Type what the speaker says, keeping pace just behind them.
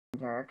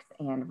Dirks,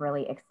 and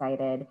really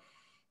excited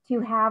to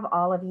have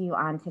all of you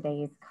on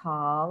today's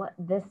call.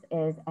 This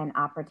is an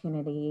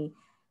opportunity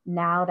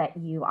now that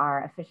you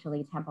are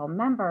officially Tempo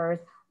members.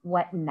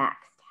 What next?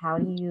 How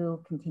do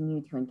you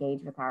continue to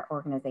engage with our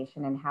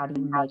organization, and how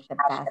do you make the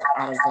best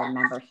out of your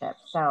membership?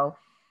 So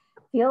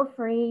feel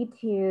free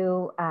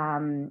to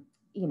turn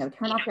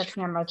off your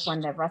cameras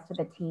when the rest of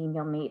the team,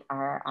 you'll meet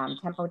our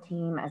Tempo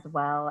team as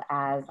well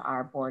as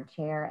our board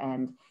chair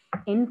and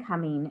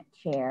incoming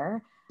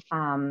chair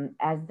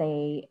as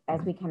we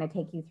kind of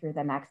take you through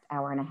the next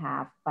hour and a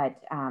half.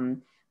 But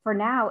for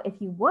now, if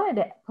you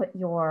would put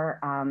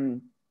your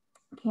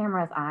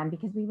cameras on,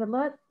 because we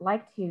would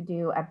like to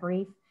do a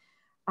brief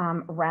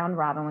round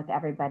robin with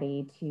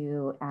everybody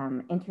to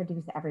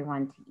introduce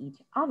everyone to each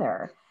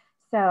other.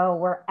 So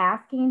we're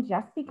asking,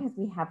 just because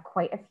we have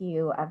quite a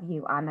few of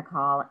you on the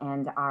call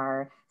and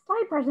our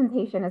slide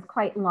presentation is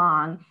quite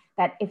long,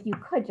 that if you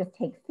could just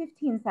take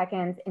 15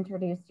 seconds,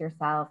 introduce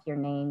yourself, your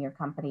name, your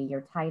company,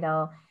 your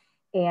title,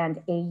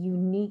 and a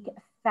unique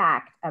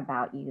fact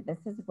about you. This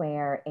is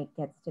where it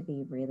gets to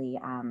be really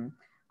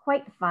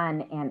quite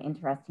fun and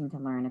interesting to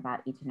learn about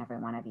each and every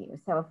one of you.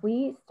 So if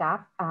we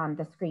stop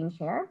the screen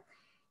share,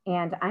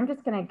 and I'm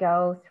just going to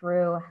go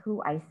through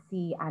who I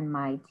see on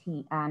my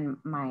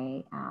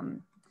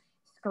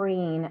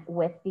screen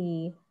with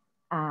the,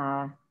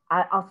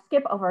 I'll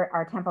skip over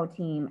our Tempo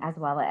team as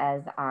well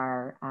as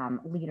our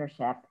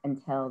leadership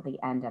until the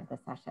end of the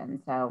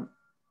session. So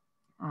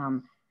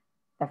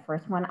the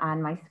first one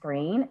on my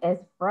screen is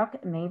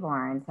Brooke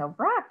Mayborn. So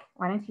Brooke,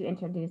 why don't you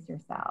introduce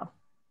yourself?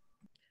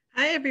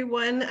 Hi,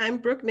 everyone. I'm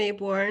Brooke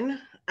Mayborn.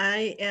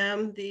 I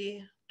am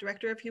the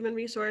Director of Human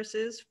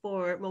Resources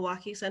for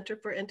Milwaukee Center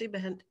for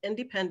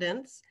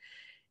Independence.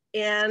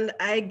 And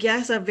I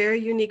guess a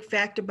very unique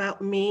fact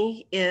about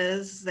me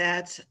is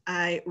that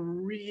I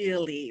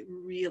really,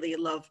 really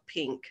love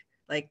pink.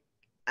 Like,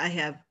 I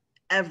have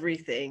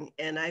everything.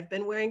 And I've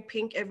been wearing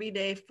pink every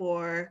day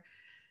for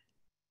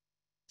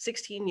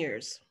 16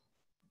 years.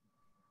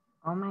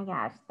 Oh my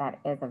gosh, that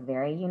is a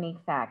very unique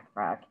fact,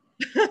 Brooke.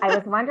 I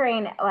was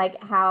wondering,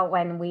 like, how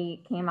when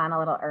we came on a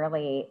little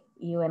early,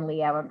 you and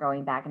Leah were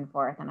going back and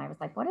forth, and I was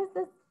like, what is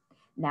this?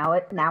 Now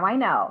I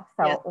know.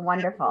 So yes,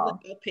 wonderful.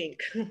 Pink.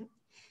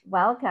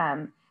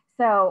 Welcome.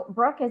 So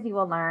Brooke, as you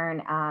will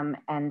learn,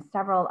 and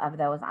several of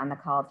those on the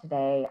call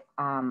today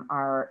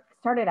are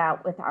started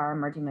out with our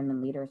Emerging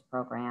Women Leaders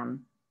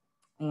program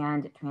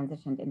and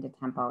transitioned into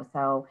Tempo.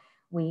 So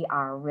we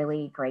are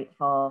really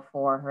grateful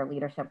for her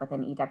leadership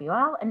within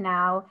EWL, and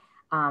now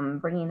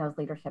bringing those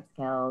leadership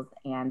skills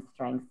and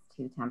strengths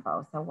to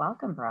Tempo. So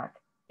welcome, Brooke.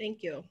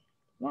 Thank you.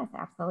 Yes,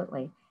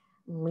 absolutely.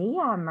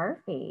 Leah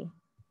Murphy.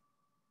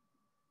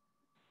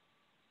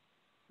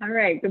 All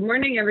right, good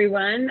morning,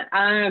 everyone.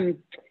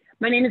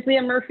 My name is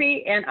Leah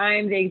Murphy, and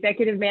I'm the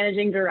Executive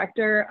Managing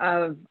Director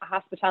of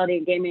Hospitality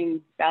and Gaming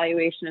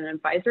Valuation and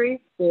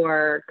Advisory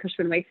for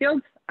Cushman &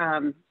 Wakefield,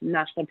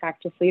 National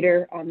Practice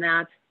Leader on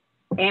that.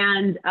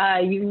 And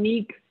a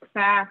unique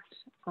fact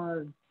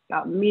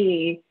about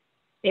me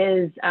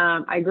is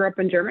I grew up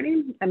in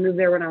Germany. I moved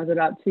there when I was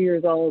about 2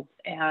 years old,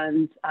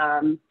 and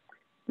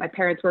my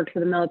parents worked for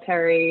the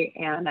military,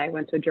 and I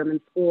went to a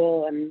German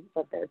school and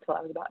lived there until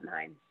I was about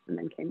 9, and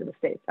then came to the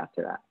States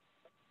after that.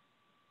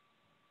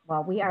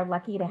 Well, we are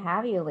lucky to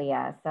have you,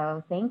 Leah.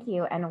 So thank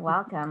you and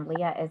welcome.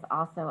 Leah is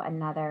also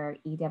another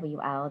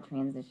EWL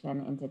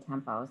transition into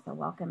Tempo. So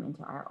welcome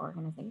into our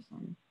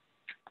organization.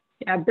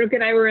 Yeah, Brooke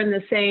and I were in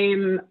the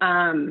same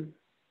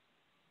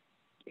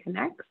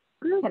Connects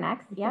group?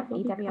 Connects, yep,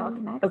 EWL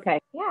Connects. Okay.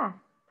 Yeah,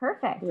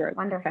 perfect,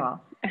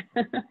 wonderful.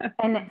 Okay.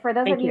 And for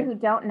those of you who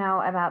don't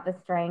know about the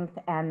strength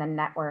and the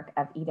network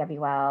of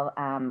EWL,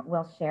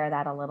 we'll share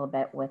that a little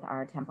bit with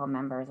our Tempo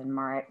members, and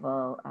Marit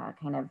will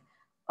kind of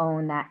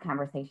own that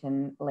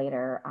conversation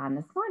later on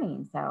this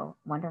morning. So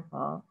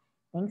wonderful.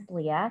 Thanks,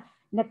 Leah.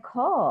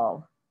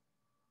 Nicole.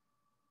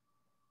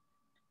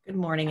 Good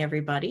morning,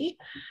 everybody.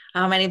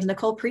 My name is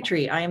Nicole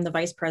Pretry. I am the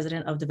Vice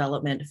President of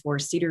Development for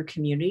Cedar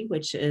Community,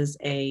 which is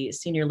a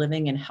senior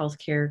living and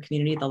healthcare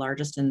community, the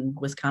largest in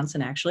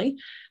Wisconsin, actually,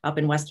 up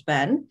in West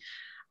Bend.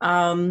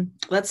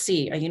 Let's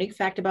see. A unique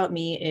fact about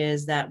me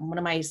is that one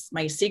of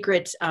my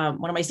secret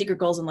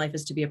goals in life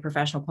is to be a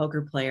professional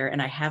poker player,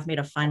 and I have made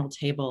a final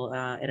table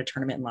at a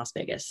tournament in Las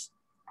Vegas.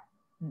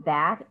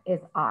 That is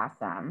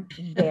awesome.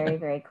 Very,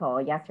 very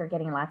cool. Yes, we're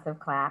getting lots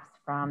of claps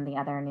from the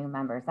other new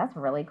members. That's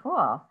really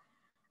cool.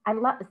 I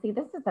love, see,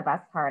 this is the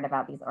best part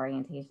about these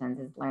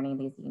orientations, is learning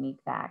these unique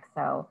facts.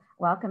 So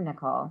welcome,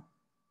 Nicole.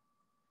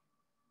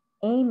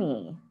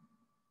 Amy.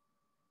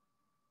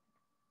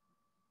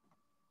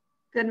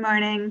 Good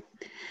morning.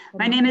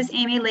 My name is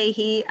Amy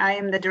Leahy. I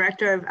am the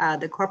director of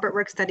the Corporate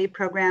Work Study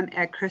Program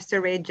at Cristo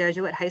Rey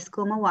Jesuit High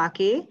School,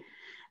 Milwaukee.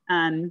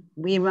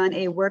 We run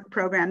a work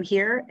program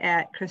here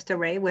at Cristo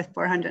Rey with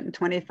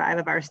 425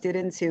 of our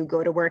students who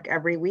go to work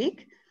every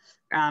week.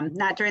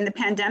 Not during the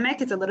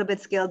pandemic, it's a little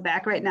bit scaled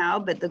back right now,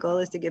 but the goal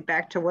is to get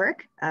back to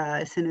work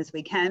as soon as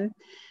we can.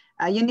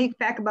 A unique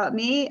fact about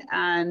me,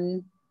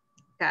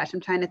 gosh, I'm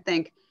trying to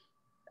think.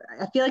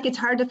 I feel like it's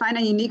hard to find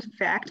a unique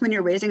fact when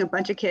you're raising a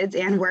bunch of kids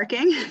and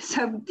working.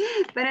 So,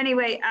 but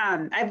anyway,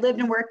 I've lived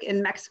and worked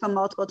in Mexico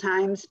multiple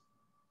times,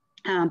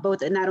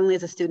 both not only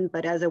as a student,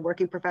 but as a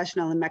working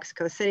professional in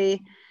Mexico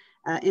City,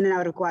 in and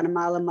out of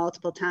Guatemala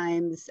multiple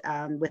times,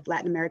 with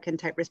Latin American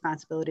type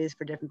responsibilities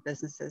for different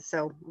businesses.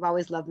 So I've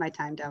always loved my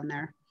time down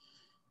there.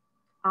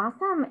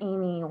 Awesome,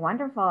 Amy,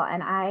 wonderful.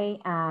 And I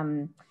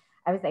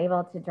was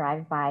able to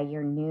drive by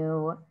your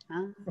new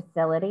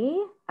facility,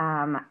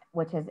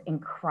 which is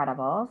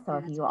incredible. So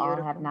if you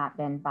all have not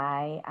been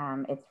by,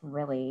 it's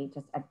really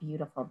just a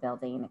beautiful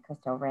building at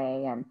Cristo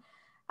Rey.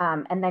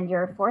 And then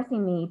you're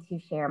forcing me to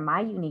share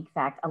my unique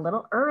fact a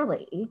little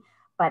early,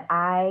 but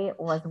I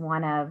was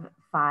one of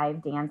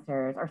 5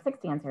 dancers or 6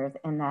 dancers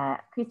in the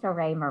Cristo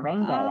Rey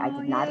Merengue. I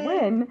did not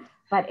win,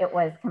 but it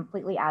was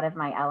completely out of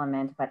my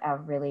element, but a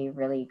really,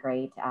 really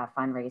great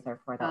fundraiser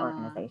for the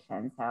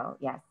organization. So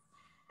yes.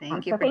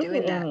 Thank you for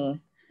doing that. Amy.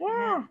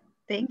 Yeah.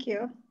 Thank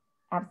you.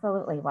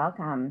 Absolutely.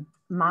 Welcome.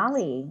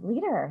 Molly,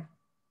 leader.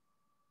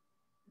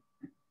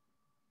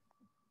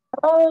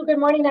 Oh, good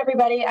morning,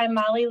 everybody. I'm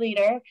Molly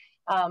Leader.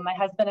 My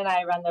husband and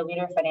I run the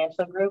Leader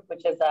Financial Group,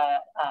 which is a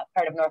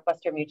part of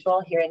Northwestern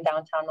Mutual here in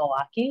downtown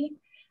Milwaukee.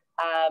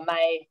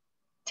 My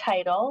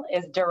title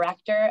is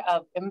Director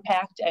of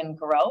Impact and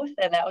Growth,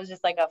 and that was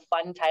just like a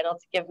fun title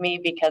to give me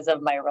because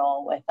of my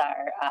role with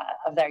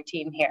our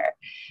team here.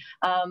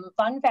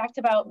 Fun fact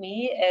about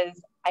me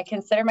is I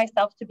consider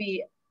myself to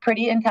be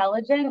pretty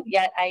intelligent,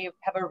 yet I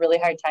have a really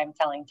hard time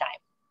telling time.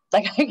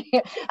 Like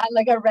I'm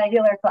like a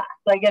regular clock.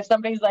 Like if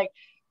somebody's like,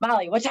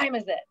 Molly, what time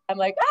is it? I'm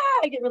like,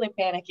 I get really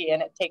panicky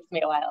and it takes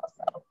me a while.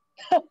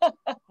 So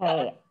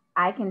hey,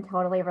 I can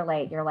totally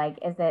relate. You're like,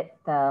 is it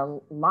the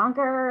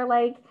longer,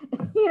 like,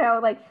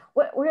 like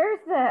where's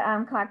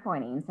the clock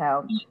pointing?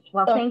 So,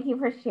 well, thank you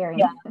for sharing.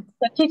 Yeah.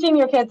 So teaching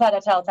your kids how to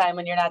tell time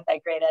when you're not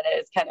that great at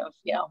it is kind of,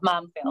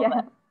 mom fail.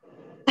 Yeah.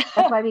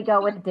 That's why we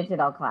go with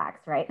digital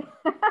clocks, right?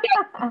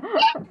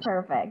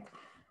 Perfect.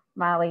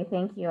 Molly,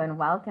 thank you and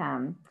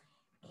welcome.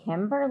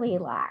 Kimberly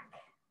Locke.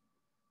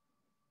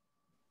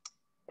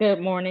 Good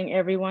morning,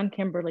 everyone.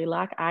 Kimberly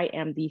Locke. I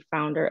am the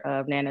founder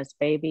of Nana's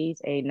Babies,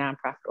 a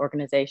nonprofit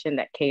organization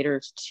that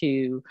caters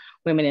to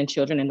women and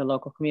children in the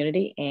local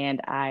community.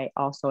 And I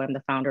also am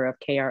the founder of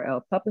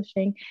KRL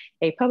Publishing,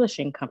 a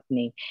publishing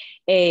company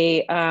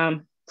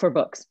for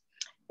books.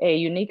 A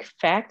unique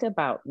fact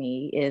about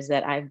me is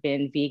that I've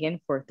been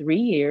vegan for 3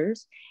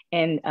 years,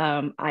 and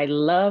I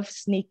love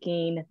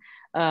sneaking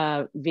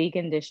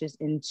vegan dishes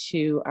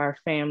into our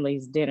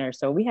family's dinner.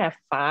 So we have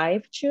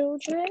 5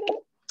 children.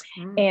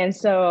 And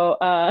so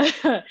I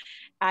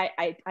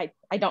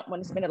don't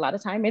want to spend a lot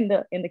of time in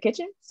the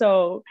kitchen.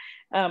 So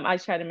I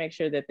try to make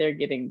sure that they're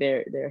getting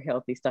their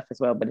healthy stuff as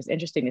well. But it's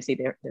interesting to see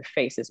their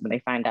faces when they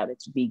find out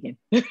it's vegan.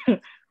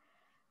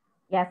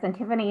 Yes, and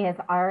Tiffany is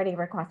already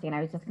requesting.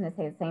 I was just going to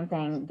say the same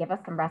thing. Give us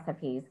some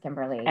recipes,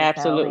 Kimberly.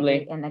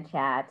 Absolutely. So in the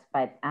chat.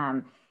 But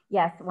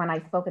yes, when I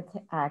spoke with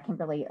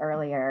Kimberly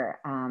earlier,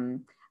 a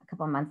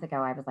couple of months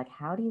ago, I was like,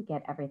 how do you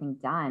get everything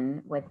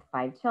done with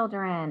 5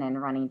 children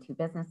and running 2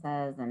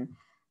 businesses? And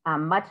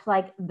much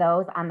like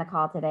those on the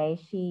call today,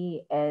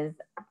 she is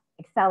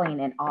excelling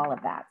in all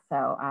of that.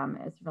 So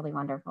it's really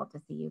wonderful to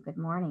see you. Good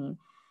morning.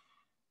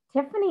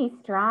 Tiffany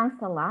Strong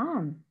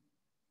Salam.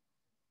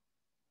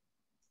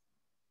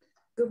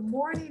 Good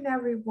morning,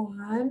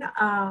 everyone.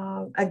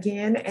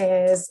 Again,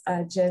 as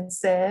Jen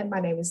said, my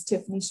name is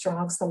Tiffany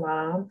Strong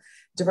Salam,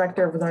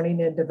 Director of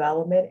Learning and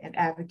Development and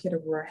Advocate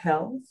of Rural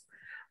Health.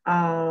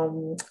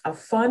 A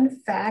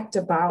fun fact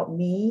about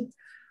me,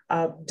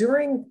 I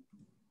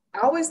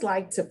always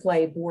liked to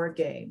play board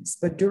games,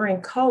 but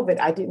during COVID,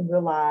 I didn't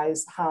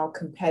realize how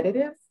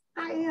competitive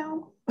I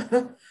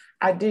am.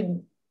 I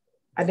didn't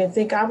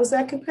think I was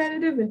that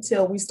competitive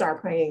until we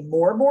started playing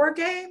more board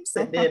games,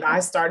 and then I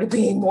started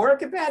being more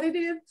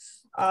competitive.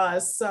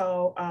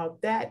 So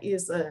that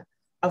is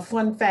a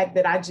fun fact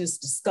that I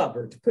just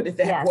discovered, put it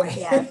that way.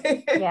 Yes,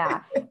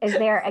 yeah. Is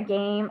there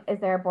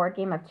a board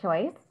game of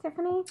choice,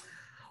 Tiffany?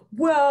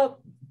 Well,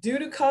 due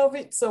to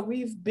COVID, so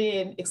we've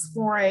been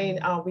exploring,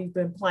 we've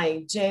been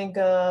playing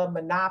Jenga,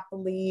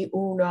 Monopoly,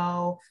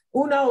 Uno.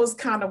 Uno is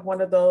kind of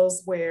one of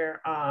those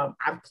where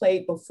I've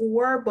played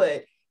before,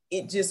 but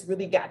it just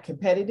really got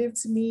competitive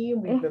to me.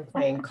 We've been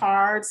playing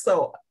cards.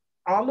 So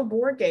all the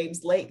board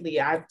games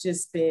lately, I've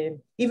just been,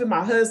 even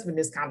my husband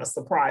is kind of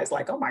surprised,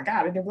 like, oh my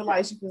God, I didn't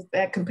realize you was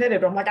that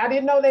competitive. I'm like, I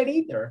didn't know that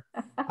either.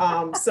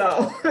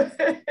 So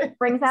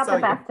brings out the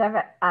best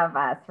of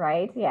us,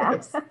 right? Yeah.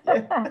 Yes.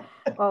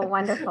 Well,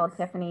 wonderful,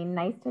 Tiffany.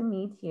 Nice to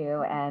meet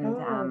you.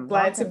 And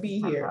glad to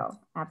be here.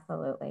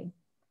 Absolutely.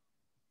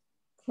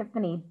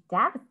 Tiffany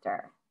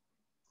Davister.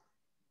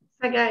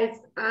 Hi guys,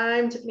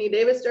 I'm Tiffany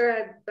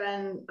Davister.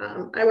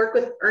 I work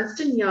with Ernst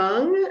 &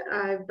 Young.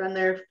 I've been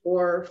there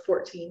for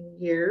 14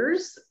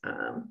 years.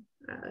 I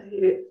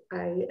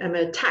am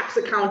a tax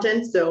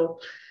accountant,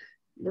 so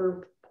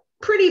we're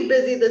pretty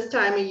busy this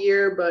time of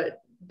year,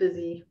 but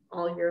busy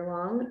all year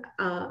long.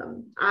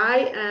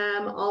 I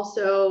am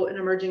also an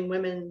emerging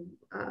women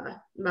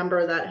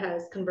member that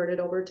has converted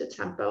over to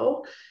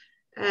Tempo.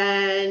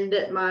 And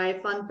my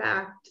fun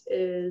fact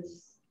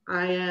is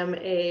I am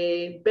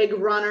a big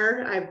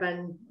runner. I've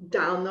been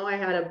down though. I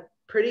had a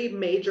pretty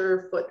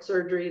major foot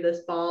surgery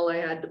this fall. I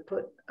had to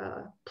put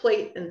a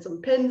plate and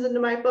some pins into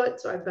my foot.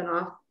 So I've been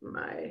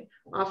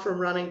off from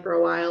running for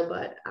a while,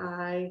 but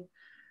I,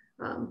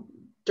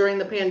 during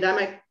the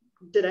pandemic,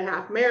 did a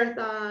half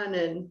marathon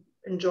and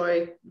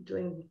enjoy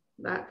doing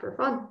that for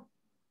fun.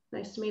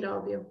 Nice to meet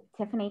all of you.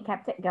 Tiffany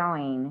kept it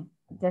going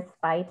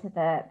despite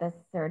the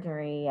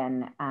surgery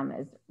and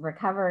is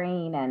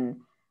recovering.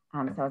 And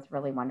so it's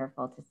really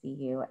wonderful to see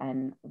you,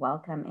 and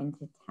welcome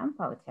into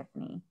Tempo,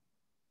 Tiffany.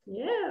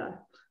 Yeah.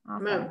 Awesome.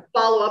 I'm going to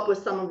follow up with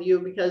some of you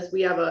because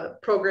we have a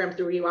program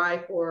through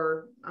EY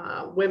for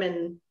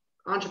women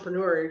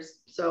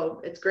entrepreneurs.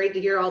 So it's great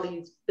to hear all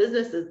these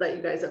businesses that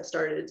you guys have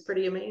started. It's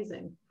pretty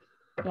amazing.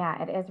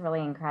 Yeah, it is really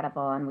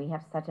incredible. And we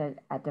have such a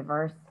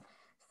diverse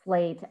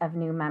slate of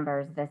new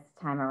members this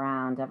time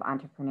around of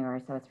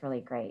entrepreneurs. So it's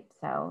really great.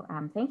 So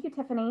thank you,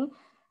 Tiffany.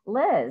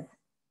 Liz.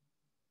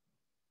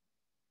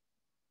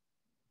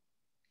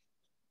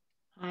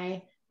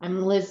 Hi,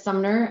 I'm Liz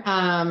Sumner.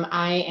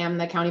 I am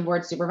the County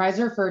Board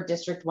Supervisor for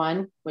District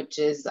 1, which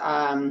is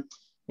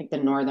like the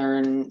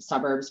northern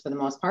suburbs for the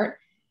most part.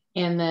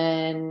 And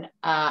then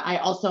I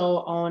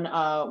also own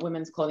a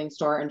women's clothing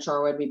store in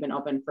Shorewood. We've been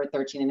open for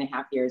 13 and a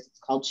half years. It's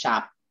called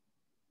Shop.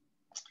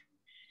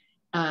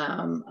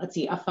 Let's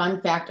see, a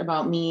fun fact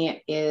about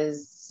me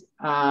is,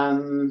 I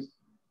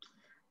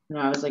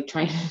was like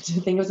trying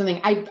to think of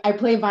something. I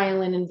play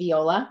violin and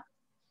viola.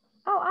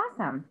 Oh,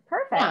 awesome.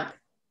 Perfect.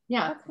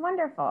 Yeah. That's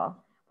wonderful.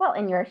 Well,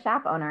 and you're a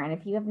shop owner. And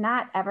if you have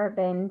not ever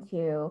been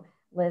to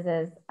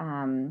Liz's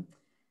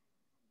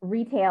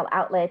retail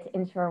outlet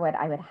in Shorewood,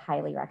 I would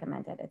highly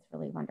recommend it. It's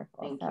really wonderful.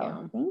 Thank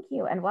you. Thank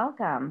you. And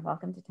welcome.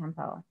 Welcome to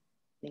Tempo.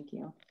 Thank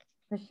you.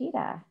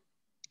 Rashida,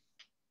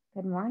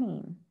 good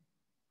morning.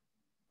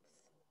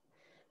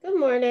 Good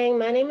morning.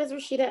 My name is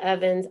Rashida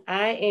Evans.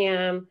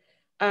 I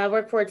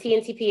work for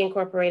TNTP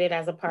Incorporated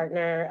as a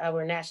partner.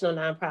 We're a national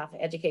nonprofit,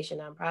 education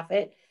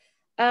nonprofit.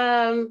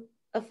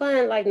 A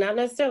fun, like not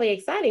necessarily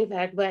exciting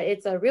fact, but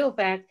it's a real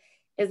fact,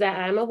 is that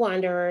I'm a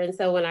wanderer. And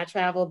so when I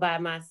travel by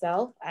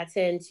myself, I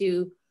tend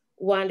to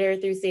wander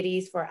through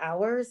cities for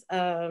hours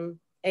and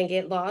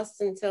get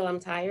lost until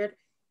I'm tired.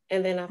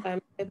 And then I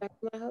find my way back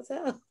to my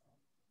hotel.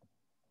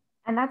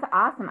 And that's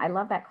awesome. I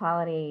love that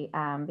quality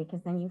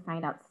because then you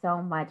find out so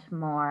much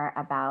more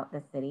about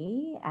the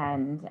city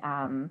and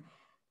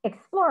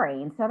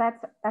exploring. So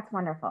that's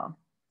wonderful.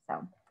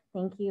 So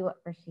thank you,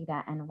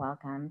 Rashida, and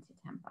welcome to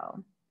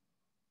Tempo.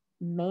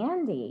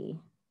 Mandy,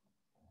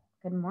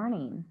 good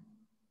morning.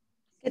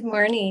 Good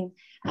morning.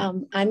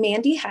 I'm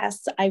Mandy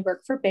Hess. I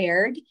work for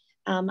Baird.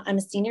 I'm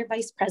a senior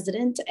vice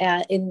president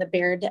in the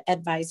Baird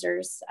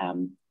Advisors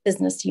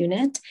business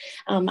unit.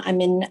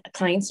 I'm in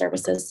client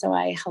services, so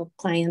I help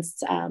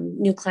clients,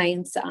 new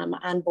clients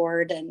on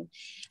board and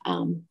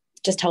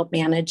just help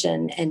manage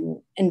and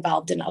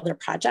involved in other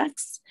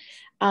projects.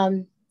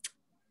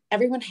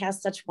 Everyone has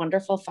such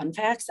wonderful fun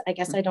facts. I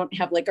guess I don't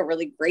have like a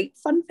really great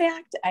fun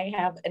fact. I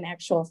have an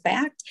actual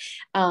fact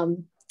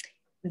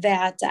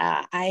that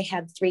I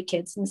had 3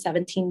 kids in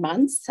 17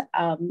 months.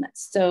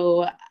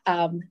 So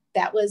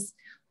that was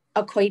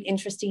a quite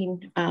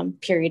interesting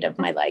period of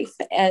my life,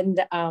 and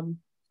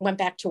went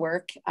back to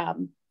work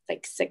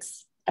like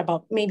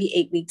about maybe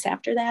 8 weeks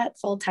after that,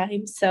 full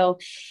time. So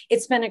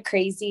it's been a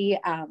crazy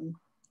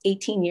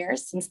 18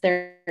 years since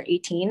they're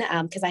 18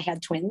 because I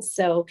had twins.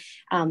 So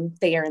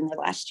they are in their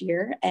last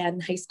year in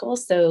high school.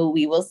 So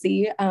we will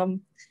see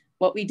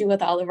what we do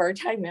with all of our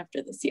time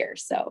after this year.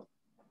 So.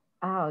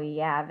 Oh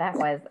yeah, that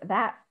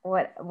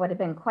would have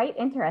been quite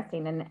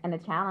interesting and a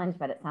challenge,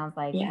 but it sounds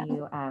like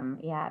you,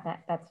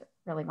 that's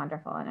really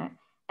wonderful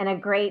and a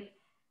great,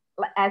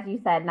 as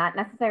you said, not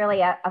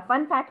necessarily a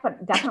fun fact,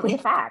 but definitely a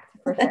fact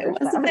for sure.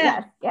 So,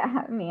 yes,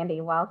 yeah,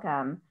 Mandy,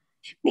 welcome.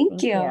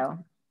 Thank you.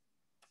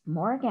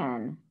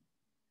 Morgan,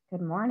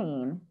 good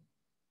morning.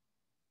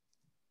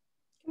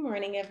 Good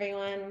morning,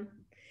 everyone.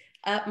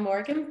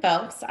 Morgan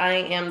Phelps. I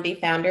am the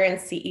founder and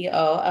CEO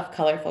of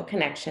Colorful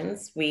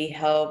Connections. We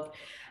help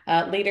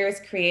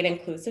leaders create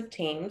inclusive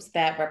teams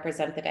that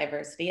represent the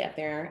diversity of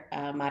their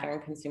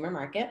modern consumer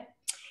market.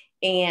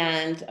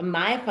 And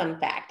my fun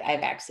fact,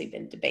 I've actually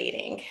been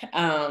debating.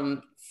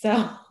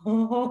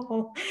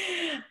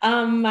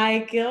 My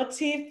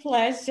guilty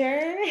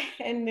pleasure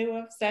and new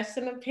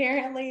obsession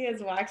apparently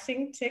is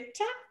watching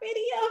TikTok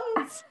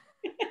videos.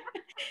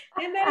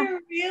 And I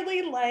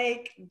really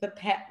like the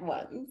pet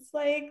ones,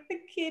 like the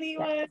kitty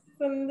ones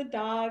and the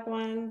dog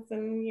ones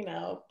and,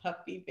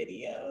 puppy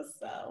videos.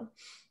 So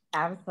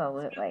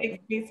absolutely. It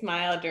makes me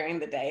smile during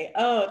the day.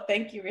 Oh,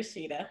 thank you,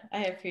 Rashida.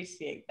 I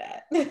appreciate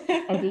that.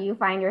 And do you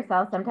find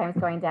yourself sometimes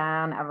going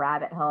down a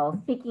rabbit hole,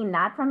 speaking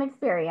not from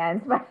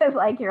experience, but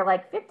like you're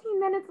like 15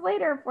 minutes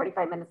later,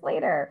 45 minutes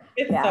later?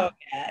 It's so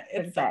bad.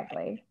 It's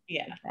exactly. So bad.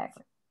 Yeah.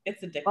 Exactly.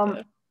 It's addictive.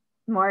 Well,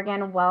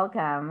 Morgan,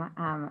 welcome.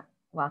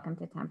 Welcome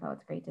to Tempo.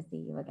 It's great to see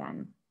you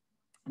again.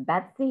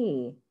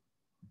 Betsy,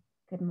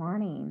 good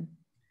morning.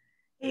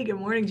 Hey, good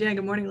morning, Jen.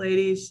 Good morning,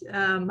 ladies.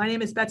 My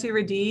name is Betsy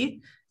Radee.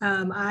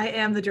 I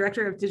am the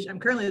director of, I'm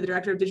currently the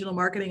director of digital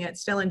marketing at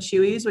Stella &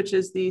 Chewy's, which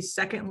is the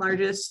second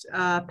largest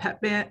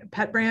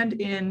pet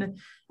brand in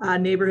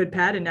neighborhood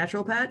pet and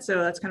natural pet.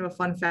 So that's kind of a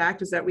fun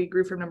fact, is that we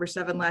grew from number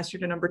 7 last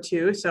year to number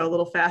 2. So a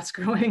little fast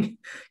growing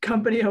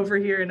company over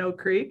here in Oak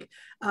Creek.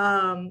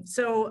 Fun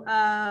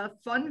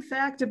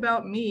fact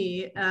about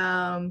me,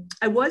 I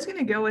was going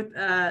to go with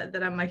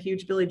that I'm a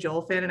huge Billy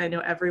Joel fan and I know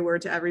every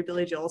word to every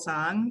Billy Joel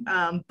song,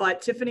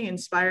 but Tiffany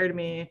inspired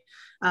me.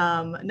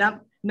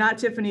 Not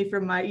Tiffany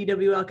from my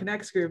EWL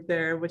Connects group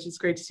there, which is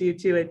great to see you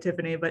too,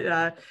 Tiffany,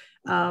 but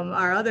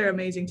our other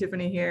amazing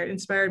Tiffany here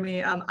inspired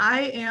me.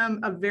 I am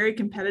a very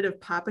competitive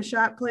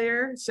Pop-A-Shot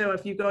player. So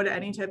if you go to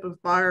any type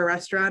of bar or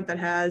restaurant that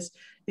has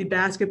the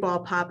basketball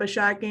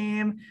Pop-A-Shot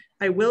game,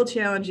 I will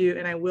challenge you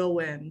and I will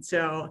win.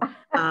 So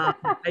I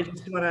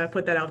just want to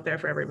put that out there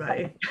for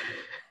everybody.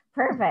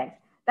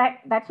 Perfect.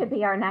 That should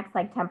be our next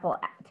like tempo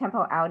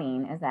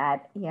outing, is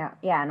that, yeah,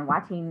 and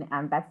watching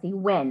Betsy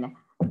win.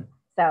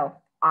 So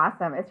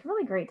awesome. It's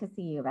really great to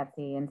see you,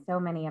 Betsy, and so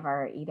many of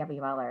our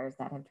EWLers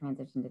that have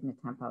transitioned into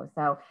Tempo.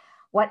 So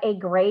what a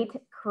great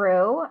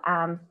crew.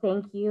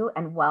 Thank you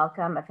and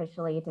welcome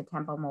officially to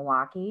Tempo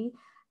Milwaukee.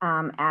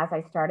 As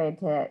I started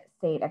to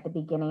state at the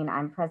beginning,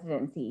 I'm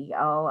president and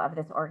CEO of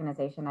this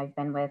organization. I've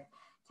been with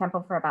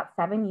Tempo for about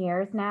 7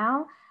 years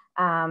now,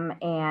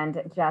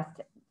 and just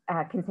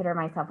consider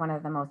myself one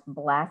of the most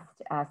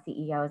blessed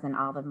CEOs in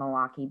all of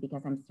Milwaukee,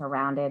 because I'm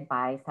surrounded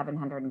by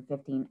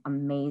 715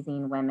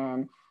 amazing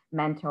women,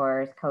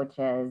 mentors,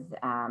 coaches,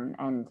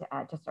 and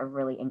just a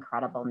really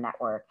incredible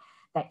network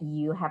that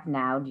you have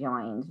now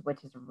joined,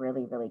 which is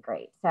really, really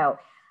great. So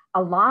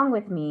along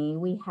with me,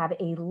 we have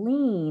a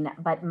lean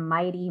but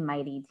mighty,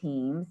 mighty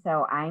team.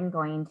 So I'm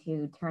going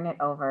to turn it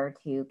over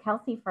to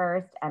Kelsey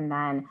first, and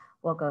then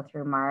we'll go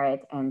through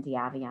Marit and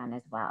Diavian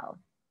as well.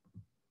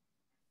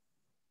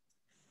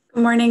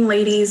 Good morning,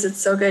 ladies.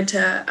 It's so good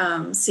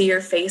to see your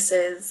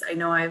faces. I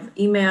know I've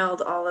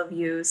emailed all of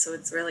you, so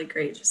it's really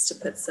great just to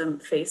put some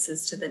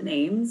faces to the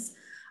names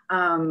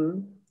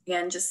and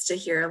just to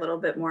hear a little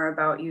bit more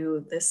about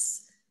you.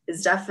 This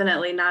is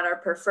definitely not our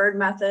preferred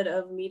method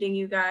of meeting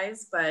you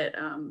guys, but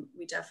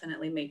we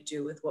definitely make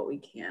do with what we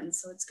can.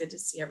 So it's good to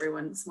see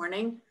everyone this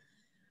morning.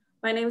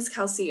 My name is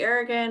Kelsey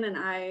Aragon, and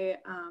I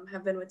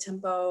have been with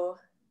Tempo,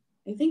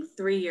 I think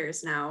 3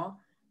 years now.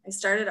 I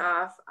started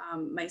off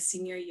my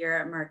senior year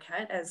at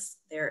Marquette as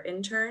their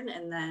intern,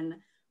 and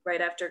then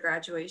right after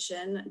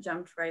graduation,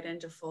 jumped right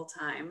into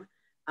full-time.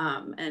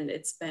 And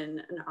it's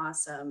been an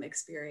awesome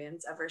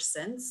experience ever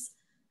since.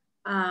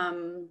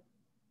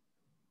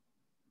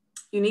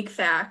 Unique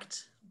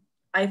fact,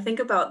 I think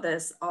about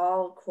this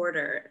all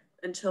quarter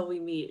until we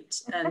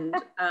meet. And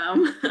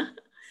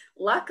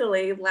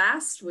luckily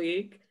last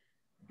week,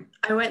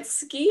 I went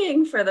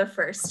skiing for the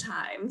first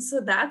time.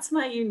 So that's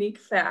my unique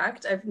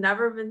fact. I've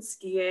never been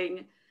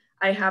skiing.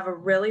 I have a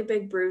really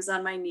big bruise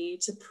on my knee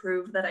to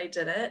prove that I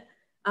did it.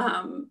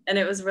 And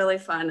it was really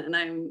fun. And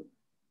I'm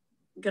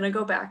going to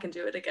go back and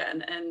do it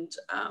again. And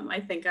I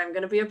think I'm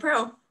going to be a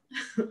pro.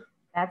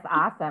 That's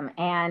awesome.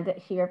 And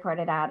she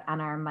reported out on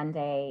our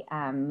Monday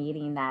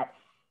meeting that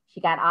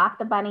she got off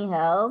the bunny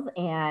hills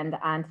and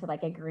onto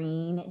like a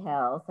green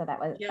hill. So that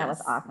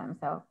was awesome.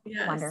 So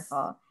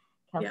wonderful.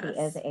 Kelsey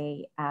is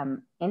a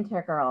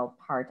integral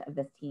part of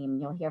this team.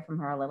 You'll hear from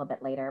her a little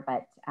bit later,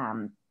 but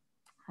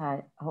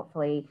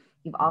hopefully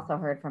you've also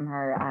heard from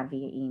her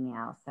via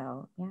email.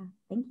 So yeah,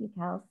 thank you,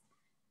 Kels.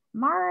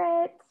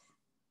 Marit.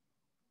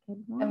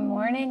 Good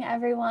morning,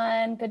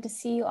 everyone. Good to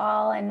see you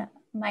all, and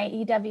my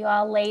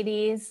EWL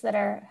ladies that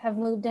have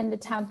moved into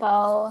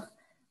Tempo.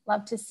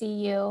 Love to see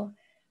you.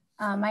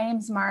 My name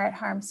is Marit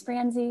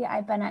Harms-Franzi.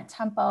 I've been at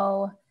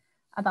Tempo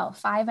about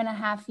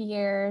 5.5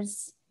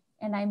 years.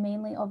 And I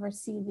mainly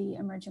oversee the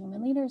Emerging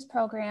Women Leaders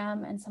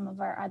Program and some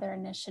of our other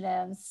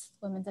initiatives,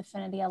 Women's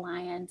Affinity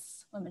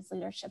Alliance, Women's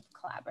Leadership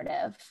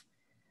Collaborative,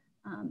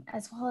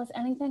 as well as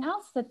anything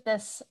else that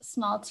this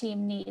small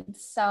team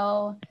needs.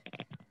 So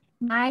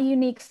my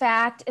unique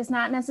fact is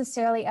not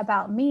necessarily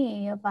about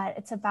me, but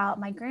it's about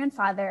my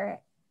grandfather.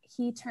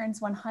 He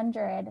turns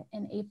 100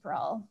 in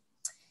April.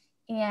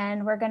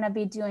 And we're going to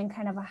be doing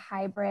kind of a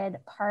hybrid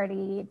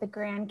party. The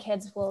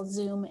grandkids will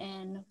Zoom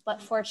in,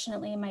 but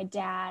fortunately my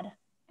dad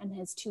and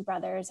his 2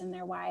 brothers and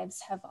their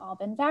wives have all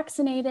been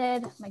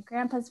vaccinated. My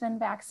grandpa's been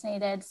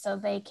vaccinated, so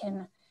they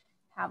can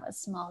have a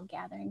small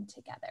gathering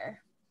together.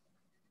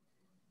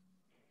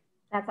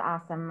 That's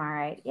awesome,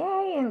 Marit.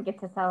 Yay, and get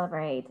to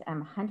celebrate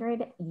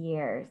 100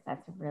 years.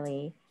 That's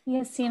really he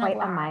has seen quite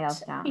a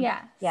milestone.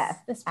 Yes,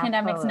 this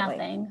pandemic's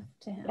nothing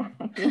to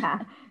him.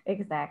 Yeah,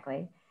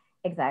 exactly,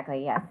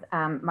 yes.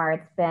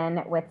 Marit's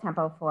been with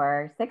Tempo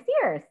for 6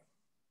 years,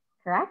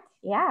 correct?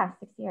 Yeah,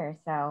 6 years.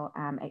 So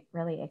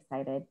really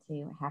excited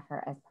to have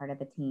her as part of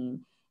the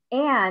team.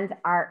 And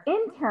our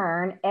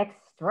intern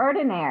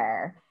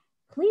extraordinaire,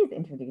 please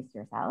introduce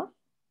yourself.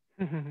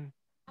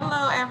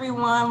 Hello,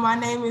 everyone. My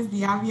name is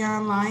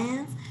Diavian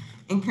Lyons,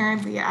 And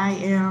currently I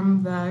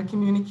am the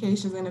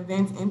communications and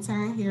events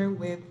intern here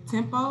with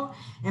Tempo,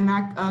 and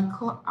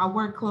I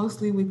work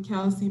closely with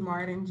Kelsey,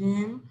 Martin,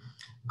 Jen.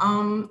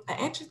 I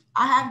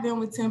have been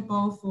with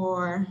Tempo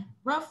for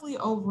roughly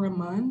over a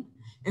month,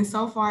 and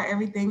so far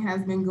everything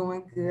has been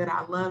going good.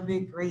 I love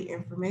it, great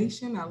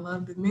information. I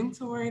love the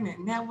mentoring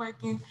and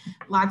networking,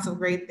 lots of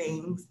great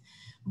things.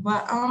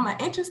 But an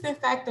interesting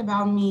fact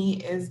about me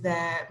is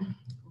that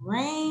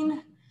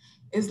rain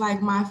is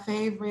like my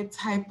favorite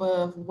type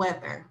of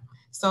weather.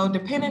 So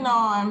depending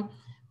on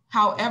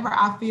however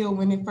I feel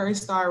when it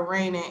first started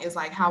raining is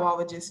like how I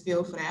would just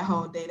feel for that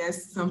whole day.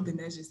 That's something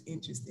that's just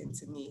interesting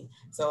to me.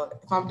 So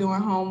if I'm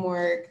doing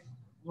homework,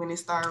 when it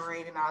started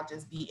raining, I'll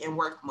just be in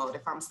work mode.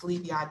 If I'm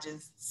sleepy, I'll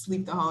just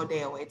sleep the whole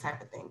day away type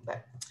of thing.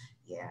 But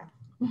yeah.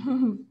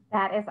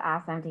 That is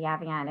awesome,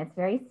 Diavian. It's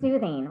very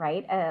soothing,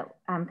 right?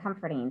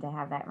 Comforting to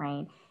have that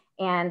rain.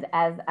 And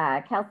as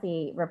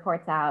Kelsey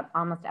reports out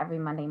almost every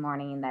Monday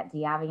morning, that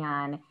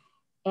Diavian,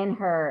 in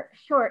her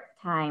short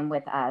time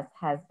with us,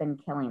 has been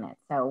killing it.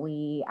 So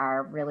we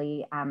are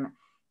really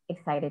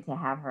excited to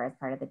have her as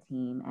part of the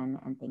team, and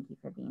thank you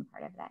for being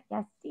part of that.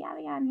 Yes,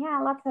 Diavian, yeah,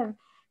 lots of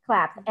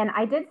claps. And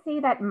I did see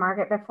that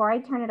Margaret, before I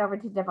turn it over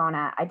to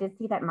Devona, I did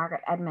see that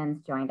Margaret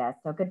Edmonds joined us.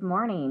 So good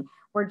morning.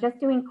 We're just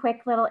doing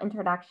quick little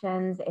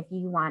introductions. If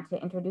you want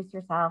to introduce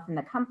yourself and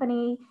the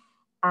company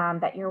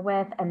that you're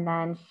with, and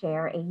then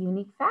share a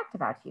unique fact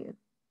about you.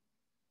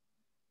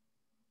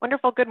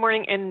 Wonderful. Good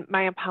morning, and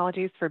my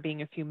apologies for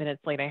being a few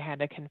minutes late. I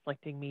had a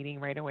conflicting meeting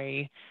right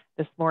away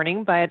this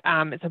morning, but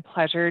it's a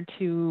pleasure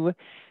to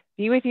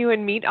be with you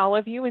and meet all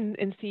of you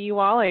and see you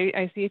all.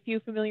 I see a few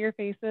familiar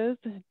faces.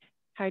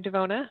 Hi,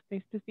 Devona.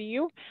 Nice to see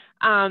you.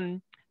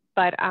 I'm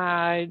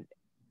a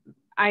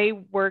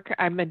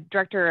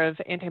director of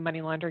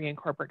anti-money laundering and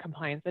corporate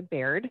compliance at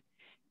Baird,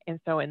 and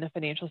so in the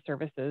financial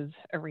services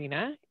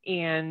arena.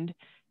 And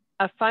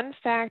a fun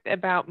fact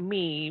about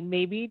me,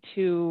 maybe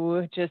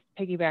to just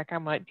piggyback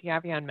on what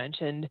Diavian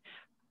mentioned,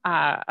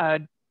 a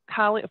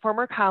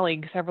former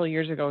colleague several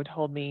years ago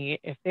told me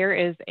if there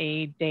is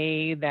a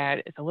day that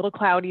is a little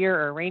cloudier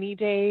or a rainy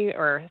day,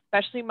 or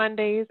especially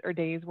Mondays or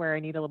days where I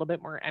need a little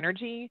bit more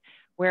energy,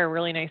 wear a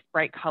really nice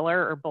bright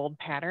color or bold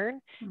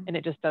pattern, and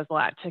it just does a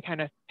lot to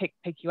kind of pick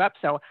you up.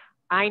 So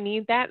I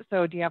need that.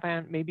 So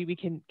Diavian, maybe we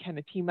can kind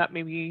of team up.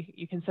 Maybe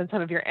you can send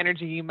some of your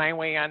energy my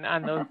way on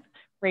those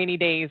rainy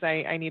days.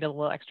 I need a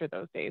little extra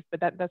those days, but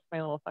that's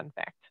my little fun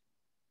fact.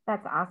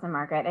 That's awesome,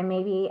 Margaret. And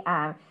maybe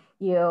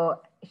you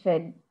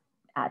should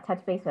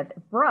touch base with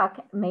Brooke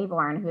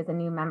Mayborn, who is a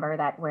new member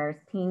that wears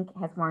pink,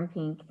 has worn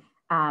pink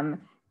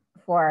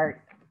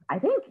for, I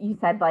think you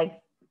said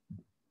like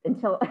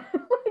until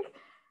like,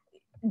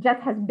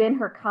 just has been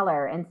her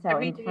color. And so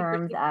in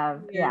terms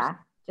of, yeah,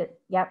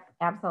 yep,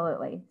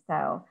 absolutely.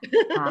 So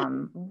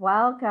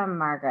welcome,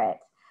 Margaret.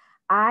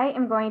 I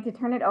am going to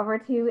turn it over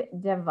to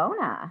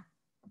Devona.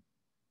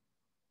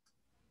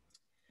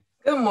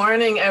 Good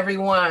morning,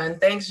 everyone.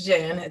 Thanks,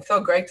 Jen. It's so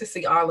great to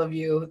see all of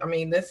you. I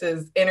mean, this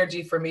is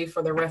energy for me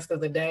for the rest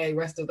of the day,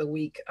 rest of the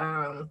week.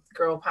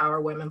 Girl power,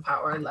 women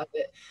power, I love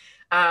it.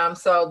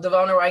 So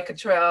Devona Wright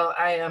Cottrell,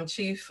 I am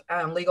Chief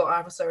Legal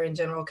Officer and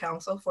General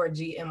Counsel for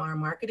GMR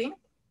Marketing.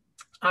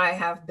 I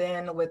have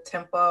been with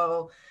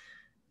Tempo,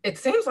 it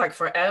seems like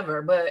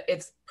forever, but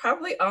it's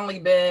probably only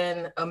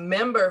been a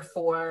member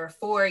for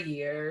 4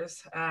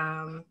 years,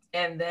 but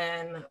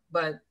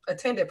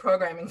attended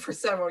programming for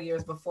several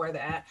years before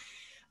that.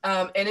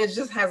 And it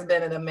just has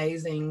been an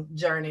amazing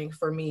journey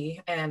for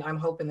me, and I'm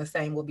hoping the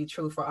same will be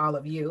true for all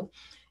of you.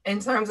 In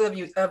terms of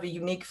a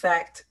unique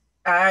fact,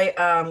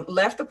 I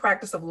left the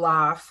practice of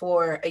law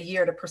for a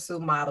year to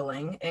pursue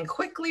modeling, and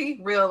quickly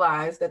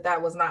realized that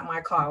that was not my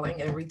calling,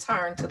 and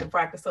returned to the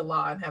practice of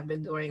law and have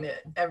been doing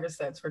it ever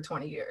since for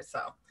 20 years.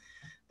 So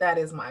that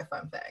is my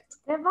fun fact.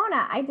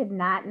 Devona, I did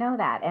not know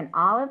that. And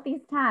all of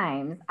these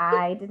times,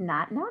 I did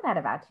not know that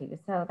about you.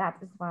 So that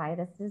is why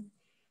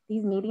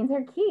these meetings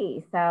are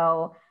key.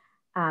 So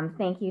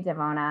thank you,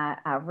 Devona.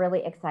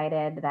 Really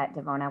excited that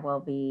Devona will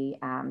be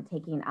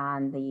taking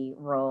on the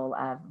role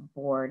of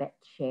board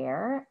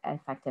chair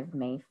effective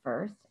May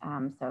 1st.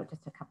 So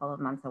just a couple of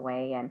months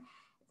away, and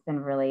it's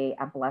been really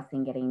a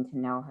blessing getting to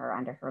know her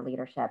under her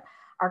leadership.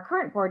 Our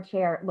current board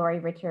chair, Lori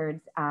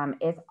Richards,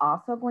 is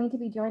also going to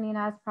be joining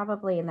us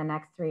probably in the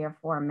next 3 or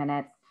 4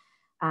 minutes.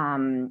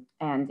 And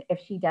if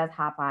she does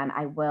hop on,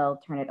 I will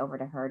turn it over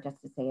to her just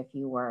to say a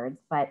few words.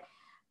 But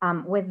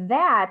with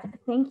that,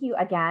 thank you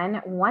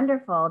again.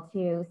 Wonderful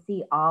to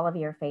see all of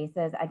your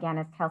faces. Again,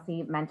 as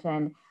Kelsey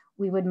mentioned,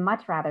 we would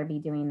much rather be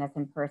doing this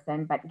in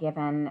person, but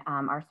given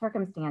our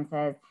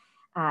circumstances,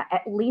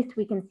 at least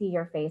we can see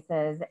your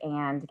faces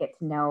and get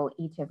to know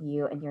each of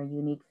you and your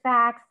unique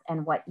facts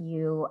and what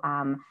you,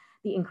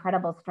 the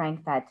incredible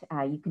strength that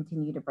you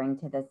continue to bring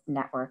to this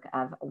network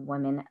of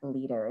women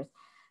leaders.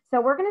 So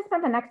we're going to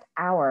spend the next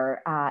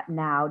hour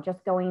now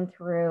just going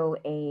through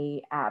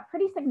a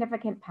pretty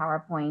significant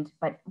PowerPoint,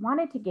 but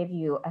wanted to give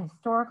you a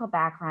historical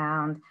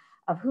background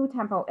of who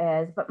Tempo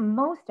is, but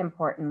most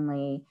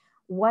importantly,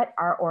 what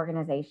our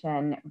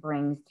organization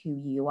brings to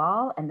you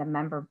all and the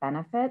member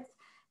benefits,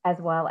 as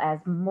well as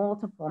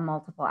multiple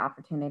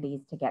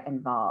opportunities to get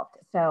involved.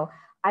 So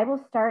I will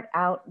start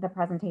out the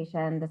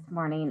presentation this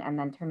morning and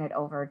then turn it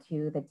over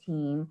to the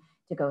team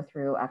to go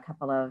through a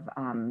couple of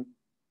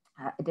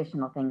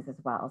additional things as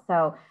well.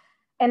 So,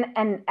 and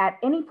at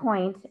any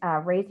point,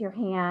 raise your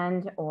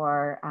hand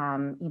or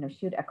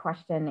shoot a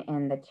question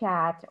in the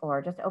chat,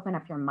 or just open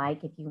up your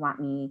mic if you want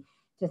me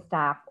to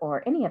stop,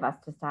 or any of us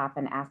to stop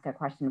and ask a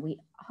question. We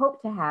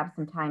hope to have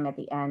some time at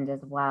the end as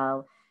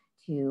well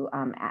to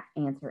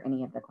answer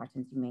any of the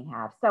questions you may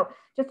have. So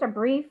just a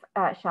brief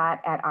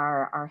shot at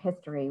our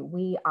history.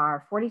 We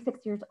are 46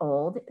 years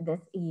old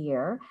this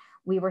year.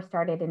 We were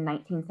started in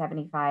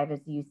 1975, as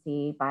you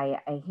see, by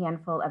a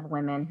handful of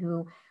women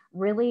who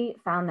really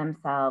found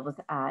themselves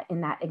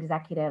in that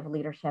executive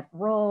leadership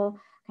role,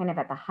 kind of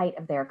at the height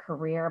of their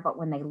career. But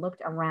when they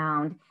looked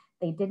around,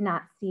 they did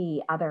not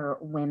see other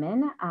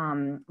women,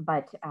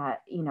 but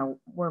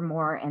were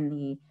more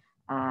in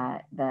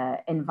the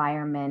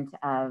environment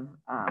of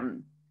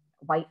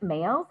white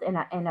males in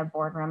a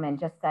boardroom, and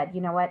just said,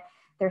 you know what,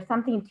 there's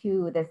something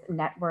to this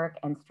network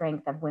and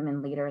strength of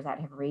women leaders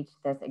that have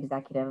reached this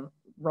executive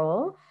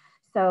role.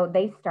 So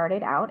they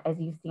started out, as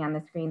you see on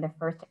the screen, the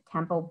first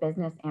Tempo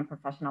Business and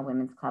Professional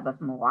Women's Club of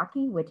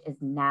Milwaukee, which is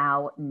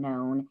now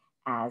known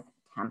as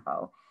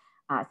Tempo.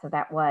 So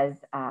that was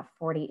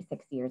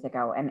 46 years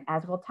ago. And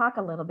as we'll talk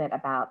a little bit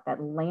about, the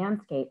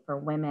landscape for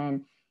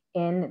women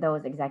in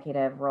those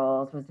executive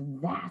roles was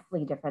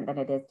vastly different than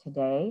it is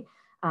today.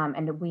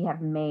 And we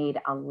have made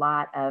a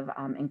lot of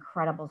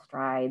incredible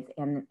strides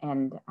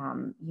and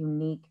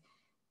unique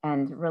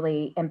and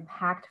really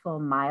impactful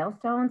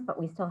milestones, but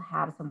we still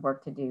have some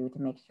work to do to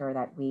make sure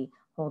that we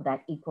hold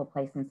that equal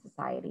place in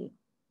society.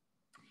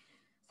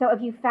 So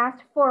if you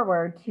fast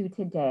forward to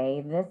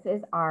today, this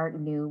is our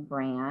new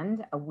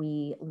brand.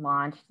 We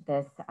launched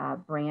this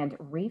brand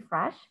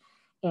refresh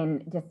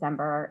in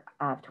December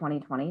of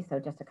 2020, so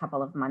just a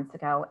couple of months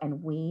ago,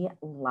 and we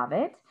love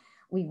it.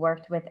 We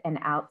worked with an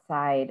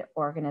outside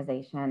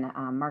organization,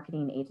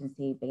 marketing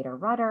agency, Bader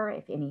Rudder,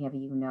 if any of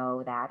you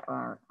know that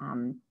or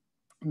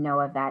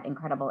know of that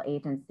incredible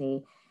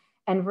agency,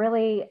 and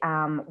really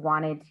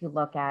wanted to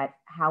look at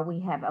how we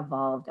have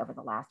evolved over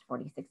the last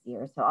 46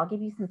 years. So I'll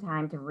give you some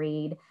time to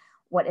read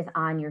what is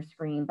on your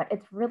screen, but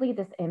it's really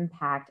this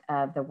impact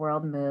of the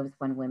world moves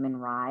when women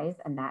rise,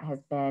 and that has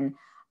been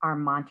our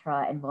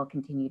mantra and will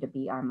continue to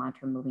be our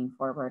mantra moving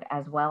forward,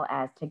 as well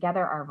as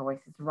together our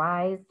voices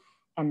rise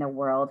and the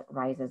world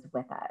rises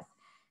with us.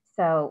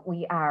 So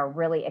we are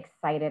really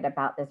excited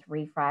about this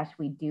refresh.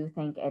 We do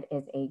think it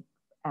is a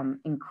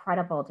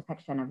incredible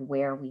depiction of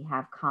where we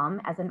have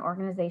come as an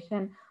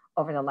organization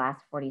over the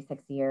last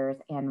 46 years,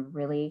 and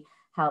really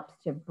helps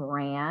to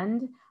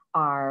brand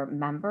our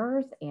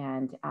members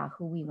and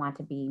who we want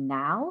to be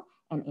now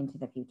and into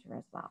the future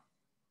as well.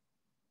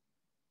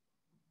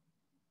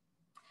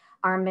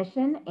 Our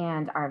mission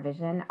and our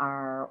vision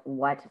are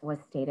what was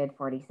stated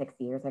 46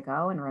 years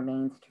ago and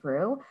remains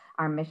true.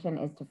 Our mission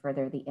is to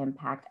further the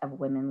impact of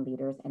women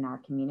leaders in our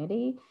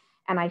community.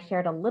 And I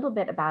shared a little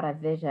bit about a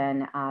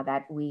vision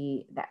that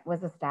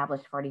was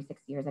established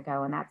 46 years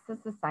ago, and that's a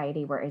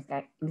society where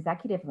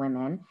executive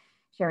women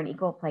share an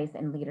equal place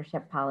in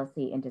leadership,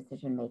 policy, and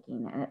decision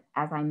making. And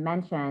as I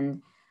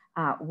mentioned,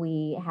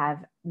 we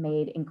have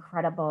made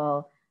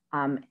incredible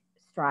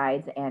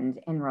strides and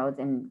inroads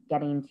in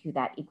getting to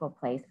that equal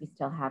place. We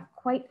still have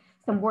quite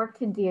some work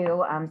to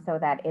do so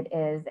that it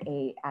is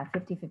a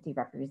 50-50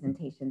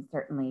 representation,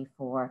 certainly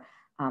for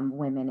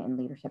women in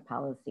leadership,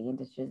 policy, and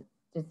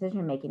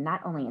decision making,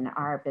 not only in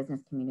our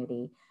business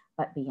community,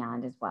 but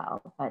beyond as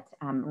well. But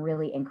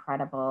really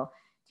incredible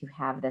to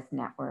have this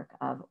network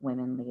of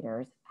women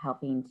leaders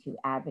helping to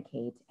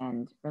advocate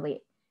and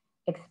really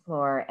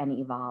explore and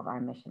evolve our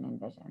mission and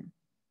vision.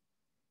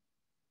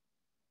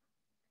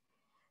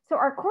 So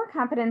our core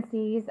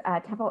competencies,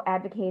 Tempo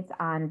advocates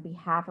on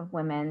behalf of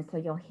women. So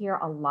you'll hear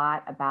a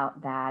lot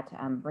about that,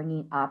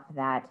 bringing up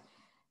that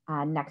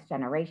next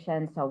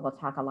generation. So we'll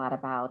talk a lot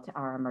about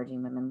our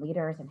emerging women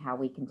leaders and how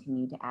we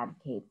continue to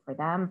advocate for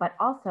them, but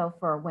also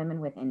for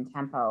women within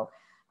Tempo,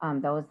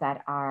 those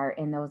that are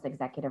in those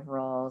executive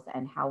roles,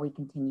 and how we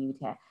continue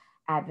to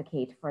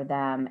advocate for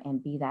them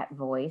and be that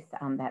voice,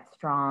 that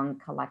strong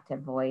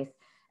collective voice,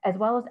 as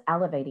well as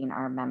elevating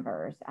our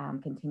members,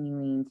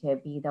 continuing to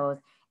be those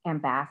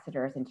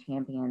ambassadors and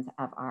champions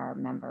of our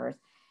members,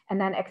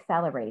 and then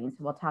accelerating.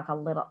 So we'll talk a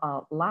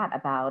lot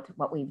about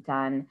what we've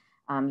done.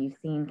 You've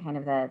seen kind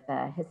of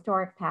the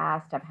historic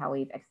past of how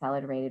we've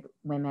accelerated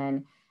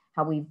women,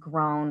 how we've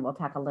grown. We'll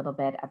talk a little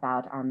bit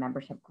about our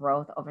membership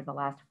growth over the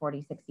last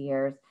 46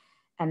 years,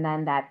 and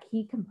then that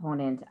key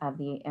component of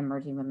the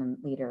emerging women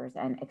leaders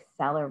and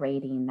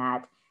accelerating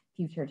that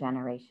future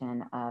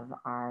generation of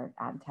our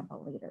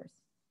Tempo leaders.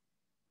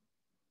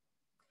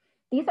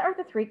 These are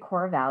the three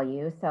core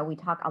values. So we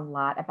talk a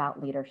lot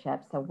about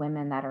leadership. So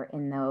women that are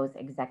in those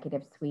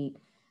executive suite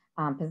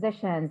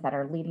positions, that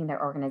are leading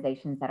their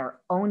organizations, that are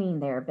owning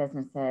their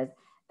businesses,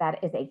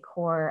 that is a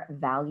core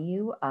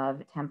value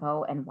of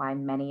Tempo and why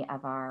many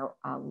of our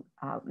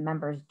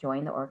members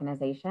join the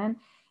organization.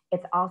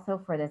 It's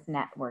also for this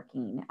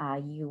networking.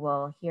 You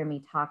will hear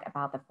me talk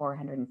about the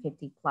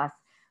 450 plus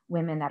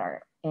women that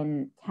are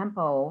in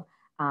Tempo,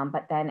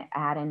 but then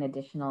add an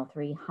additional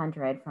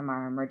 300 from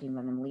our emerging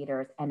women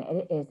leaders. And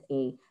it is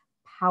a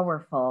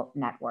powerful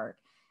network.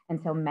 And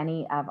so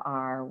many of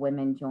our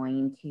women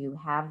join to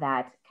have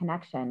that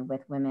connection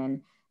with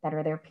women that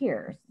are their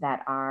peers,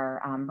 that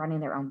are running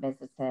their own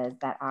businesses,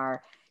 that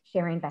are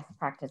sharing best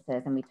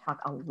practices. And we talk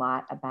a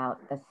lot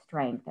about the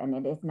strength, and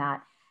it is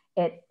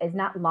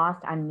not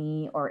lost on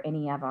me or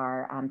any of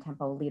our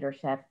Tempo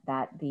leadership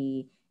that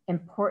the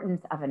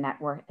importance of a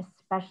network,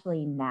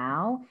 especially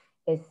now,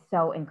 is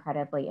so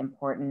incredibly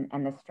important,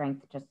 and the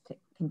strength just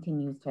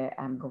continues to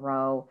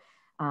grow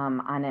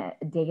on a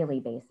daily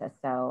basis.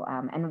 So,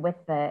 and with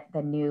the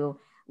new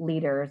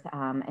leaders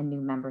and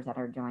new members that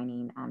are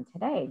joining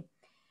today.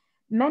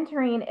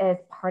 Mentoring is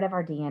part of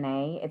our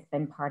DNA. It's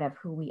been part of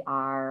who we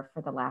are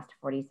for the last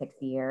 46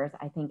 years.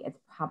 I think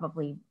it's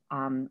probably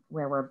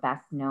where we're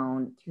best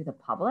known to the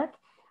public,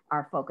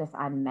 our focus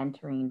on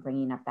mentoring,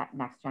 bringing up that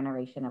next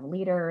generation of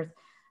leaders,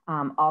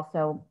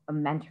 also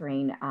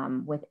mentoring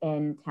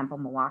within Tempo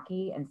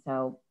Milwaukee. And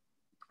so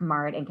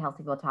Mart and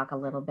Kelsey will talk a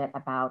little bit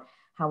about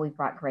how we've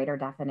brought greater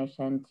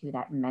definition to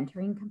that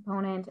mentoring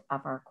component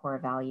of our core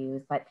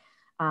values. But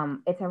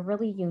it's a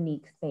really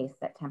unique space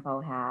that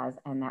Tempo has,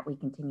 and that we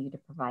continue to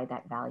provide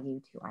that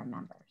value to our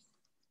members.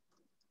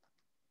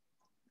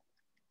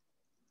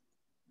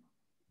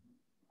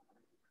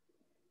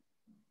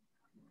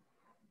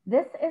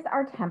 This is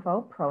our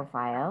Tempo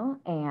profile,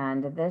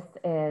 and this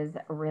is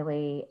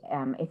really,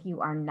 if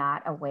you are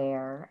not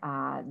aware,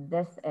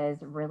 this is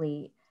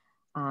really,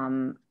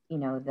 you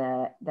know,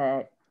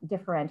 the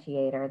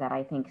differentiator that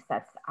I think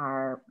sets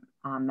our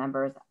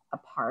members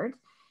apart.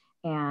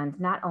 And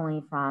not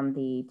only from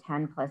the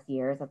 10 plus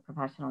years of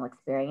professional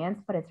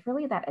experience, but it's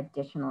really that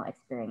additional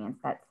experience,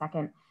 that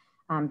second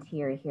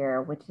tier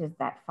here, which is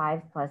that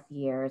 5+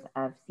 years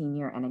of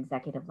senior and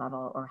executive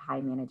level or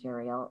high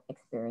managerial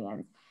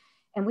experience.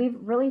 And we've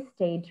really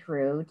stayed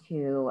true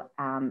to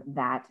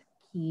that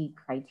key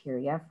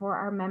criteria for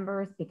our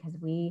members, because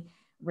we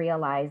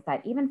realized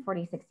that even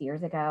 46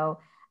 years ago,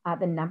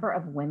 the number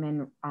of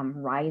women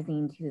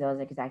rising to those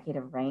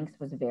executive ranks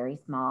was very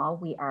small.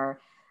 We are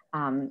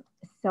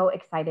so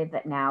excited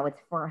that now it's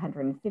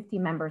 450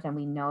 members, and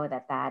we know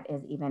that that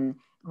is even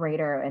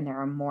greater, and there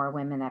are more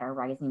women that are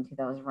rising to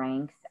those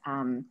ranks.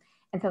 And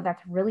so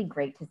that's really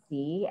great to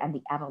see, and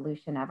the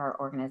evolution of our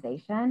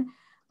organization.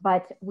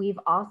 But we've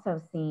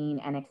also seen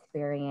and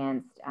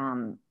experienced,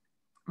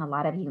 a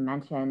lot of you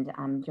mentioned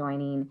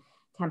joining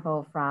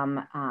Tempo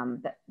from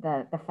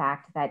the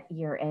fact that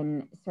you're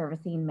in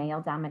servicing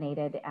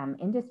male-dominated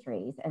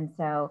industries. And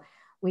so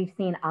we've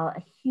seen a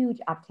huge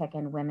uptick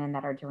in women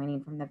that are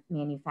joining from the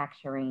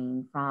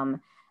manufacturing,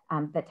 from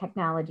the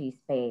technology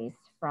space,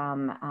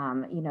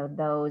 from you know,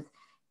 those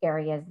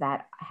areas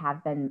that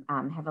have been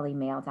heavily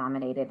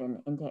male-dominated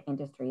into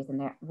industries,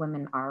 and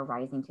women are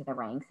rising to the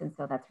ranks. And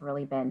so that's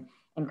really been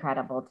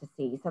incredible to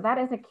see. So that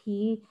is a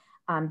key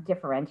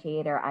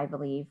differentiator, I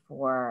believe,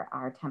 for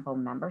our Tempo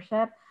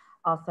membership.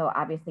 Also,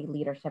 obviously,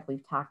 leadership,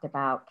 we've talked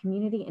about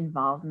community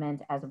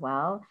involvement as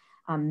well.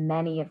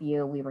 Many of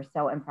you, we were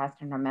so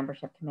impressed, and our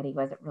membership committee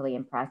was really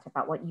impressed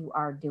about what you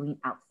are doing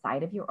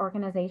outside of your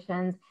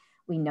organizations.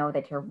 We know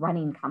that you're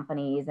running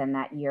companies, and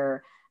that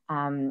you're,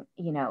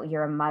 you know,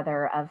 you're a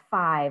mother of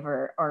 5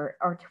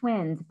 or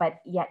twins, but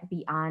yet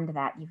beyond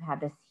that, you have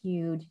this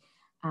huge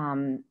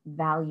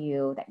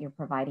value that you're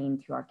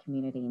providing to our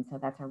community. And so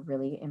that's a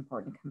really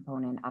important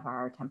component of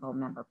our Tempo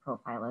member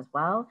profile as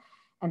well.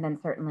 And then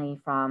certainly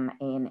from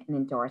an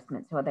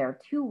endorsement. So there are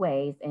 2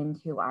 ways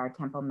into our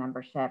Tempo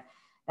membership.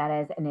 That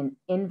is an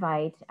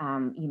invite.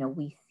 You know,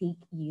 we seek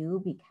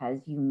you because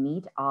you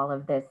meet all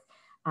of this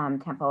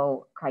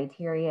Tempo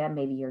criteria.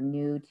 Maybe you're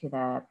new to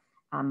the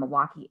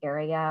Milwaukee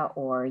area,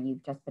 or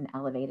you've just been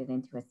elevated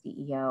into a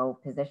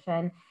CEO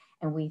position.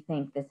 And we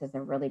think this is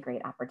a really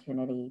great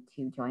opportunity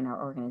to join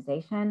our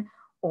organization,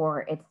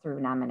 or it's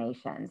through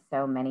nominations.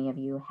 So many of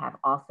you have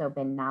also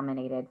been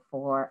nominated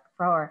for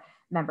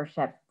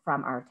membership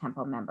from our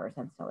Tempo members.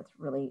 And so it's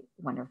really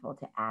wonderful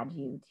to add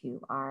you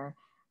to our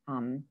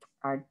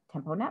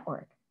Tempo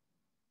network.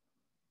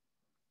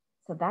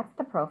 So that's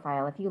the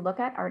profile. If you look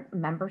at our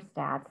member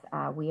stats,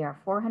 we are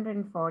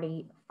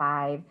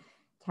 445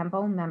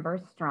 Tempo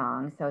members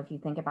strong. So if you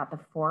think about the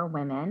 4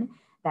 women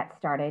that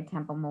started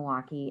Tempo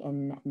Milwaukee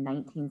in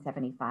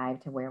 1975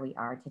 to where we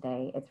are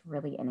today, it's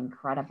really an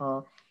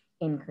incredible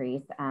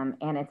increase.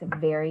 And it's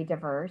very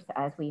diverse,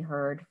 as we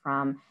heard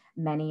from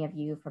many of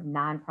you, from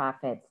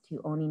nonprofits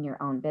to owning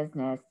your own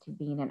business, to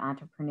being an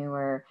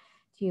entrepreneur,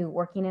 to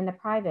working in the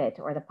private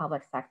or the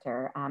public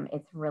sector.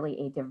 It's really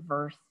a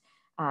diverse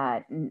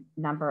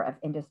number of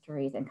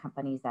industries and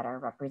companies that are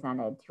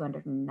represented,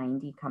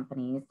 290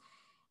 companies.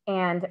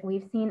 And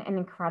we've seen an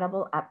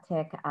incredible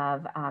uptick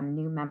of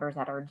new members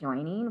that are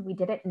joining. We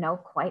didn't know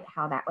quite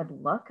how that would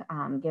look,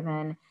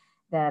 given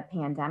the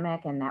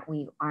pandemic and that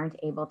we aren't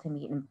able to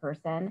meet in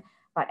person.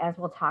 But as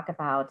we'll talk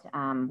about,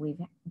 we've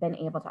been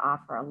able to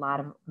offer a lot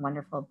of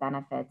wonderful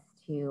benefits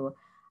to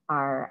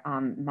our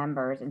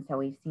members. And so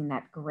we've seen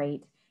that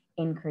great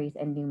increase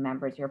in new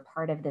members. You're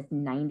part of this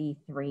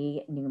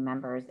 93 new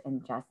members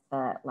in just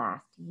the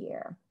last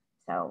year.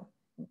 So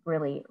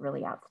really,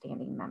 really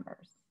outstanding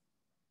members.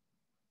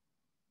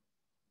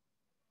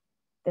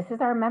 This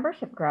is our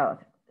membership growth.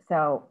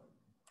 So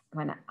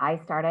when I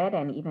started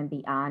and even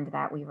beyond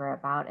that, we were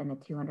about in the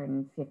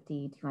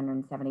 250,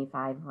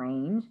 275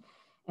 range.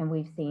 And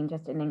we've seen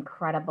just an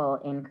incredible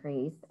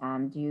increase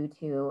due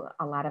to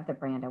a lot of the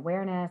brand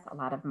awareness, a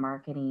lot of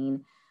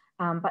marketing,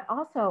 but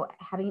also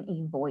having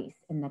a voice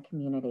in the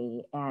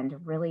community and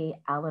really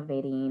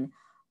elevating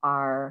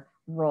our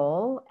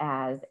role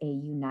as a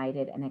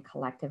united and a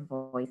collective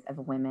voice of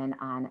women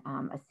on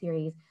a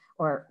series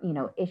or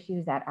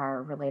issues that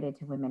are related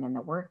to women in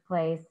the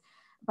workplace.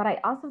 But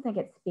I also think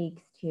it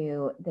speaks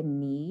to the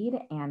need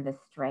and the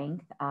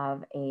strength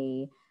of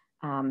a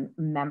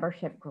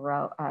membership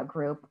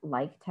group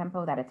like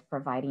Tempo that it's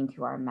providing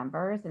to our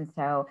members. And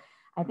so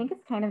I think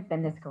it's kind of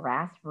been this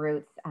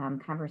grassroots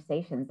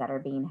conversations that are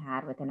being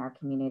had within our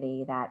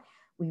community that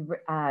we,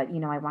 I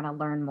want to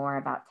learn more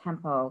about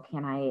Tempo.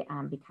 Can I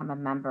become a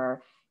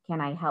member?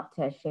 Can I help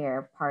to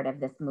share part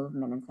of this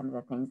movement and some of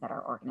the things that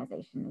our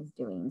organization is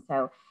doing?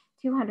 So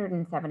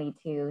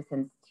 272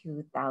 since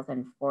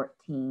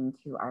 2014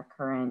 to our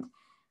current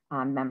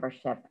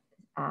membership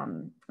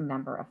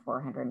number of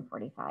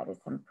 445 is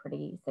some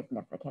pretty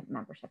significant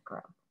membership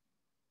growth.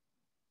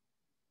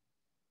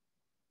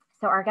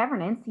 So our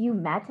governance, you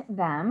met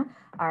them,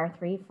 our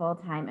 3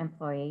 full-time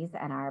employees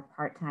and our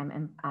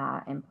part-time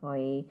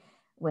employee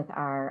with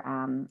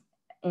our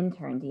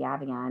intern,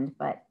 Diaviand,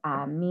 but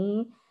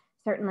me,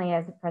 certainly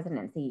as president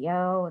and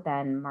CEO,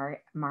 then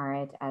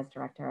Marit as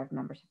director of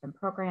membership and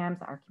programs,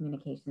 our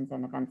communications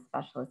and events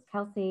specialist,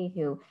 Kelsey,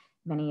 who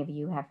many of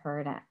you have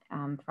heard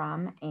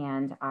from,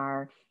 and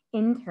our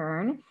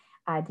intern,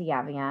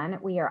 Diaviand.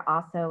 We are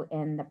also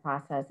in the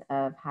process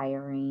of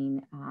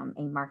hiring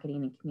a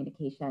marketing and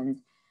communications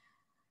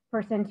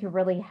person to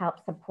really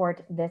help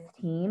support this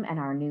team and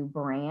our new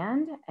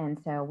brand. And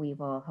so we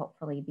will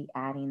hopefully be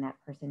adding that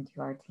person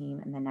to our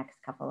team in the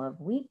next couple of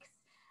weeks.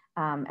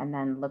 And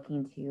then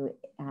looking to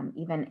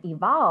even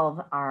evolve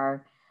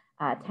our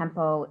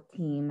Tempo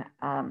team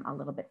a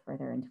little bit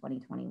further in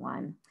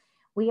 2021.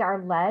 We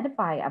are led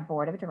by a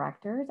board of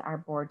directors, our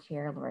board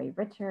chair, Lori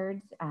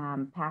Richards,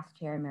 past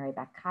chair, Mary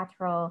Beth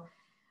Cottrell,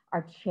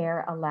 our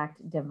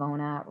chair-elect,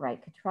 Devona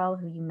Wright-Cottrell,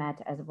 who you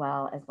met, as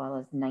well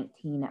as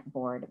 19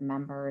 board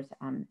members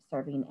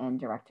serving in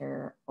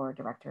director or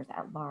directors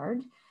at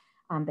large.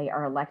 They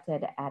are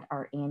elected at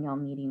our annual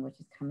meeting, which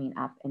is coming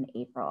up in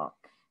April.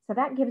 So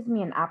that gives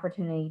me an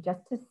opportunity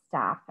just to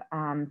stop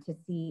to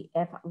see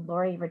if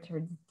Lori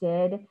Richards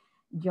did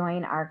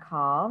join our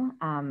call.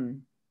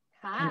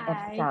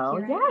 Hi. And if so,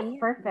 yes,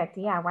 perfect.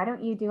 Yeah, why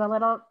don't you do a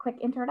little quick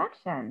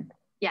introduction?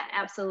 Yeah,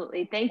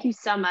 absolutely. Thank you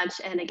so much.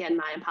 And again,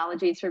 my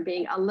apologies for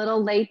being a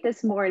little late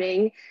this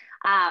morning.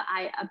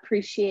 I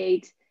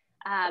appreciate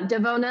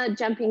Devona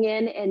jumping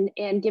in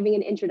and giving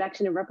an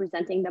introduction and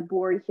representing the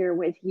board here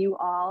with you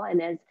all.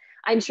 And as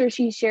I'm sure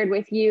she shared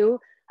with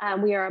you,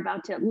 we are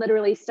about to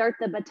literally start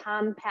the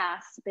baton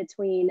pass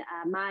between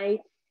my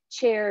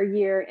chair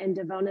year and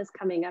Devona's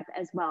coming up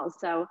as well.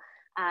 So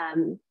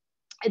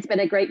it's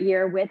been a great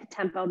year with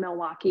Tempo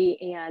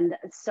Milwaukee and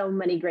so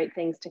many great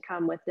things to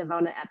come with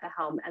Devona at the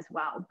helm as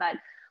well. But a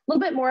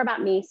little bit more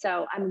about me.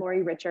 So I'm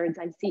Lori Richards.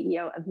 I'm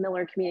CEO of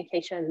Miller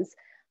Communications,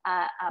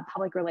 a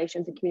public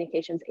relations and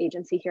communications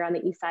agency here on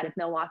the east side of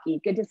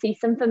Milwaukee. Good to see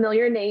some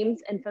familiar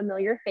names and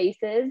familiar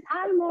faces.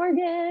 Hi,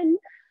 Morgan,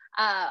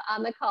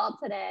 on the call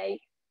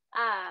today.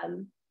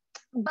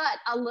 But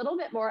a little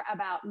bit more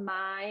about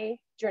my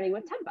journey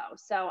with Tempo.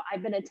 So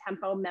I've been a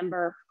Tempo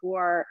member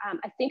for,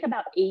 I think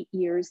about 8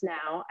 years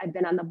now. I've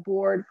been on the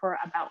board for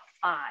about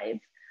 5.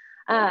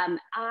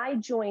 I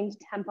joined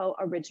Tempo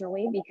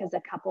originally because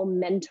a couple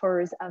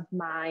mentors of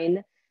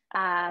mine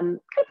kind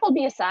of pulled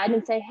me aside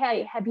and say,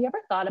 hey, have you ever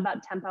thought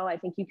about Tempo? I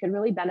think you could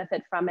really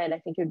benefit from it. I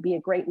think it would be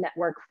a great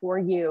network for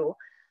you.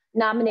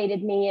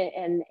 Nominated me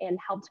and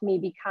helped me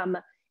become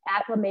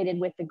acclimated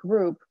with the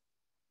group.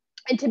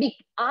 And to be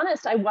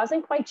honest, I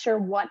wasn't quite sure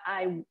what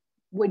I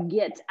would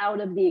get out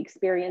of the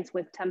experience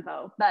with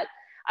Tempo, but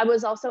I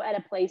was also at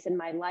a place in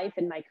my life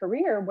and my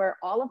career where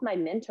all of my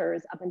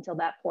mentors up until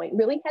that point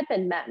really had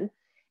been men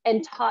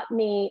and taught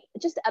me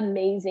just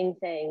amazing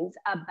things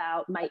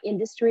about my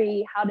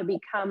industry, how to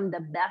become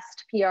the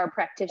best PR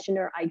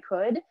practitioner I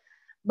could.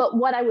 But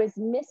what I was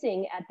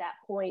missing at that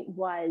point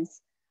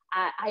was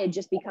I had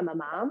just become a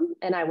mom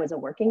and I was a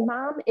working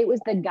mom. It was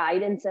the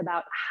guidance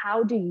about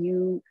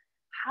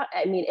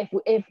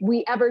if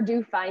we ever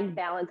do find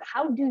balance,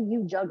 how do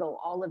you juggle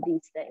all of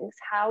these things?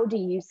 How do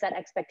you set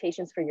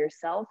expectations for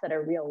yourself that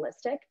are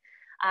realistic?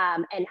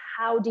 And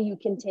how do you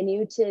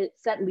continue to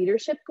set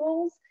leadership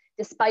goals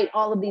despite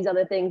all of these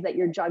other things that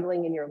you're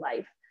juggling in your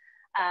life?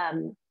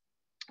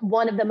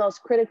 one of the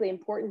most critically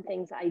important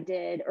things I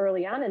did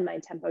early on in my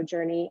Tempo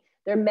journey.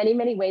 There are many,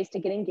 many ways to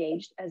get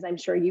engaged, as I'm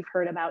sure you've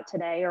heard about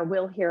today or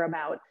will hear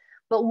about.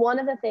 But one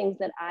of the things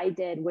that I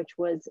did, which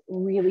was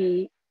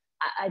really,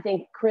 I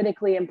think,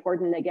 critically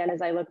important, again,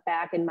 as I look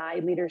back in my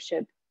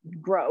leadership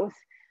growth,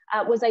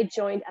 was I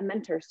joined a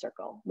mentor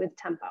circle with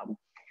Tempo.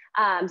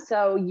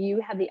 So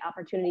you have the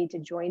opportunity to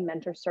join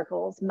mentor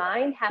circles.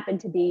 Mine happened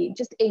to be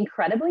just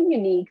incredibly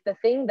unique. The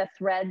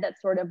thread that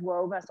sort of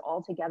wove us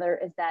all together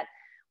is that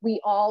we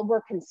all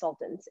were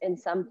consultants in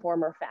some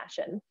form or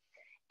fashion.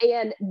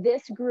 And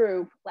this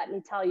group, let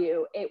me tell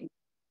you, it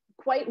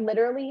quite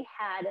literally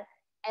had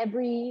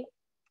every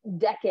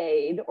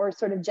decade or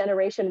sort of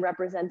generation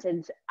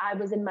represented. I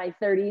was in my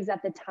 30s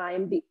at the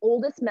time. The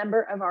oldest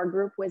member of our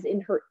group was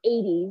in her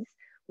 80s,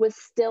 was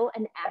still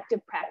an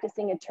active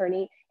practicing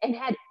attorney, and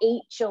had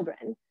 8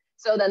 children.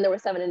 So then there were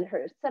 7 in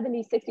her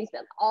 70s, 60s,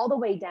 all the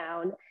way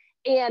down.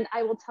 And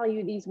I will tell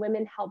you, these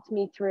women helped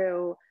me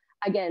through,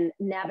 again,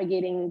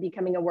 navigating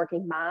becoming a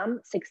working mom,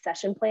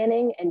 succession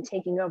planning, and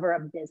taking over a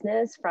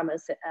business from a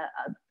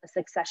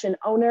succession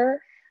owner,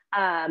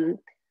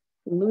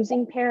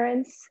 losing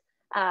parents,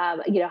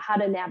 you know, how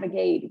to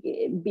navigate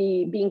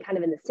being kind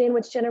of in the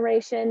sandwich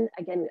generation,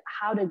 again,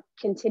 how to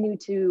continue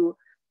to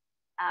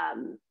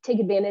take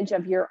advantage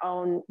of your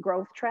own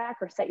growth track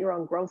or set your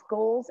own growth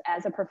goals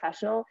as a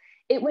professional.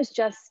 It was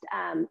just,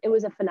 it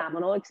was a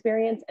phenomenal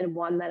experience, and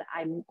one that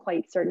I'm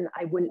quite certain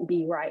I wouldn't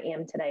be where I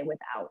am today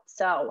without.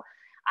 So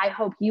I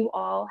hope you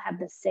all have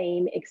the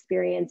same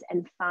experience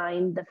and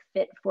find the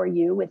fit for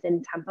you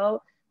within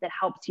Tempo that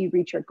helps you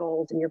reach your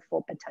goals and your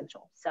full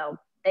potential. So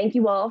thank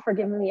you all for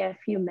giving me a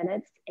few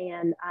minutes,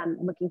 and I'm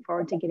looking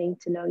forward to getting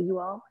to know you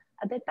all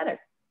a bit better.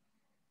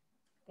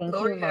 Thank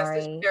Lori you, Lori.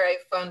 has to share a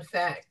fun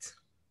fact.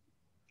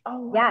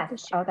 Oh,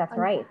 yes. Oh, that's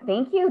right.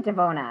 Thank you,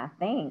 Devona.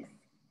 Thanks.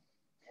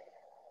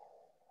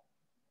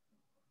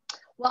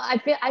 Well, I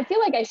feel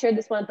like I shared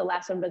this one at the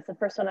last one, but it's the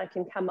first one I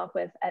can come up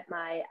with at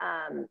my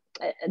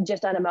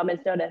just on a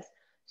moment's notice.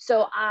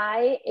 So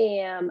I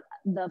am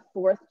the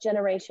 4th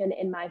generation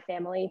in my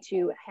family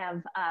to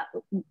have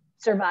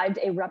survived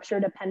a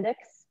ruptured appendix,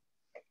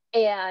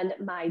 and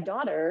my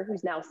daughter,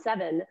 who's now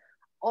 7,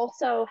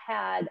 also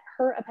had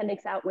her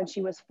appendix out when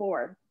she was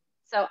 4.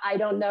 So I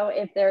don't know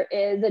if there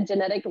is a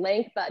genetic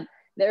link, but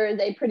there is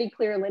a pretty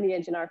clear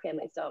lineage in our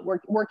family. So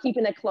we're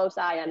keeping a close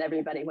eye on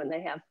everybody when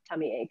they have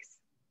tummy aches.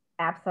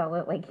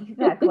 Absolutely. Keep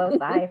that close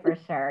eye for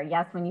sure.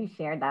 Yes, when you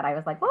shared that, I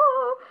was like,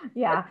 oh,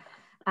 yeah.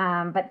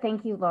 But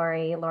thank you,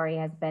 Lori. Lori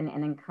has been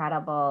an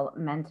incredible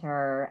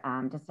mentor,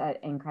 just an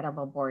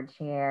incredible board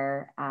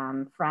chair,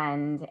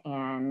 friend,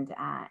 and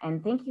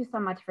thank you so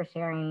much for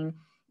sharing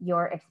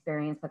your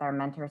experience with our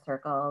mentor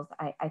circles.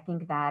 I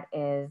think that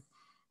is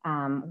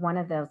one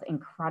of those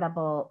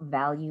incredible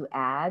value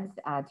adds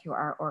to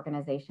our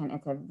organization.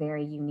 It's a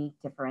very unique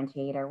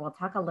differentiator. We'll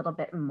talk a little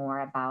bit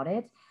more about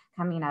it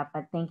coming up,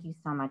 but thank you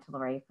so much,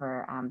 Lori,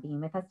 for being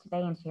with us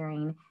today and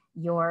sharing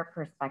your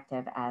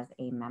perspective as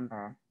a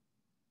member.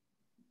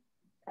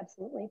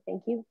 Absolutely,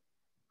 thank you.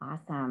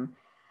 Awesome.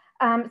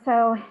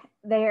 So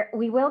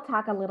we will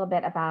talk a little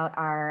bit about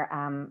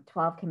our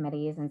 12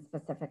 committees and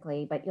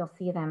specifically, but you'll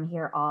see them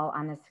here all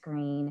on the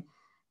screen.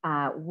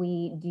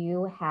 We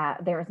do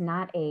have, there is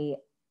not a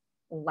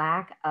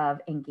lack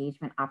of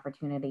engagement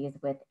opportunities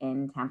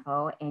within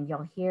Tempo, and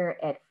you'll hear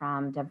it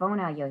from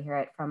Devona, you'll hear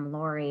it from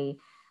Lori.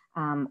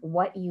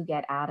 What you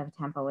get out of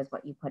Tempo is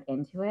what you put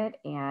into it,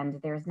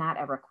 and there's not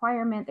a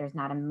requirement, there's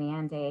not a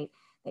mandate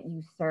that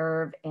you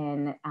serve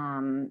in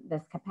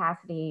this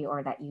capacity,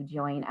 or that you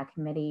join a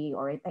committee,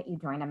 or that you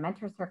join a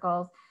mentor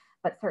circles,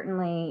 but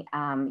certainly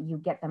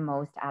you get the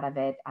most out of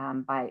it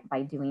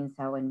by doing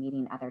so and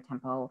meeting other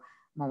Tempo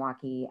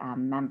Milwaukee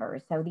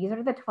members. So these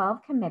are the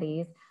 12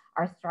 committees.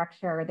 Our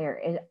structure,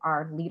 there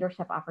are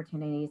leadership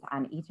opportunities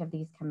on each of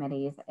these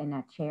committees in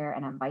a chair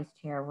and a vice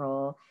chair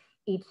role,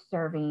 each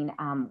serving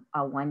a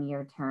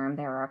 1-year term.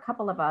 There are a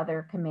couple of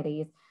other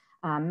committees,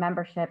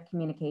 membership,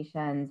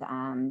 communications,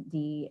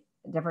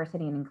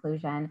 diversity and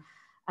inclusion,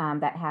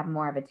 that have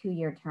more of a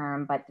 2-year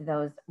term, but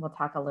those we'll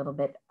talk a little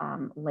bit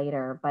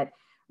later. But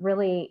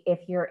really, if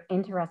you're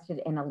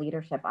interested in a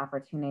leadership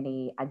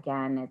opportunity,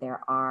 again,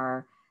 there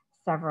are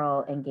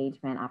several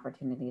engagement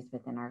opportunities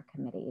within our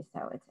committee.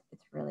 So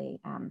it's really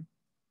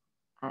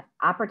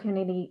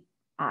opportunity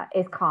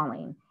is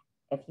calling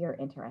if you're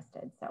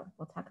interested. So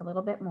we'll talk a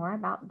little bit more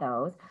about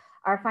those.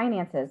 Our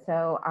finances.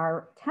 So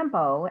our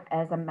Tempo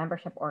as a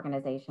membership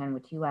organization,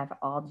 which you have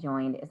all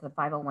joined, is a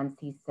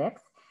 501c6,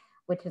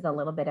 which is a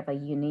little bit of a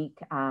unique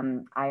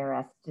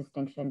IRS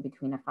distinction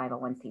between a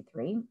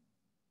 501c3,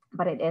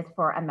 but it is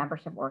for a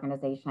membership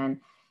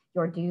organization.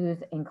 Your dues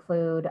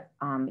include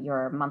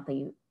your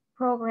monthly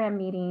program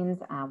meetings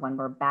when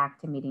we're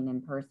back to meeting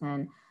in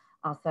person.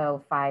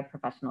 Also 5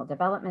 professional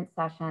development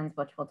sessions,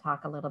 which we'll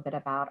talk a little bit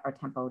about, our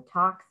Tempo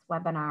Talks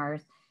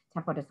webinars,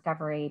 Tempo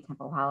Discovery,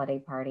 Tempo Holiday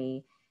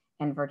Party,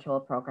 and virtual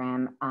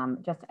program,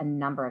 just a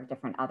number of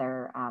different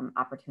other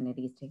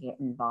opportunities to get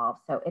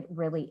involved. So it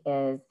really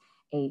is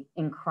a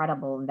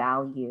incredible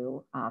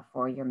value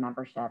for your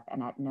membership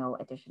and at no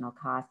additional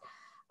cost.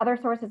 Other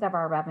sources of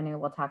our revenue,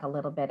 we'll talk a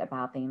little bit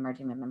about the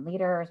Emerging Women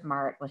Leaders.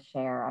 Mart will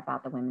share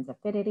about the Women's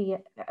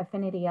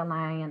Affinity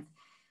Alliance.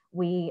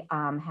 We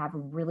have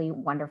really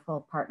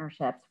wonderful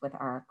partnerships with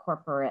our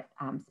corporate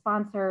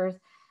sponsors,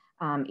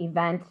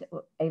 events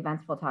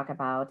we'll talk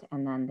about,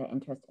 and then the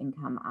interest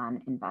income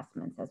on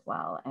investments as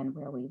well, and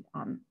where we've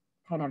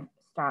kind of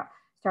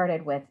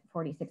started with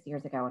 46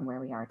 years ago and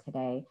where we are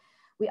today.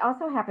 We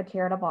also have a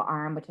charitable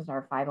arm, which is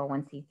our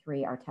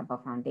 501c3, our Tempo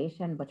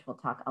Foundation, which we'll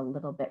talk a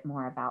little bit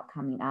more about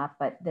coming up.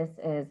 But this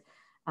is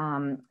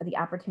the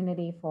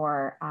opportunity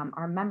for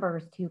our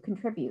members to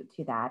contribute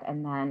to that.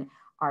 And then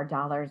our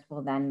dollars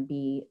will then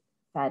be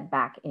fed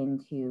back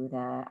into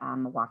the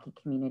Milwaukee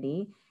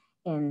community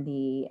in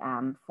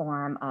the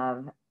form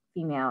of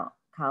female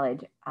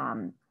college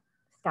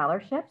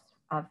scholarships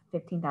of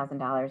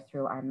 $15,000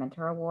 through our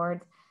mentor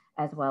awards,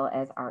 as well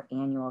as our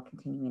annual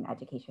continuing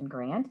education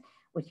grant,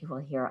 which you will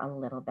hear a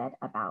little bit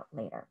about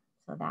later.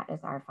 So that is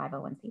our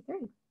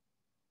 501c3.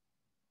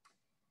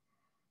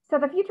 So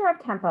the future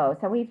of Tempo.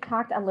 So we've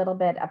talked a little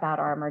bit about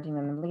our Emerging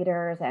Women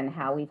Leaders and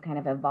how we've kind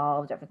of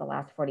evolved over the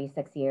last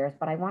 46 years,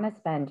 but I want to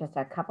spend just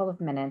a couple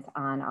of minutes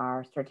on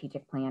our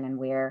strategic plan and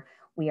where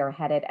we are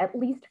headed, at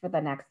least for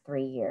the next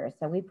 3 years.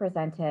 So we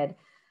presented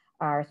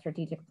our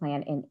strategic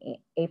plan in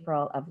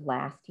April of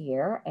last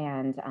year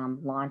and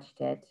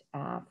launched it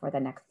for the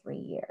next 3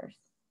 years.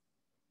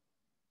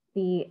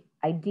 The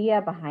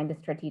idea behind the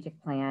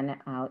strategic plan,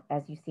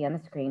 as you see on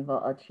the screen,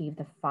 will achieve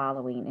the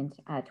following in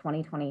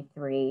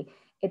 2023.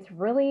 It's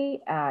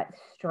really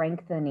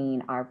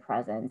strengthening our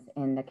presence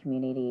in the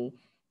community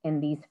in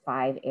these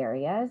 5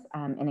 areas,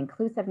 an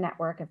inclusive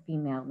network of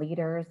female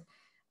leaders,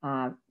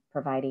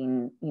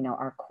 providing,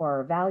 our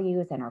core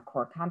values and our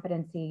core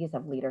competencies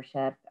of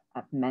leadership,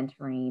 of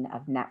mentoring,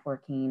 of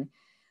networking.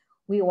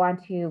 We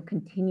want to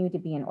continue to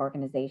be an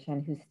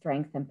organization whose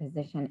strength and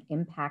position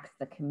impacts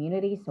the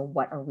community. So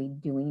what are we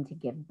doing to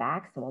give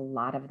back? So a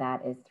lot of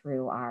that is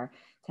through our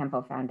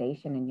Tempo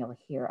Foundation, and you'll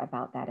hear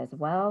about that as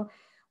well.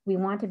 We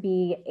want to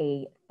be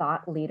a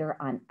thought leader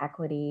on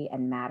equity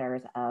and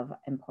matters of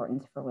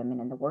importance for women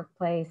in the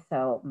workplace.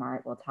 So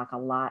Mart will talk a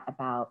lot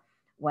about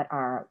what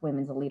our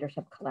Women's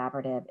Leadership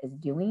Collaborative is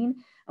doing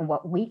and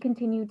what we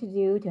continue to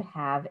do to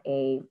have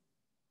a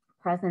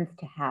presence,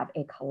 to have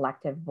a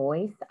collective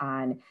voice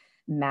on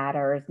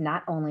matters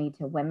not only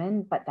to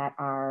women, but that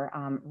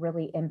are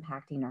really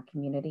impacting our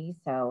community.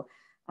 So,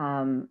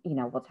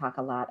 we'll talk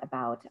a lot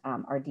about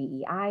our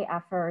DEI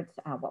efforts,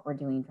 what we're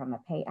doing from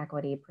a pay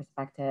equity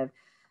perspective,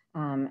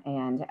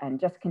 and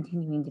just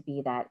continuing to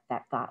be that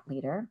thought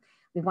leader.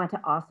 We want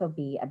to also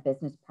be a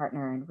business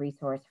partner and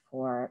resource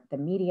for the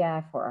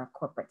media, for our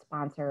corporate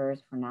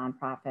sponsors, for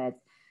nonprofits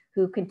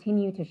who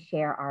continue to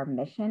share our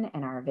mission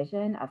and our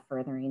vision of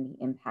furthering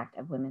the impact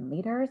of women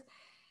leaders.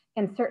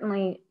 And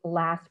certainly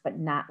last but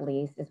not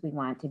least is we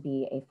want to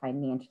be a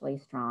financially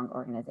strong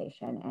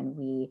organization, and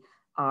we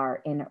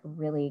are in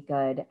really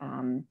good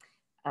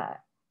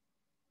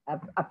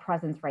a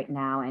presence right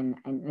now and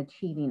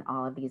achieving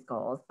all of these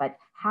goals. But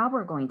how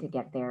we're going to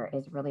get there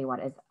is really what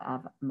is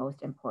of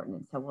most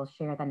importance. So we'll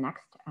share the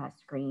next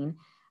screen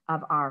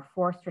of our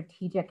 4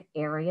 strategic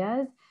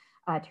areas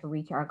to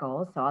reach our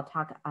goals. So I'll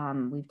talk,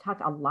 we've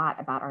talked a lot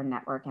about our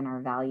network and our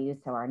values.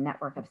 So our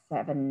network of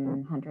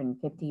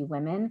 750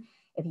 women,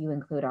 if you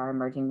include our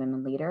Emerging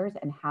Women Leaders,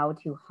 and how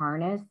to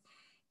harness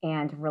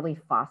and really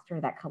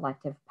foster that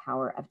collective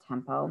power of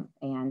Tempo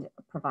and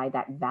provide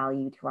that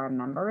value to our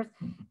members.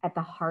 At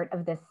the heart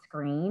of this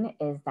screen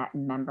is that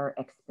member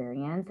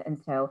experience. And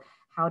so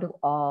how do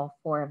all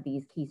 4 of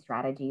these key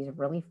strategies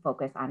really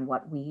focus on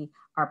what we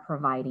are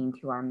providing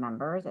to our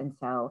members? And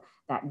so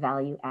that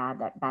value add,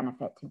 that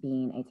benefit to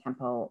being a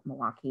Tempo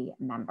Milwaukee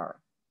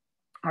member.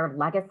 Our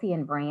legacy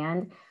and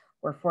brand,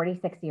 we're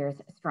 46 years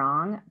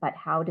strong, but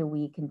how do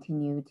we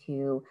continue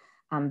to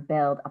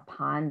build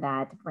upon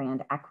that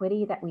brand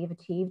equity that we've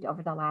achieved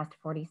over the last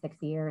 46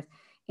 years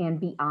and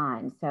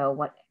beyond? So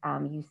what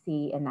you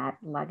see in that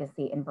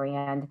legacy and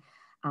brand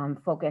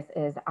focus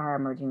is our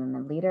Emerging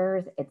Women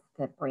Leaders. It's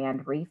the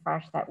brand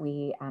refresh that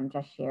we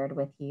just shared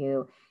with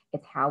you.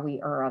 It's how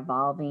we are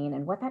evolving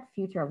and what that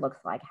future looks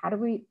like. How do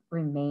we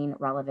remain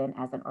relevant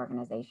as an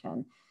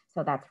organization?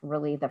 So that's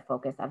really the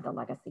focus of the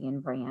legacy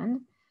and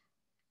brand.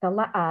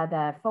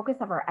 The focus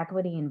of our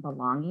equity and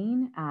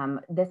belonging.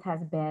 This has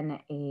been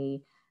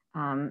a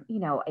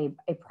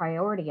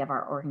priority of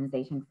our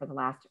organization for the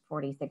last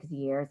 46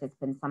 years. It's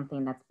been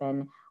something that's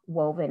been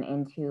woven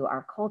into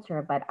our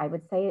culture, but I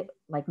would say,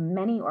 like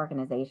many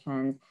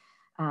organizations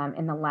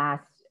in the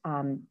last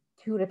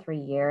 2 to 3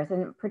 years,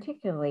 and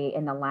particularly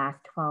in the last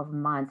 12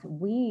 months,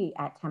 we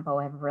at Tempo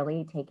have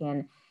really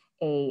taken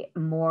a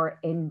more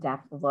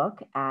in-depth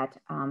look at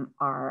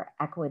our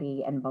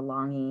equity and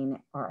belonging,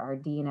 or our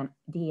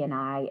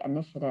D&I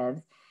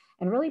initiatives,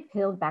 and really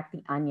peeled back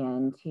the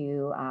onion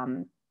to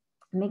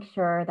make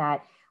sure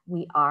that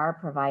we are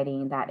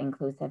providing that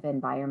inclusive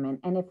environment.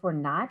 And if we're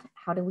not,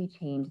 how do we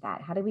change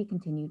that? How do we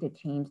continue to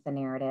change the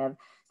narrative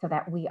so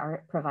that we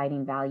are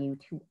providing value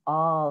to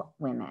all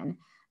women,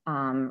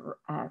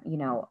 you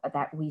know,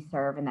 that we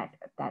serve and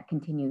that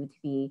continue to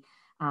be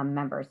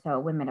members. So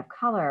women of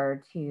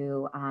color,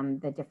 to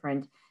the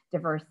different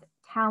diverse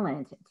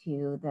talent,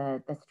 to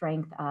the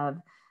strength of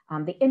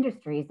the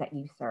industries that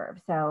you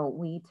serve. So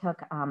we took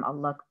a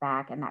look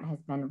back, and that has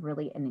been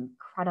really an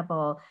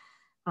incredible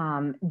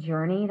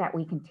journey that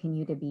we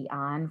continue to be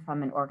on,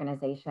 from an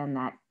organization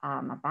that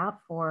about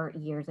 4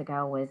 years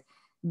ago was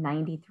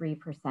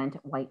 93%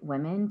 white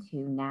women to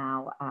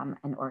now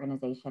an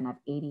organization of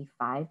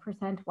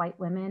 85% white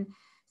women.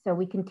 So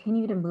we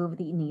continue to move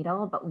the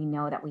needle, but we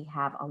know that we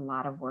have a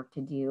lot of work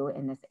to do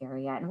in this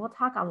area. And we'll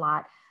talk a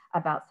lot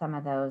about some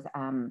of those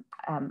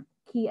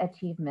key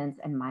achievements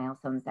and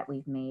milestones that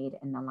we've made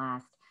in the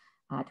last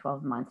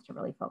 12 months to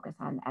really focus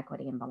on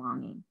equity and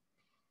belonging,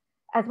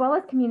 as well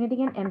as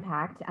community and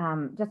impact.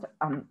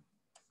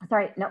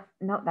 Sorry, no,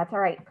 that's all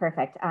right,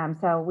 perfect.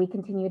 So we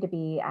continue to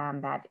be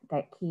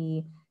that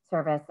key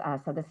service.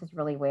 So this is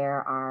really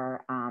where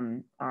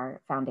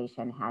our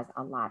foundation has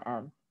a lot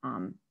of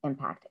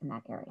impact in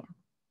that area.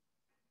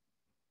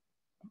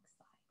 Next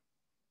slide.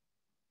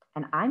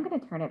 And I'm going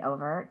to turn it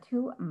over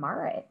to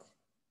Marit.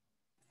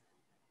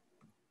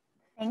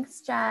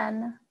 Thanks,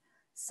 Jen.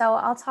 So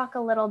I'll talk a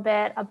little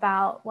bit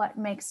about what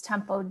makes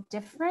Tempo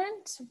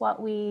different,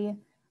 what we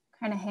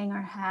kind of hang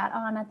our hat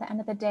on at the end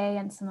of the day,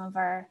 and some of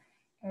our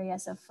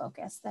areas of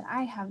focus that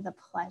I have the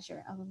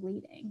pleasure of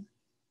leading.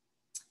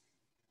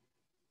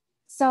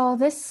 So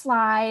this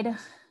slide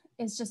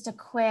is just a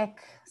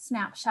quick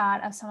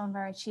snapshot of some of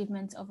our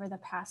achievements over the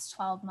past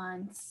 12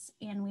 months.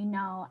 And we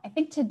know, I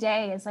think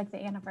today is like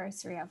the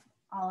anniversary of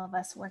all of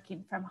us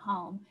working from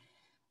home.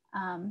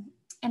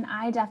 And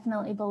I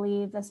definitely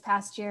believe this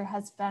past year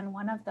has been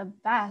one of the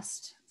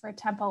best for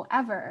Tempo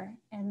ever.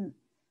 And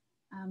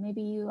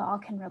maybe you all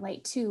can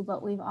relate too,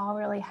 but we've all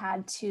really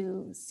had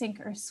to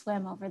sink or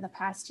swim over the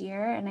past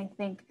year. And I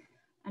think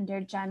under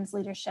Jen's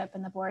leadership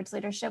and the board's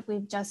leadership,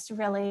 we've just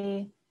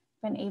really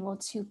been able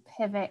to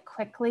pivot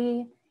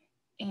quickly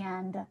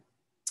and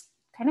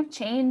kind of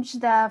change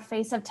the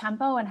face of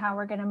Tempo and how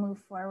we're going to move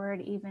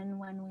forward even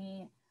when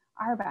we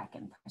are back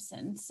in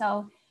person.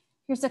 So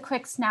here's a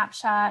quick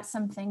snapshot,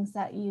 some things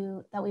that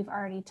we've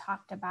already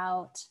talked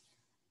about,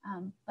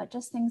 but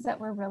just things that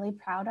we're really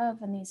proud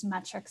of, and these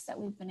metrics that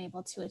we've been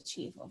able to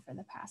achieve over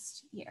the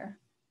past year.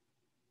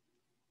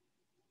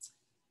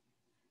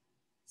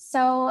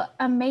 So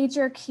a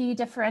major key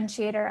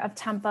differentiator of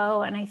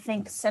Tempo, and I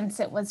think since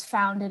it was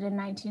founded in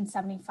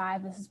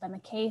 1975, this has been the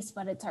case,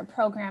 but it's our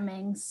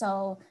programming.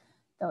 So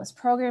those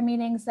program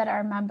meetings that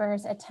our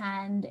members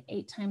attend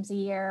 8 times a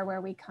year,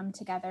 where we come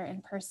together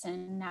in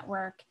person,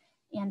 network,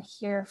 and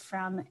hear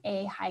from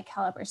a high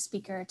caliber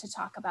speaker to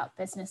talk about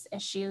business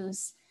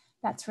issues.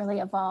 That's really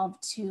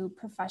evolved to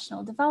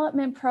professional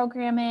development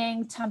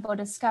programming, Tempo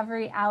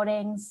discovery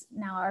outings,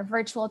 now our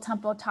virtual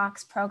Tempo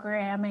Talks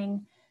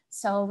programming.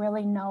 So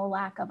really no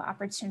lack of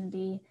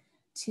opportunity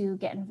to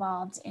get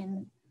involved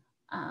in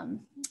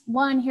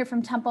hear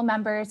from Tempo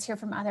members, hear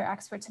from other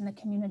experts in the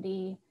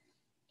community,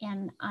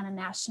 and on a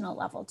national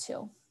level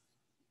too.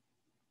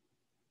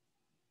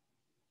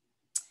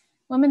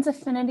 Women's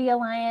Affinity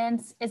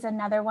Alliance is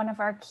another one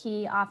of our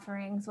key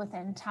offerings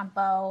within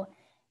Tempo.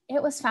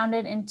 It was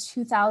founded in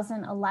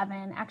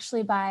 2011,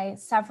 actually by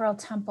several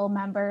Tempo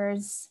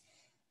members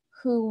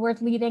who were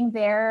leading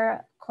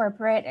their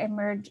corporate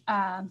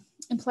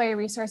employee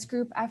resource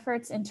group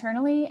efforts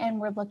internally, and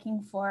were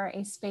looking for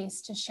a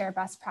space to share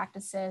best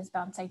practices,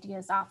 bounce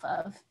ideas off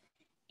of,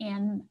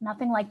 and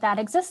nothing like that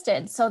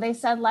existed. So they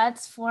said,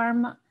 let's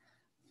form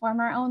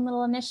our own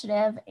little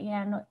initiative,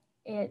 and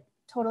it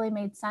totally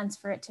made sense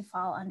for it to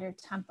fall under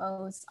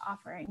Tempo's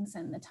offerings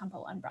and the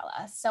Tempo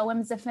umbrella. So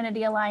Women's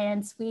Affinity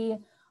Alliance, we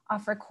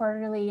offer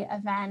quarterly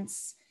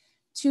events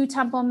to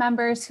Tempo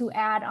members who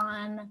add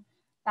on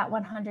that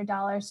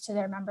 $100 to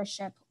their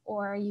membership,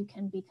 or you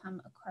can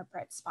become a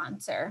corporate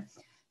sponsor.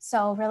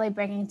 So really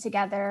bringing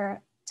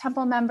together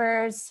Tempo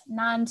members,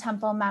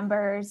 non-Tempo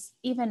members,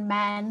 even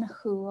men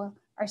who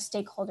are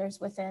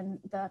stakeholders within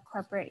the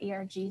corporate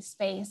ERG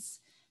space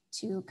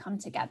to come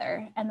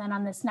together. And then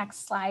on this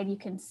next slide, you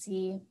can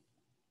see,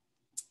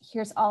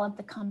 here's all of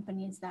the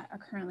companies that are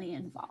currently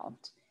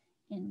involved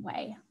in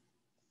WAY.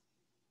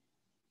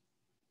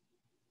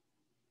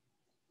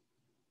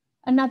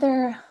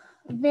 Another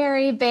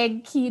very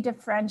big key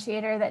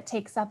differentiator that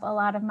takes up a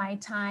lot of my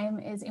time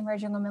is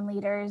Emerging Women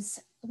Leaders.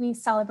 We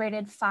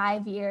celebrated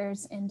 5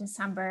 years in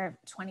December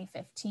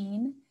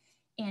 2015.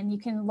 And you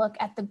can look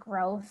at the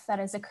growth that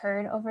has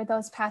occurred over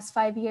those past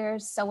 5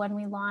 years. So when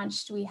we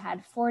launched, we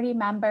had 40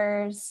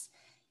 members,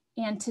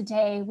 and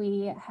today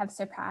we have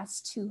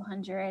surpassed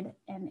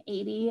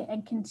 280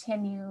 and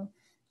continue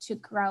to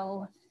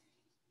grow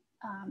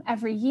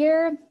every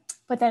year,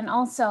 but then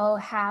also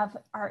have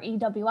our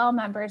EWL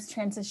members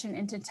transition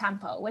into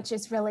Tempo, which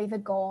is really the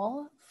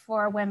goal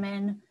for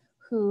women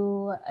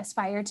who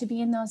aspire to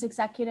be in those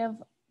executive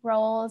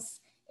roles,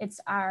 It's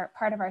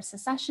part of our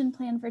succession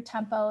plan for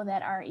Tempo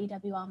that our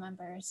EWL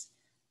members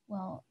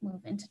will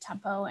move into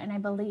Tempo. And I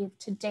believe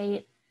to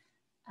date,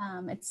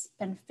 it's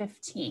been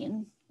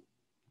 15.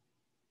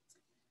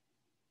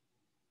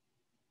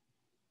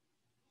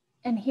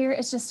 And here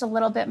is just a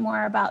little bit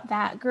more about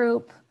that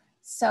group.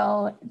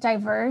 So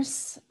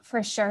diverse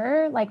for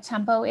sure, like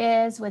Tempo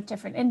is, with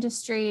different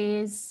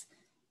industries,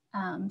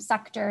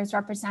 sectors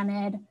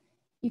represented.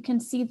 You can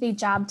see the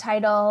job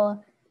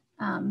title,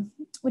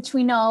 which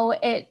we know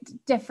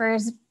it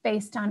differs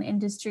based on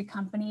industry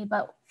company,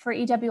 but for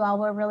EWL,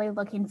 we're really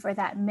looking for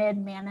that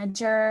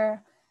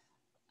mid-manager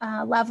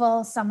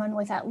level, someone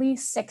with at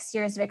least 6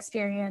 years of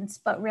experience,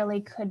 but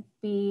really could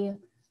be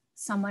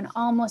someone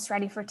almost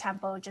ready for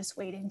Tempo, just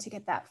waiting to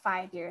get that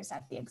 5 years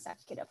at the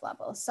executive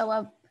level.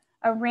 So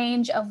a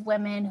range of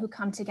women who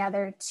come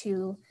together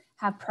to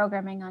have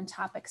programming on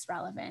topics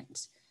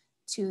relevant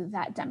to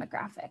that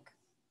demographic.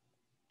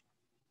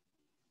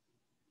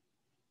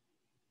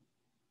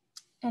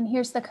 And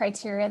here's the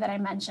criteria that I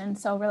mentioned.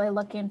 So really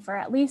looking for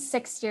at least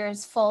 6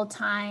 years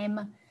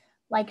full-time.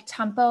 Like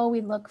Tempo,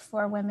 we look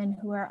for women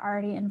who are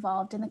already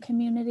involved in the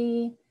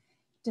community,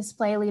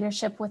 display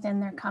leadership within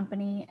their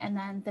company, and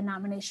then the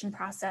nomination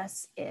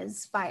process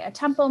is by a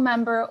Tempo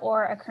member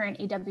or a current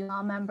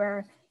EWL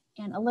member.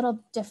 And a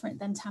little different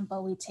than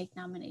Tempo, we take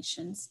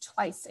nominations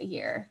twice a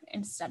year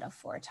instead of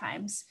 4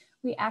 times.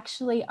 We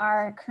actually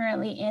are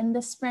currently in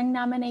the spring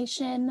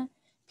nomination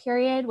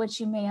period, which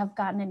you may have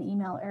gotten an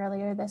email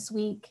earlier this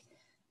week.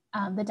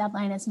 The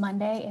deadline is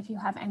Monday. If you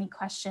have any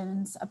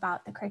questions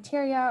about the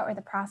criteria or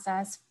the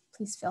process,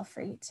 please feel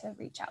free to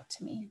reach out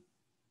to me.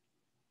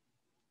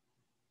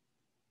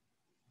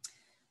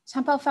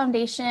 Tempo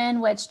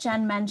Foundation, which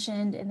Jen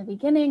mentioned in the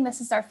beginning,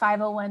 this is our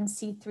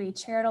 501c3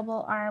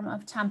 charitable arm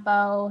of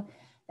Tempo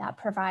that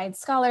provides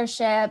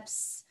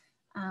scholarships.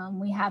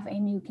 We have a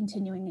new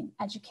continuing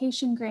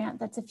education grant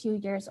that's a few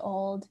years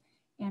old,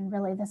 and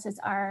really this is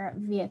our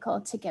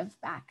vehicle to give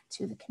back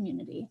to the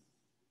community.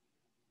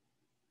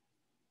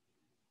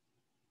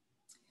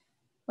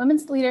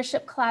 Women's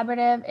Leadership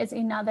Collaborative is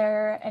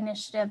another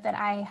initiative that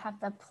I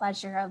have the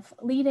pleasure of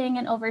leading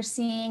and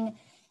overseeing.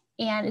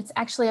 And it's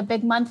actually a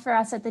big month for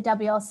us at the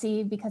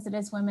WLC because it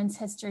is Women's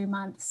History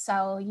Month.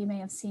 So you may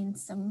have seen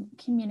some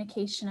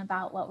communication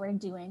about what we're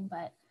doing,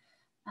 but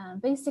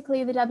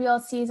basically the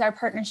WLC is our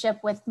partnership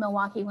with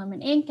Milwaukee Women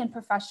Inc. and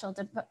Professional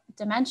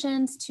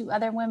Dimensions, 2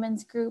 other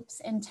women's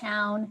groups in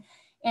town.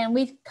 And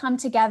we've come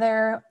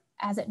together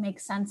as it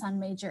makes sense on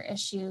major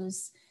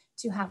issues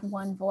to have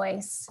one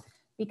voice,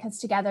 because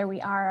together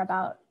we are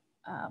about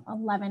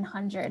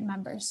 1,100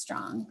 members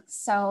strong.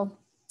 So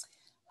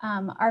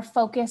our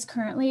focus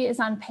currently is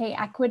on pay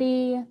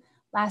equity.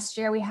 Last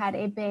year, we had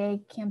a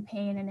big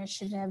campaign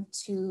initiative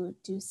to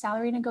do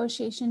salary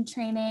negotiation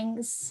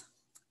trainings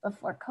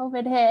before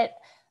COVID hit,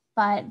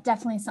 but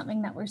definitely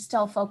something that we're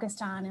still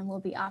focused on, and we'll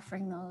be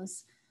offering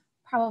those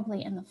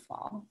probably in the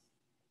fall.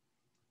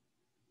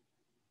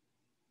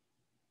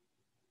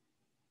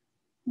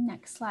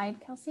 Next slide,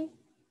 Kelsey.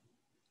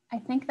 I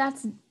think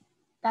that's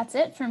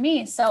it for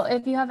me. So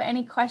if you have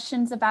any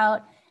questions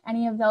about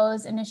any of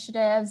those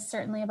initiatives,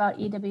 certainly about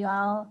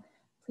EWL,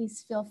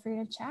 please feel free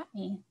to chat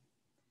me.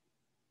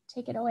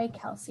 Take it away,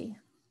 Kelsey.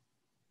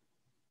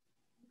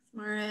 Thanks,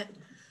 Marit.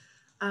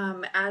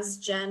 As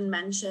Jen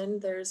mentioned,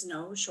 there's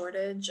no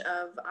shortage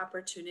of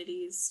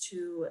opportunities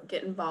to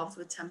get involved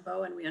with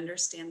Tempo, and we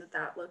understand that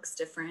that looks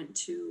different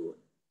to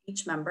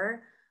each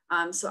member.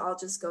 So I'll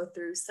just go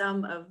through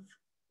some of,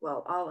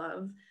 well, all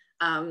of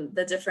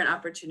the different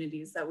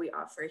opportunities that we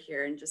offer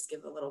here and just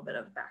give a little bit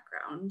of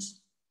background.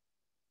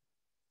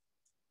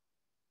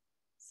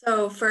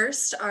 So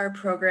first, our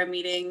program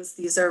meetings.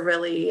 These are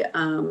really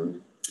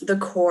the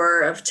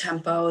core of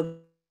Tempo,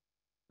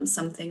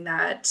 something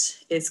that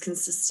is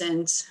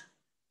consistent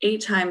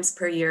 8 times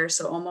per year,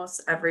 so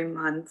almost every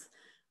month.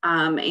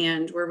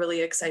 And we're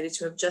really excited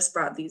to have just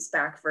brought these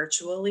back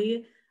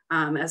virtually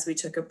as we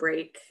took a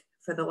break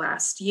for the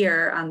last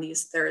year on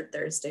these third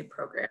Thursday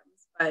programs.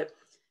 But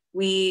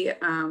we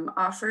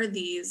offer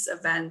these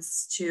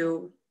events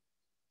to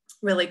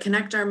really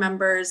connect our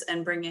members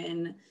and bring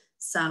in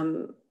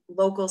some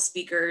local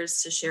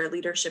speakers to share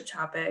leadership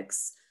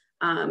topics,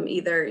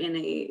 either in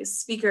a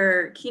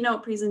speaker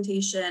keynote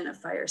presentation, a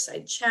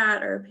fireside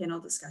chat, or a panel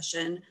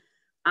discussion.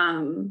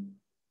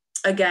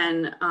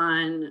 Again,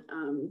 on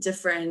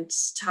different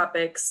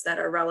topics that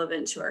are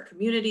relevant to our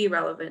community,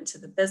 relevant to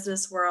the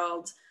business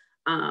world,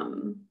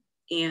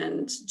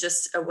 and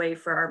just a way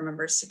for our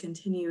members to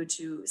continue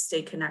to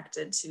stay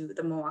connected to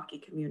the Milwaukee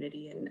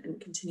community and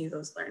continue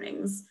those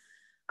learnings.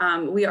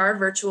 We are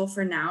virtual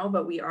for now,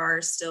 but we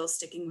are still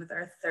sticking with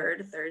our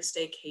third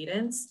Thursday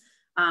cadence.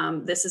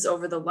 This is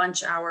over the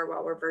lunch hour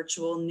while we're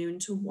virtual, noon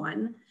to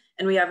 1.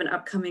 And we have an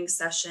upcoming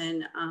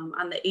session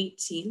on the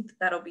 18th.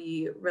 That'll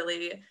be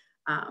really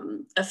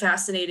a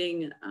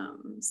fascinating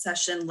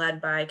session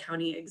led by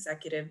County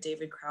Executive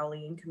David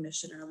Crowley and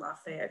Commissioner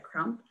Lafayette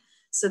Crump.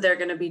 So they're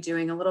going to be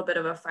doing a little bit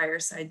of a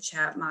fireside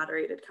chat,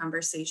 moderated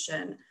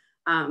conversation,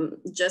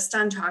 just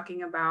on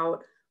talking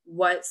about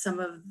what some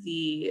of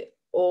the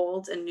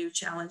old and new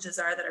challenges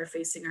are that are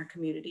facing our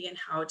community and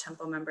how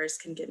Tempo members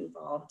can get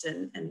involved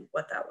and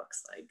what that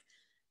looks like.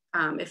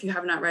 If you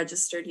have not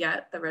registered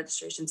yet, the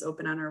registration's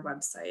open on our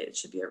website. It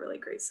should be a really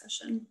great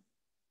session.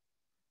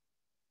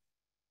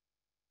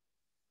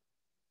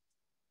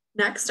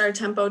 Next, our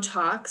Tempo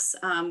Talks.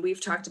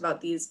 We've talked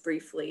about these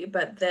briefly,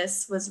 but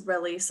this was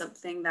really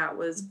something that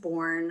was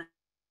born at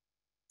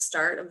the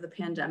start of the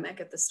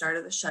pandemic, at the start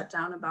of the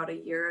shutdown about a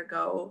year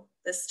ago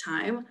this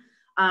time.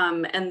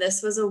 And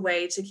this was a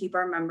way to keep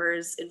our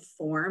members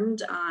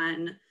informed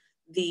on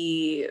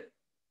the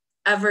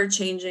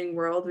ever-changing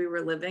world we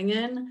were living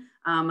in,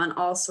 on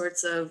all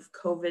sorts of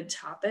COVID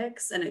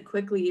topics. And it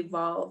quickly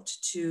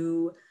evolved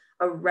to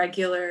a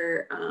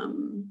regular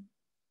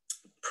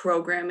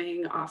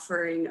programming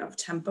offering of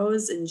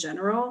Tempos in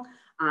general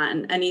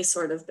on any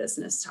sort of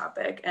business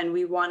topic. And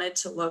we wanted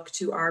to look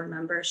to our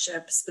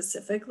membership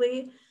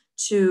specifically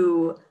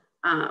to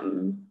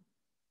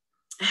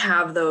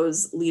have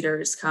those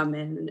leaders come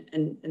in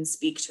and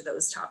speak to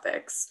those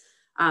topics.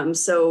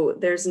 So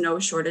there's no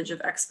shortage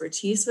of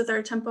expertise with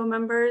our Tempo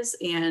members,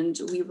 and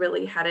we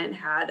really hadn't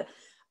had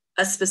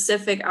a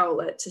specific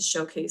outlet to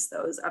showcase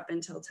those up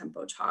until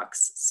Tempo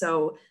Talks.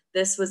 So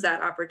this was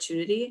that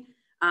opportunity.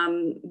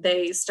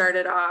 They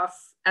started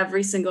off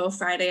every single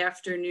Friday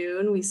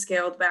afternoon. We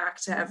scaled back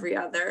to every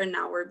other, and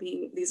now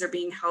these are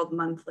being held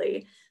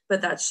monthly,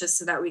 but that's just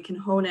so that we can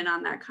hone in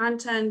on that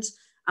content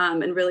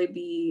and really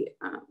be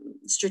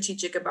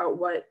strategic about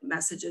what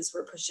messages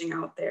we're pushing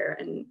out there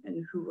and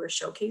who we're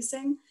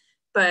showcasing.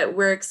 But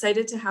we're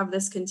excited to have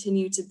this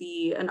continue to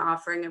be an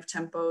offering of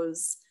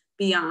Tempos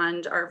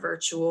beyond our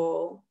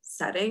virtual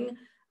setting.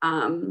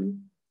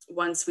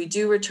 Once we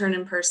do return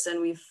in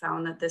person, we've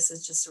found that this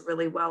is just a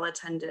really well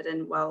attended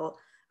and well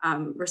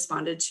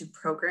responded to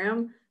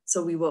program.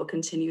 So we will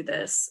continue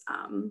this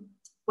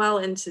well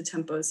into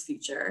Tempo's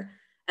future.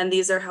 And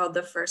these are held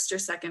the first or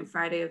second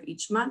Friday of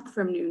each month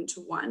from noon to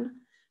 1.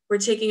 We're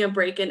taking a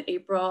break in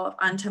April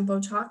on Tempo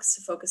Talks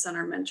to focus on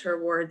our mentor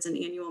awards and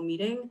annual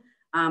meeting,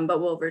 but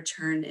we'll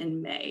return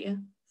in May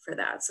for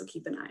that, so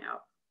keep an eye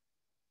out.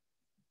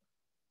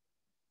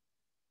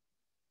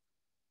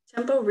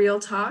 Tempo Real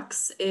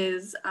Talks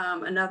is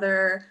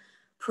another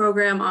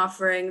program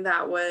offering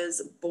that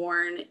was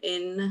born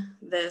in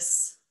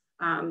this,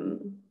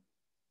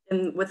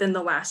 within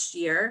the last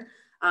year.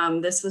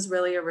 This was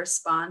really a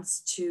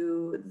response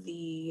to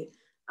the,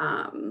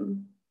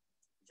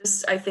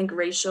 I think,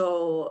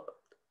 racial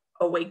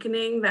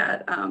awakening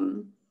that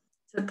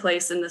took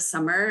place in the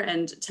summer,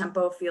 and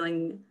Tempo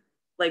feeling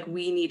like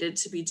we needed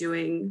to be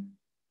doing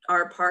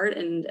our part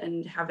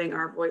and having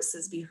our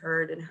voices be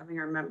heard and having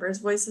our members'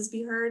 voices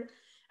be heard,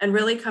 and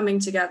really coming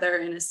together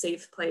in a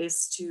safe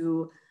place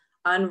to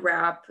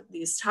unwrap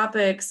these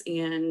topics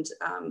and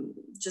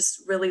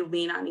just really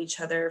lean on each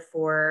other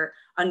for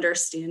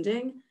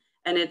understanding.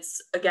 And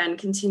it's, again,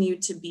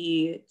 continued to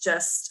be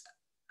just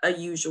a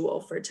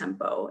usual for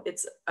Tempo.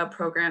 It's a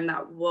program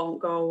that won't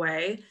go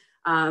away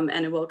and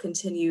it will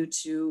continue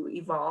to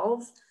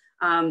evolve.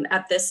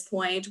 At this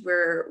point,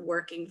 we're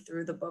working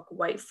through the book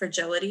White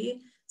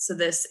Fragility. So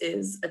this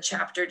is a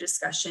chapter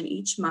discussion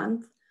each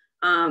month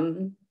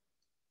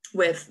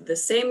with the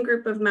same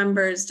group of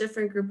members,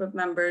 different group of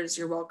members.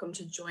 You're welcome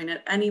to join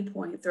at any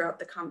point throughout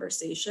the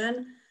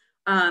conversation.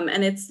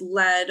 And it's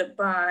led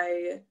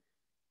by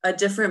a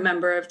different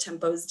member of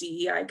Tempo's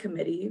DEI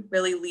committee,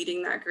 really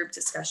leading that group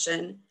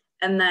discussion,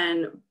 and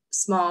then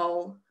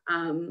smaller,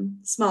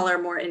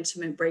 more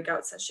intimate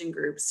breakout session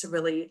groups to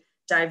really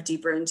dive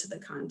deeper into the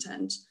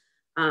content.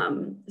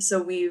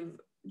 So we've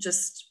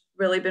just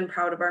really been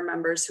proud of our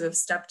members who have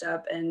stepped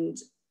up and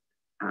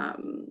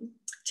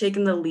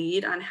taken the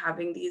lead on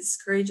having these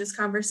courageous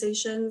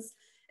conversations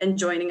and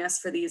joining us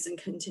for these and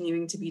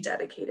continuing to be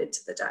dedicated to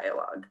the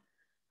dialogue.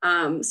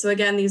 So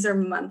again, these are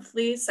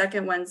monthly,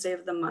 second Wednesday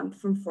of the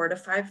month from 4 to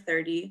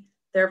 5:30.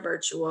 They're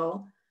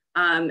virtual.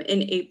 In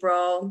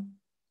April,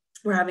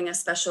 we're having a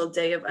special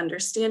Day of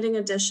Understanding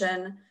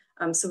edition.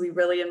 So we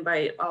really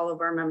invite all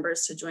of our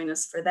members to join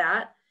us for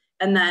that.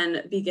 And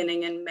then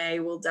beginning in May,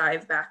 we'll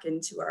dive back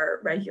into our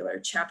regular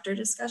chapter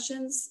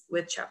discussions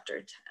with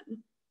chapter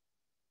 10.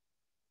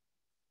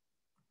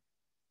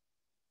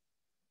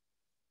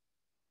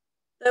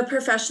 The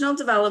professional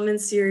development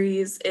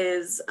series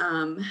is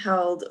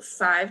held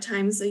 5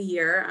 times a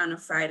year on a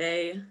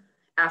Friday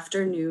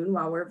afternoon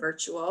while we're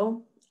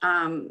virtual.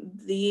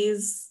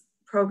 These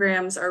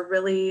programs are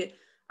really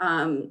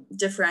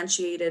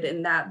differentiated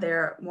in that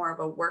they're more of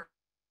a work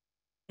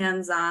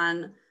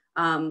hands-on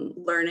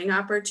learning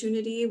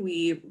opportunity.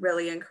 We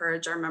really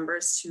encourage our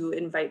members to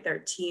invite their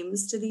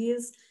teams to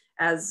these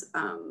as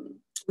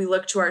we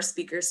look to our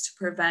speakers to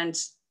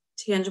prevent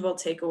tangible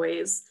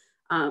takeaways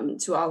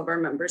to all of our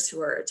members who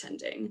are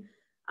attending.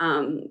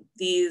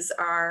 These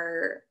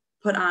are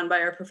put on by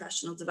our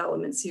professional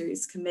development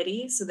series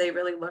committee. So they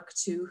really look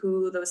to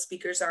who those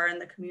speakers are in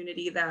the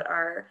community that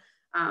are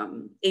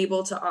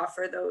able to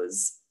offer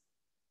those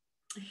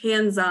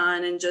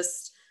hands-on and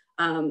just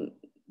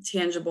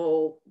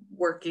tangible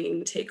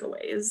working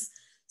takeaways.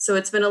 So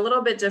it's been a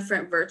little bit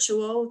different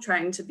virtual,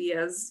 trying to be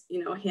as,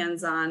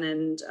 hands-on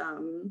and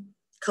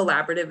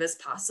collaborative as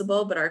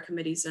possible, but our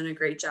committee's done a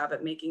great job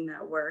at making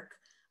that work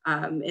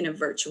in a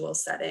virtual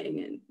setting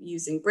and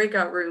using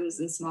breakout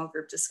rooms and small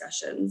group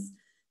discussions.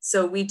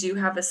 So we do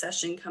have a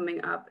session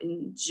coming up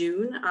in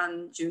June,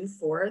 on June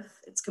 4th.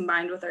 It's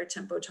combined with our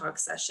Tempo Talk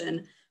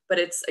session, but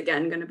it's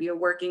again going to be a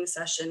working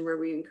session where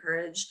we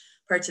encourage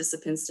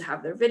participants to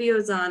have their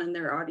videos on and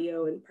their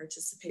audio and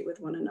participate with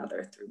one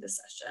another through the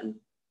session.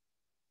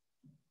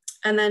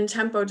 And then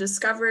Tempo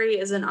Discovery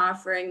is an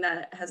offering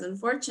that has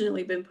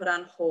unfortunately been put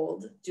on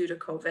hold due to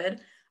COVID,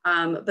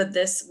 but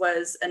this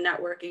was a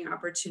networking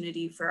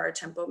opportunity for our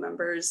Tempo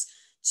members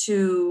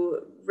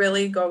to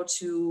really go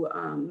to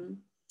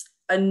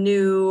a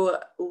new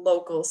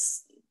local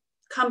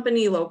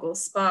company, local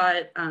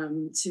spot,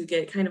 to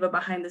get kind of a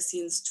behind the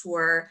scenes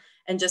tour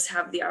and just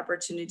have the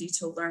opportunity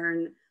to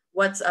learn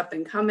what's up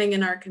and coming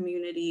in our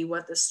community,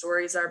 what the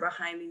stories are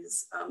behind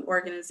these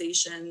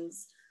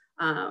organizations,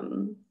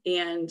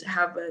 and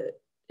have an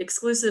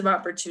exclusive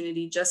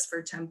opportunity just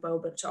for Tempo,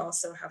 but to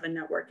also have a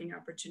networking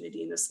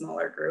opportunity in a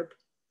smaller group.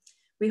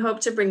 We hope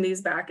to bring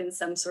these back in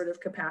some sort of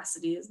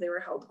capacity as they were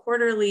held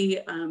quarterly,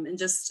 and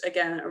just,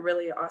 again, a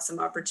really awesome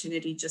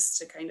opportunity just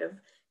to kind of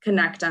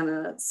connect on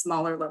a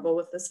smaller level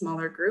with a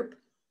smaller group.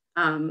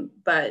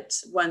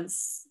 But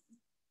once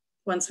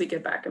we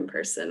get back in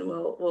person,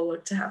 we'll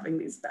look to having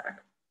these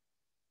back.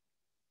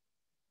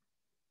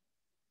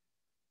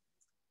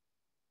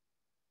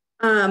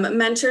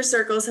 Mentor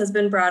circles has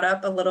been brought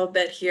up a little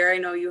bit here. I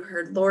know you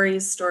heard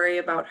Lori's story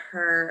about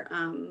her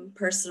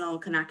personal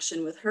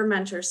connection with her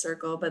mentor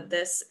circle, but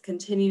this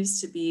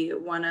continues to be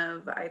one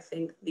of, I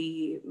think,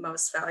 the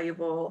most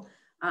valuable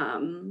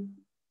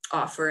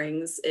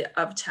offerings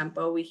of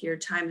Tempo. We hear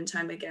time and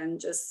time again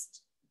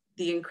just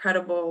the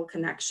incredible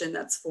connection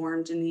that's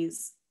formed in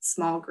these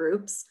small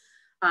groups.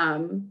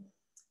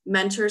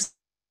 Mentors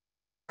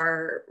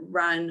are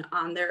run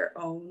on their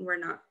own.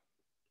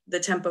 The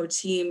Tempo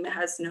team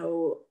has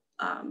no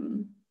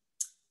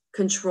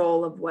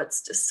control of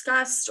what's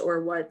discussed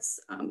or what's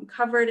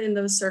covered in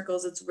those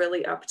circles. It's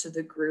really up to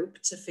the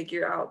group to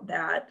figure out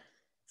that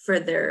for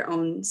their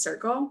own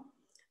circle.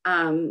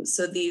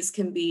 So these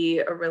can be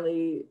a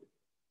really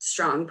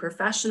strong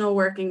professional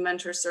working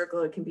mentor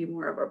circle. It can be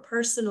more of a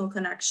personal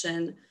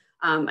connection.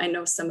 I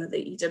know some of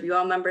the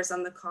EWL members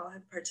on the call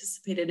have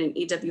participated in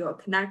EWL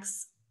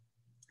Connects.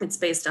 It's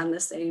based on the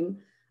same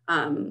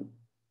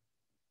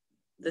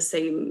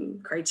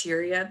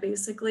criteria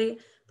basically,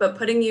 but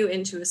putting you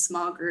into a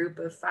small group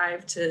of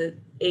 5 to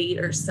 8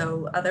 or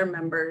so other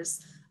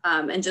members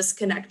and just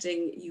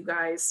connecting you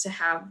guys to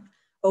have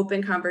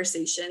open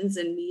conversations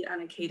and meet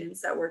on a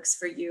cadence that works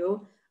for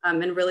you,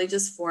 and really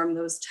just form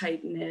those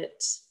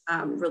tight-knit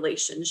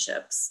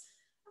relationships.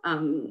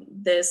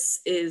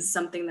 This is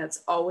something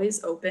that's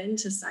always open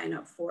to sign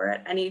up for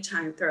at any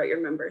time throughout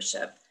your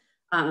membership.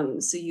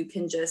 So you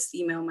can just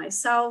email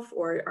myself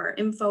or our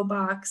info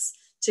box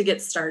to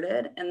get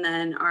started. And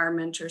then our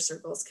Mentor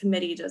Circles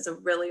committee does a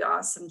really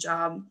awesome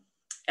job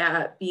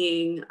at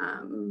being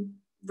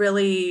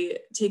really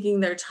taking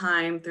their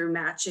time through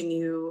matching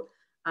you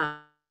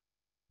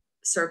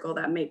circle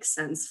that makes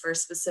sense for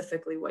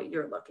specifically what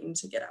you're looking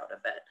to get out of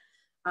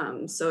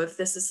it. So if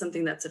this is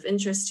something that's of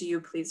interest to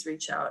you, please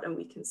reach out and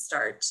we can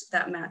start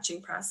that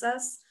matching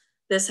process.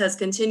 This has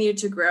continued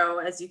to grow.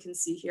 As you can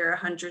see here,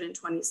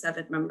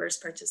 127 members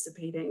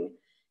participating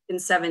in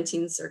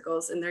 17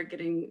 circles, and they're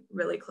getting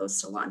really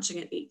close to launching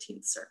an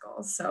 18th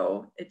circle.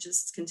 So it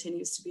just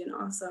continues to be an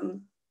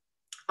awesome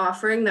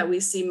offering that we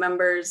see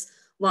members,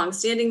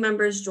 longstanding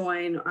members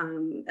join,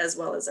 as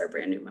well as our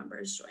brand new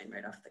members join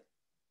right off the.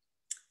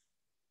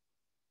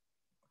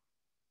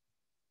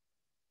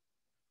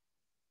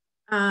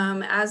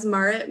 As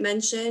Marit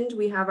mentioned,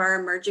 we have our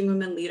Emerging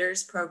Women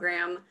Leaders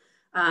program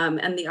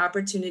and the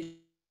opportunity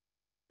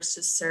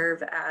to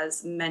serve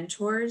as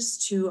mentors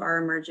to our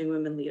Emerging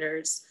Women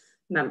Leaders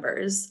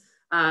members.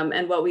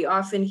 And what we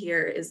often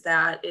hear is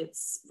that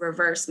it's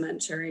reverse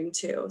mentoring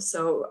too.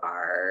 So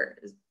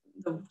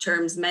the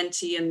terms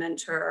mentee and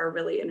mentor are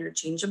really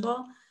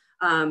interchangeable,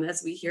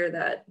 as we hear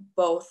that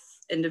both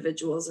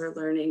individuals are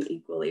learning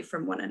equally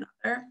from one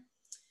another.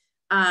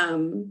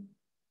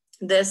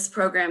 This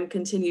program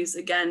continues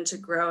again to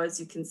grow, as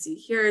you can see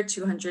here,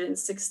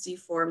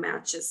 264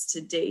 matches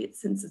to date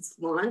since its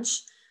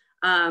launch.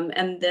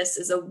 And this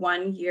is a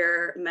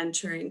 1-year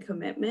mentoring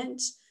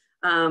commitment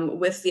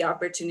with the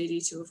opportunity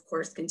to, of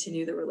course,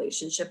 continue the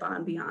relationship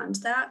on beyond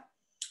that.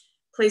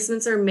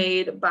 Placements are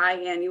made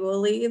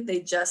biannually.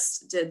 They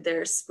just did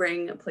their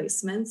spring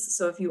placements.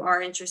 So if you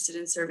are interested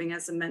in serving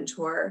as a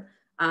mentor,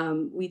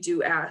 we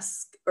do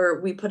ask,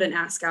 or we put an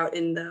ask out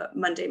in the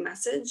Monday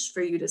message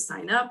for you to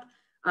sign up.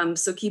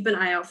 So keep an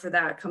eye out for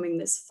that coming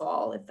this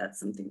fall if that's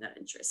something that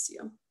interests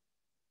you.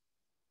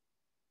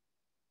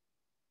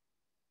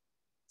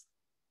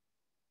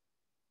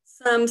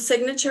 Some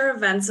signature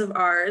events of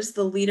ours,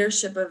 the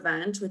leadership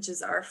event, which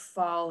is our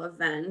fall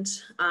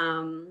event,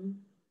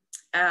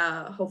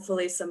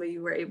 Hopefully some of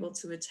you were able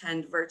to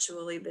attend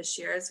virtually this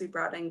year as we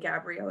brought in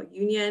Gabrielle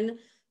Union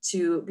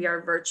to be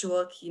our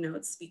virtual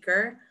keynote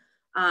speaker.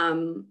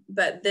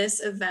 But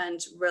this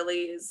event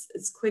really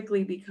is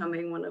quickly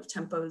becoming one of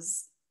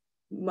Tempo's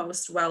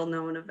most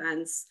well-known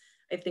events.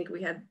 I think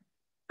we had,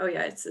 oh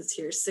yeah, it says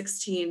here,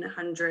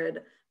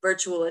 1,600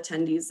 virtual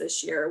attendees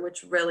this year,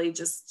 which really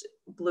just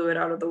blew it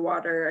out of the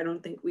water. I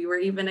don't think we were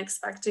even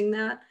expecting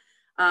that.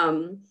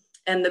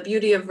 And the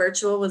beauty of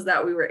virtual was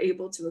that we were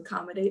able to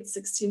accommodate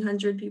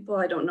 1,600 people.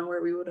 I don't know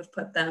where we would have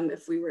put them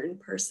if we were in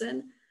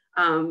person,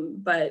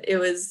 but it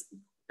was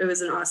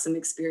an awesome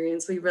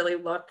experience. We really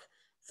look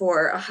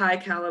for a high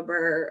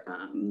caliber,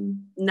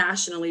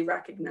 nationally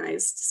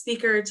recognized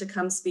speaker to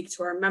come speak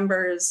to our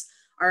members,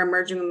 our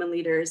emerging women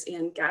leaders,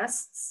 and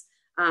guests.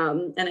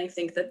 And I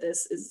think that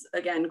this is,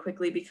 again,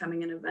 quickly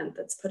becoming an event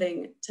that's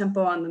putting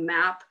Tempo on the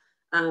map,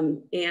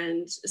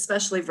 and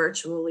especially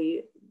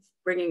virtually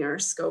bringing our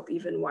scope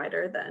even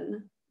wider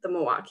than the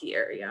Milwaukee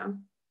area.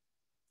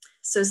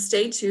 So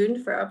stay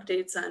tuned for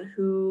updates on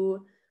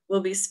who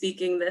will be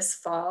speaking this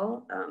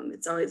fall.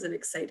 It's always an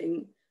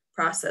exciting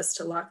process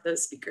to lock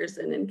those speakers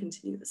in and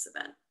continue this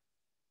event.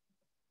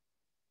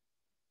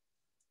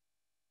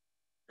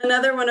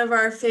 Another one of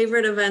our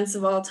favorite events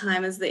of all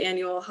time is the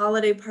annual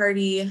holiday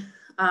party.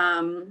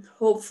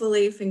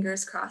 Hopefully,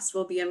 fingers crossed,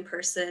 we'll be in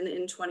person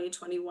in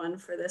 2021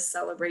 for this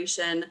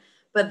celebration.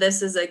 But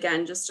this is,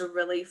 again, just a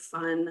really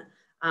fun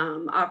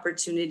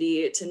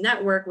opportunity to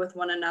network with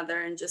one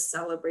another and just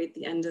celebrate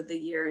the end of the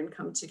year and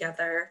come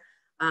together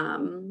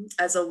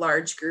as a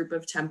large group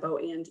of Tempo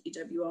and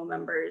EWL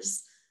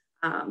members.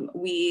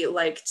 We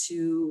like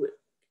to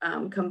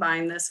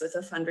combine this with a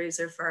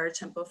fundraiser for our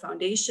Tempo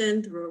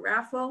Foundation through a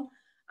raffle.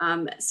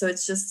 So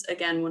it's just,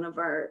 again, one of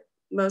our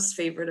most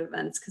favorite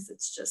events because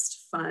it's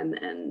just fun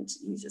and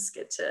you just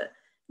get to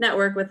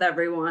network with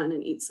everyone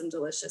and eat some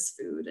delicious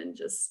food and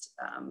just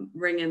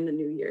ring in the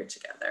new year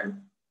together.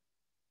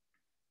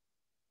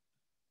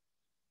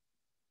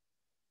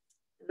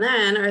 And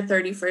then our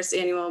 31st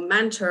annual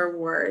Mentor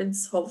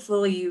Awards.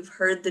 Hopefully you've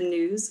heard the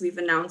news. We've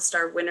announced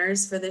our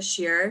winners for this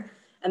year,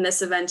 and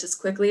this event is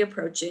quickly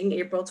approaching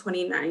April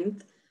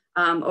 29th.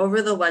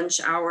 Over the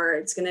lunch hour,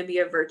 it's going to be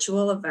a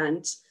virtual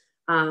event.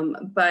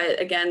 But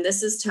again,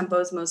 this is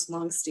Tempo's most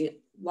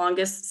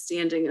longest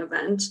standing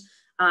event,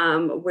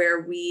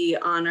 where we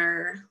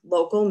honor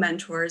local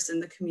mentors in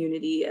the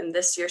community, and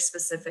this year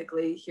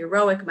specifically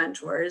heroic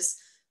mentors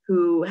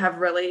who have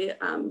really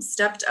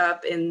stepped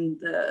up in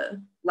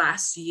the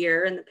last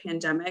year in the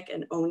pandemic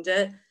and owned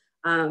it,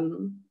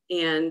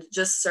 and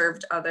just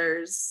served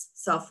others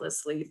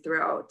selflessly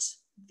throughout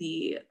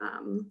the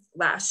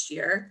last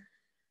year.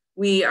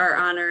 We are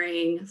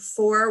honoring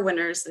 4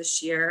 winners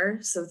this year,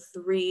 so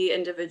 3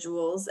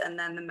 individuals, and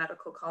then the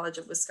Medical College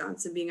of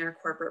Wisconsin being our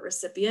corporate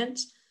recipient.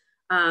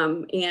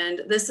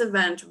 And this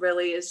event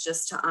really is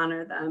just to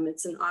honor them.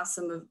 It's an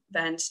awesome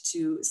event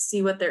to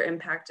see what their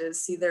impact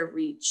is, see their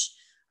reach,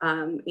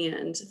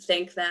 and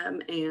thank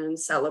them and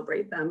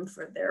celebrate them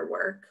for their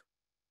work.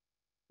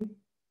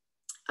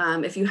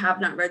 If you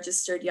have not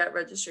registered yet,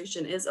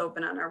 registration is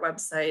open on our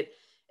website.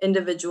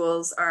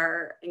 Individuals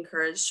are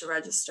encouraged to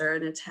register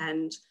and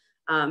attend.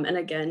 And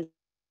again,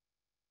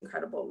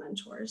 incredible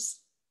mentors.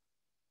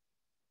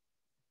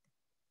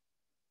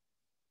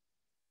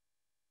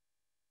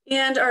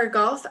 And our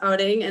golf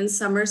outing and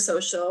summer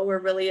social, we're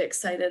really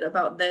excited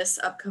about this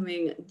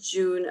upcoming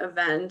June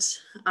event,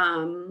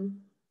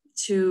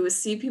 to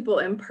see people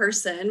in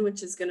person,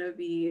 which is going to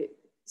be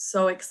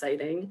so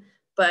exciting.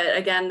 But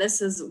again,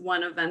 this is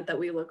one event that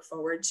we look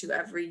forward to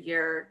every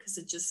year because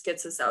it just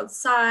gets us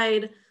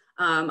outside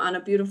on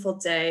a beautiful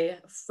day,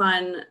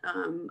 fun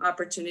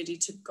opportunity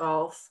to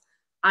golf.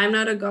 I'm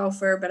not a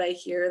golfer, but I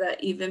hear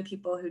that even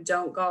people who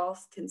don't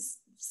golf can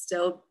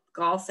still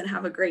golf and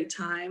have a great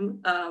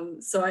time.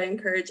 So I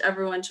encourage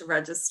everyone to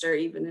register,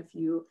 even if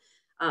you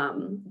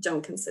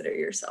don't consider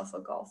yourself a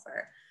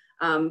golfer.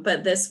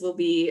 But this will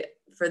be,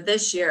 for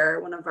this year,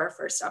 one of our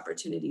first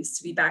opportunities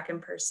to be back in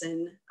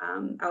person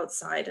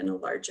outside in a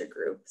larger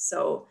group.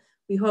 So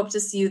we hope to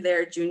see you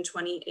there June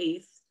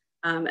 28th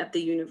at the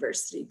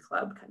University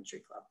Club Country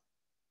Club.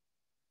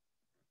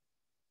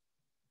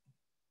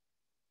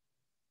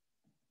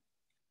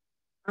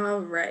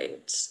 All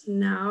right,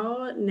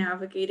 now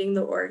navigating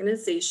the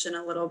organization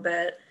a little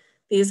bit.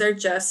 These are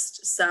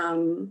just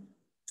some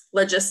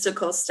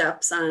logistical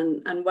steps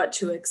on what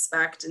to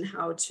expect and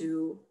how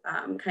to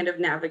kind of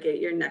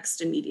navigate your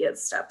next immediate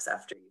steps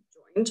after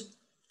you've joined.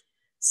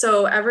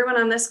 So everyone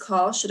on this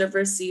call should have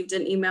received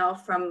an email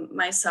from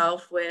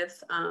myself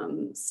with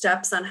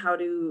steps on how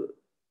to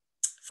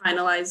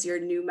finalize your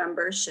new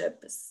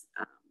membership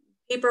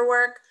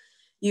paperwork,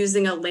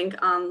 using a link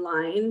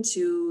online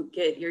to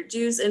get your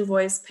dues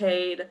invoice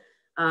paid,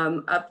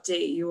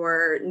 update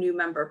your new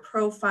member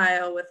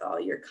profile with all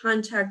your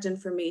contact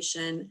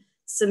information,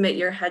 submit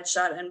your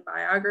headshot and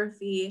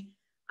biography,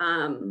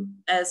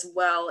 as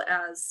well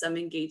as some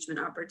engagement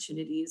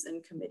opportunities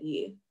and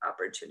committee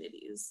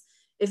opportunities.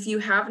 If you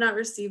have not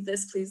received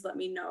this, please let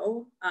me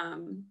know.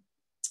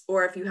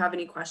 or if you have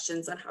any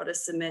questions on how to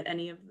submit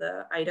any of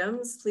the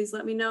items, please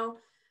let me know.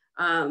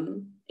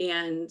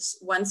 And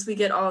once we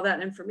get all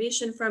that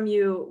information from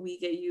you, we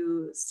get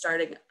you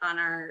starting on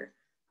our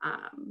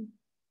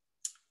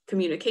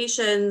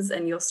communications,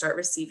 and you'll start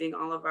receiving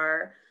all of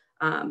our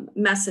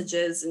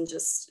messages and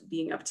just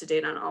being up to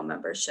date on all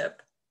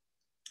membership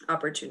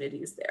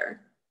opportunities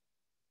there.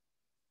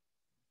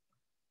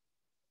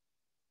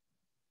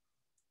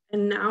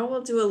 And now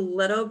we'll do a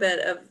little bit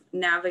of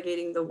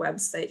navigating the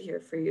website here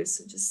for you.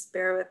 So just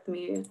bear with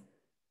me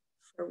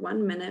for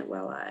 1 minute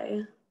while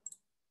I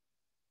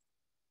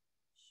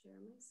share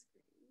my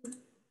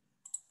screen.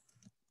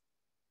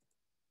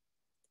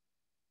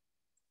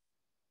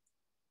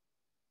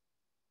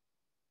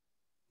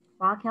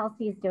 While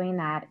Kelsey is doing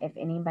that, if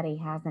anybody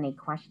has any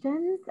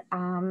questions,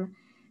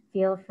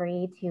 feel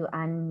free to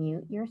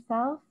unmute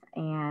yourself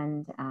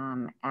and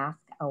ask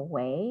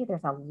away.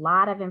 There's a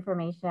lot of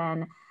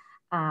information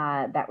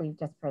that we've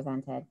just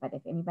presented, but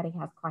if anybody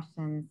has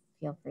questions,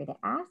 feel free to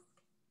ask.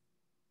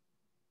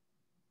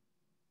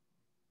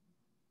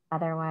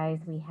 Otherwise,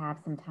 we have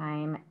some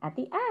time at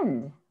the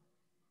end,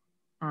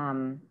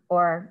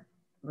 or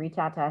reach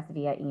out to us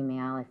via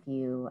email if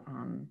you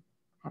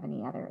have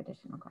any other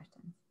additional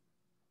questions.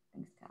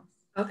 Thanks,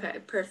 Kels. Okay,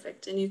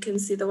 perfect. And you can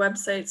see the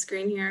website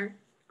screen here.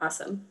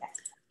 Awesome.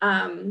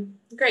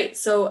 Great.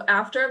 So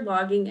after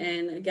logging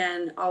in,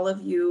 again, all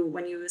of you,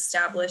 when you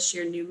establish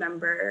your new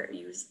member,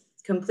 you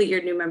complete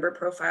your new member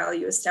profile,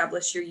 you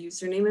establish your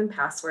username and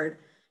password,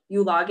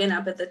 you log in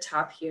up at the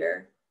top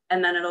here,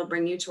 and then it'll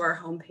bring you to our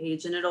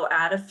homepage, and it'll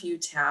add a few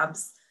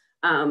tabs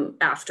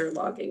after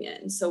logging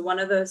in. So one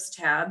of those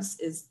tabs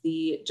is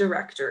the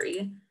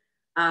directory.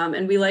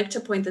 And we like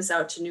to point this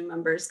out to new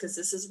members because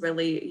this is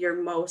really your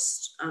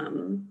most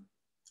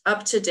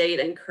up-to-date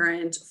and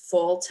current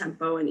full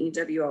Tempo and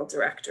EWL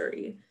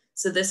directory.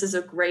 So this is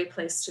a great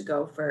place to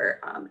go for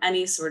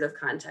any sort of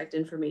contact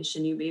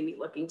information you may be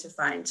looking to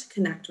find to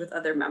connect with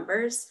other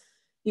members.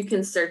 You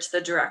can search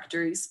the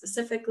directory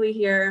specifically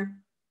here,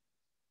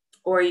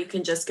 or you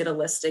can just get a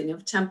listing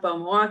of Tempo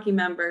Milwaukee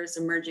members,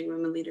 Emerging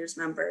Women Leaders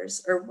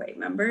members, or WAY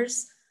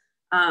members.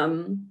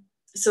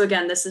 So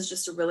again, this is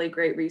just a really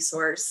great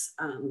resource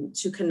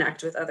to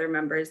connect with other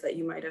members that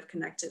you might have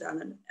connected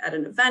on at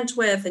an event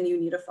with, and you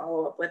need to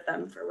follow up with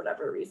them for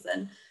whatever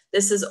reason.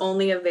 This is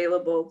only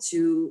available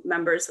to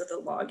members with a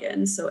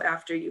login. So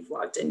after you've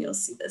logged in, you'll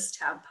see this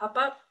tab pop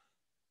up.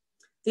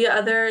 The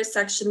other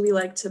section we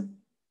like to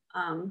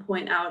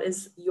point out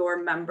is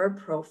your member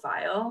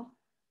profile.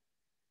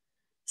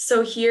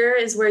 So here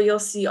is where you'll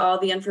see all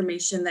the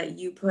information that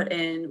you put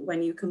in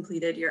when you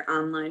completed your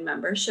online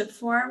membership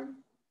form.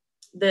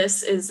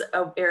 This is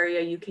an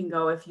area you can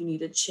go if you need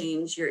to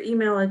change your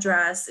email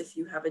address, if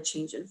you have a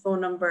change in phone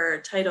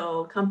number,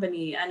 title,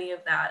 company, any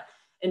of that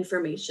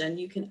information,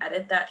 you can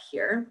edit that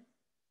here.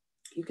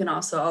 You can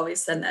also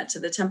always send that to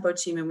the Tempo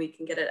team and we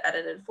can get it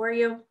edited for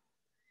you.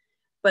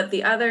 But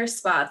the other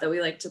spot that we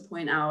like to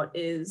point out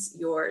is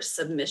your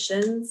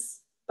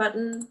submissions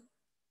button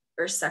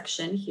or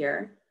section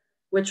here,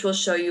 which will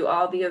show you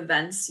all the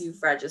events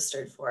you've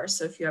registered for.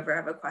 So if you ever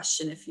have a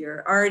question, if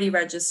you're already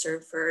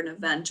registered for an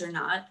event or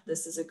not,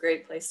 this is a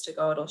great place to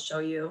go. It'll show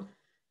you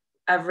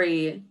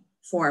every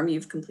form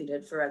you've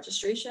completed for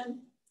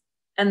registration.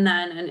 And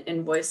then an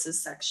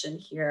invoices section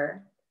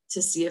here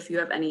to see if you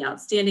have any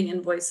outstanding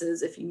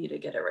invoices. If you need to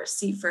get a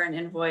receipt for an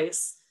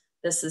invoice,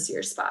 this is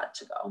your spot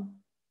to go.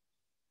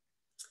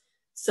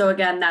 So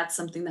again, that's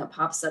something that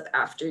pops up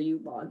after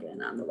you log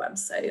in on the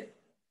website.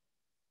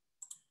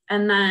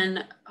 And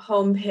then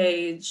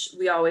homepage,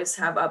 we always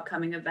have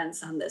upcoming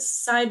events on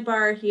this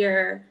sidebar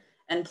here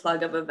and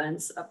plug of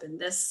events up in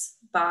this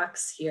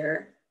box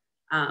here.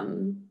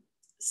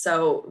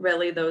 So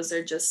really those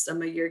are just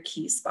some of your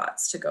key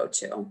spots to go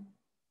to.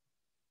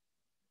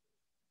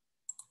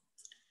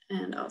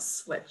 And I'll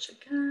switch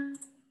again.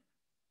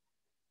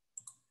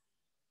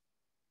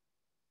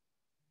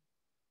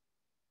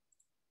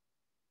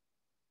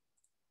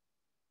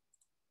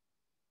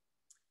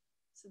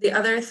 So the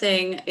other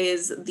thing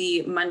is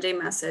the Monday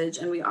message,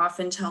 and we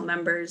often tell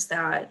members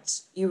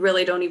that you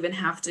really don't even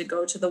have to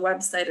go to the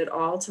website at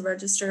all to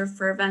register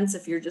for events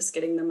if you're just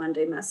getting the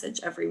Monday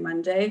message every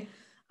Monday.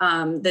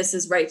 This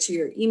is right to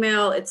your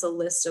email. It's a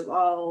list of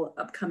all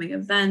upcoming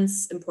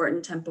events,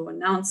 important Tempo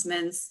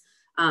announcements,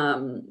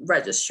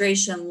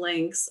 registration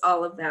links,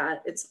 all of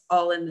that. It's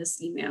all in this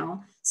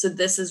email. So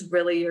this is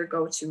really your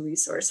go-to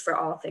resource for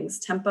all things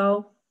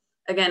Tempo.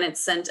 Again, it's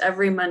sent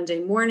every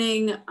Monday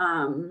morning,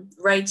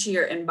 right to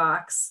your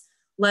inbox.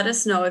 Let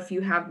us know if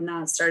you have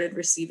not started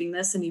receiving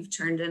this and you've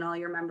turned in all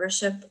your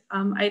membership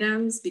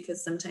items,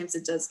 because sometimes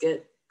it does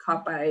get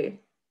caught by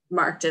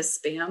marked as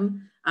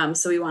spam.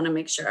 So we want to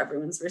make sure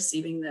everyone's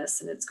receiving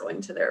this and it's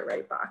going to their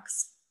right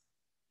box.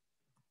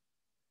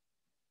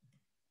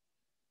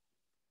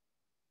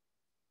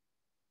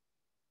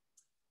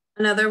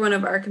 Another one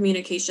of our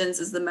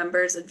communications is the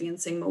Members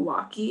Advancing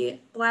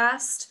Milwaukee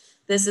blast.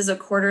 This is a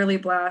quarterly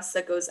blast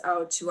that goes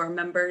out to our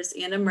members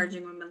and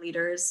emerging women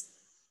leaders.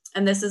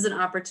 And this is an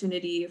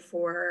opportunity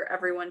for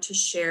everyone to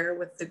share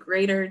with the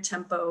greater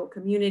Tempo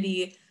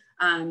community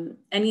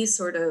any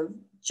sort of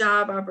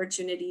job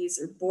opportunities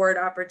or board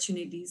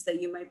opportunities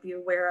that you might be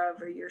aware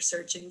of or you're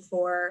searching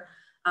for,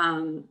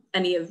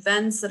 any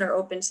events that are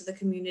open to the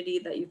community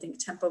that you think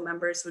Tempo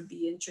members would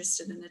be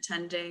interested in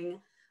attending.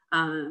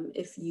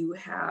 If you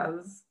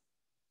have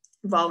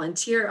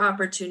volunteer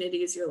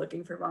opportunities, you're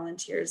looking for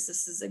volunteers.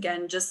 This is,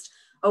 again, just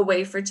a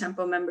way for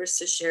Tempo members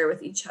to share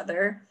with each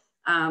other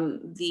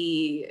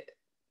the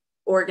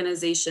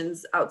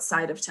organizations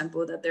outside of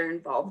Tempo that they're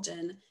involved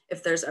in,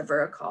 if there's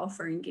ever a call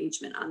for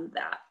engagement on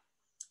that.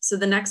 So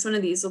the next one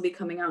of these will be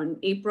coming out in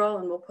April,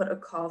 and we'll put a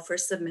call for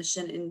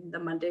submission in the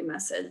Monday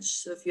message.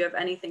 So if you have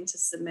anything to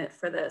submit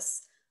for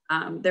this,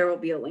 there will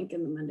be a link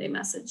in the Monday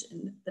message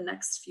in the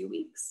next few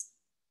weeks.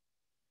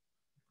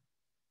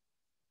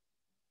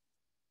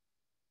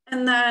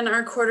 And then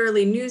our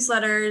quarterly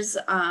newsletters,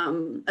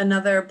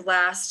 another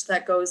blast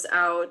that goes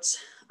out.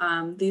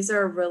 These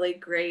are a really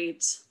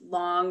great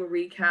long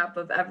recap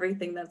of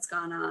everything that's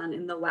gone on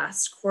in the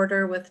last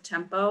quarter with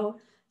Tempo.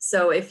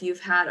 So if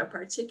you've had a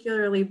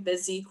particularly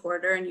busy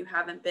quarter and you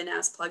haven't been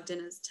as plugged in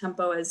as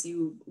Tempo as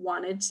you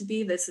wanted to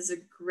be, this is a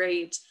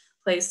great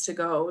place to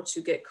go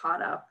to get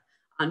caught up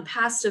on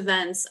past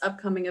events,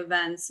 upcoming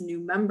events, new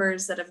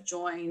members that have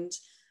joined,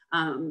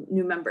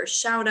 new member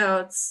shout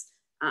outs,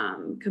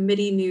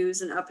 committee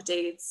news and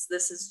updates.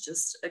 This is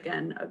just,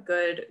 again, a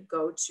good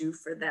go-to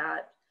for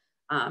that.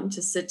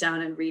 To sit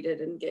down and read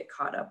it and get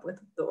caught up with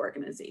the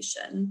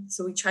organization.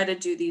 So we try to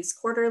do these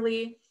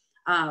quarterly,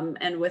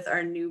 and with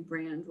our new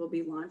brand, we'll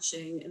be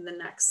launching in the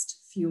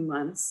next few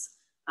months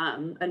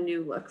a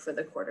new look for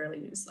the quarterly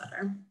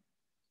newsletter.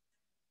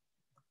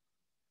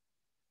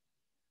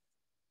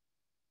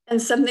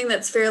 And something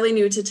that's fairly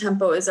new to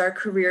Tempo is our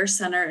Career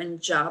Center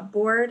and Job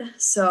Board.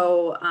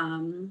 So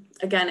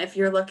again, if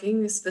you're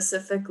looking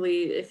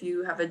specifically, if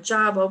you have a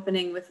job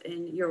opening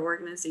within your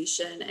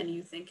organization and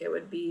you think it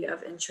would be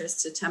of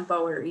interest to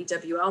Tempo or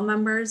EWL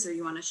members, or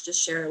you want to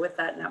just share it with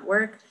that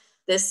network,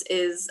 this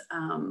is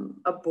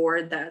a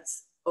board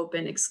that's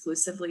open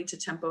exclusively to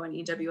Tempo and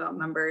EWL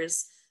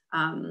members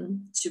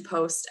to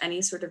post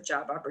any sort of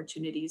job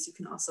opportunities. You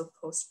can also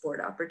post board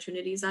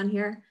opportunities on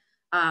here.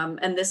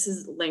 And this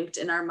is linked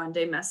in our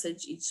Monday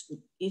message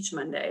each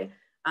Monday.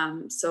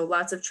 So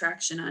lots of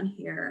traction on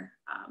here.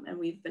 And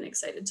we've been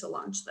excited to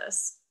launch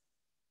this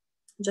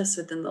just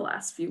within the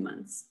last few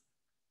months.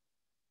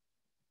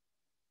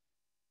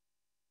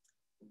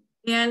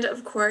 And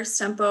of course,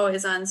 Tempo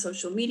is on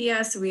social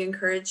media. So we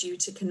encourage you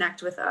to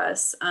connect with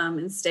us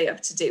and stay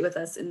up to date with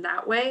us in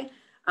that way.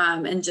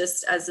 And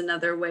just as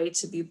another way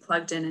to be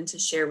plugged in and to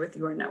share with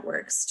your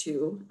networks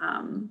too,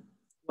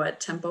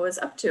 what Tempo is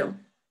up to.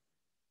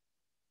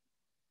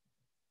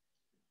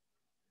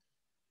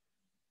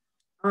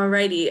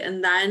 Alrighty,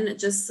 and then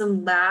just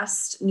some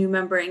last new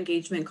member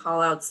engagement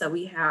call outs that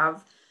we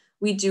have.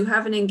 We do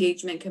have an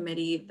engagement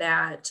committee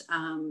that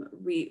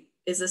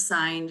is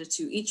assigned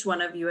to each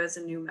one of you as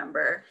a new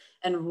member,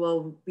 and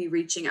we'll be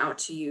reaching out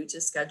to you to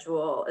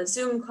schedule a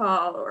Zoom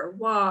call or a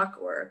walk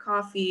or a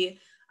coffee,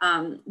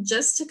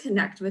 just to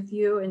connect with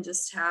you and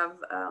just have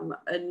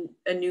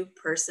a new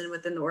person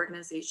within the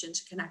organization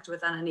to connect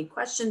with on any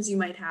questions you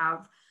might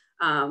have.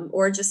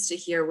 Or just to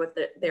hear what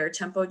their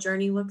Tempo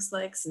journey looks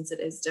like, since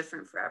it is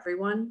different for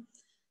everyone.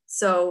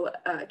 So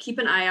keep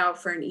an eye out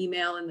for an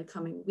email in the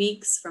coming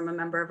weeks from a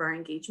member of our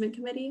engagement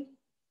committee.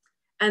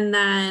 And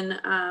then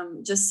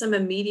just some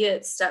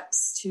immediate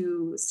steps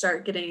to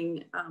start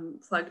getting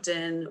plugged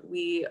in.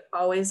 We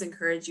always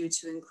encourage you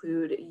to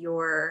include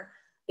your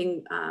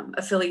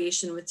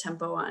affiliation with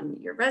Tempo on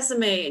your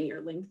resume and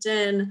your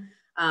LinkedIn,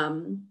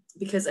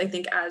 because I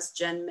think, as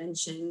Jen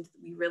mentioned,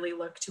 we really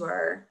look to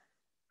our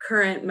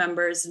current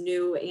members,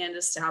 new and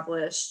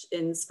established,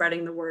 in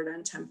spreading the word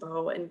on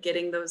Tempo and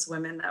getting those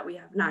women that we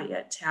have not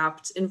yet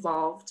tapped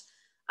involved,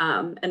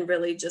 and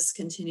really just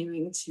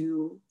continuing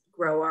to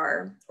grow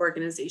our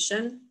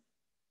organization.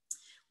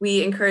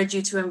 We encourage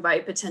you to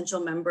invite potential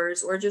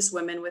members or just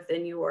women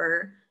within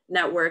your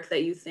network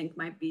that you think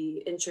might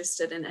be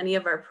interested in any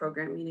of our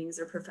program meetings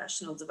or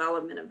professional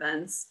development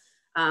events,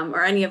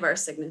 or any of our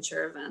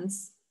signature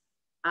events.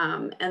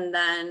 And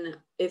then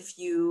if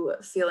you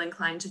feel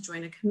inclined to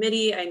join a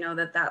committee, I know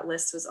that that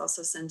list was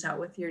also sent out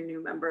with your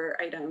new member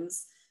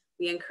items.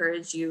 We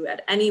encourage you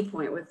at any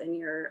point within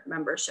your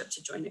membership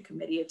to join a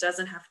committee. It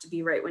doesn't have to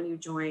be right when you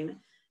join.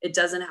 It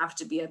doesn't have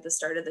to be at the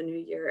start of the new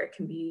year. It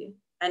can be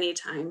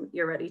anytime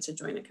you're ready to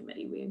join a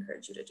committee. We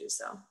encourage you to do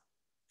so.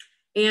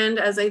 And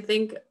as I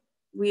think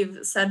we've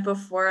said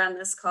before on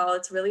this call,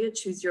 it's really a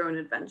choose your own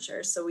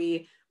adventure. So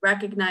we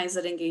recognize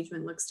that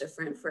engagement looks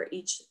different for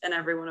each and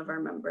every one of our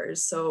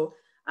members. So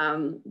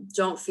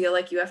don't feel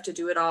like you have to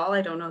do it all.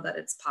 I don't know that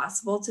it's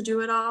possible to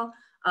do it all,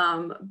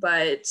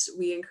 but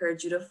we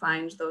encourage you to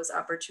find those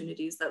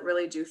opportunities that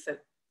really do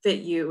fit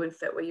you and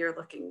fit what you're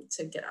looking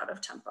to get out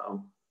of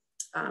Tempo,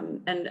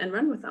 and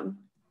run with them.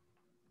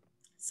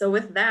 So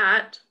with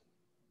that,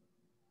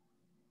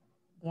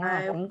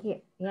 thank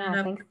you.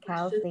 Yeah, thanks,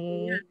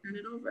 Kelsey. Turn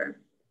it over.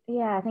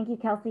 Yeah, thank you,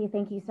 Kelsey.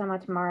 Thank you so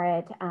much,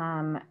 Marit.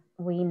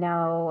 We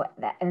know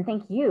that, and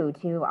thank you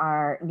to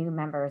our new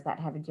members that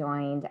have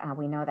joined.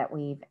 We know that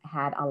we've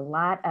had a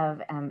lot of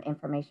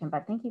information,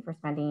 but thank you for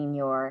spending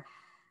your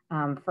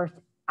first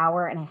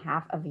hour and a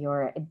half of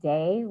your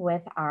day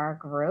with our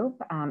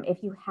group.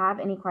 If you have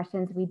any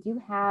questions, we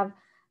do have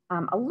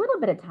a little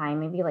bit of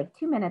time, maybe like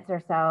 2 minutes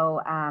or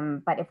so.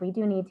 But if we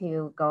do need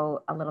to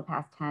go a little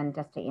past 10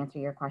 just to answer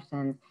your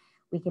questions,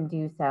 we can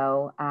do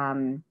so.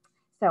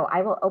 So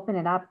I will open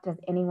it up. Does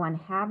anyone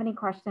have any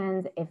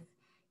questions? If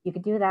you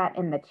could do that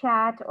in the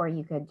chat, or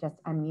you could just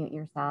unmute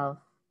yourself.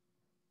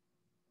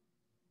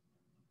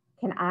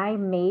 Can I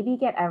maybe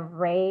get a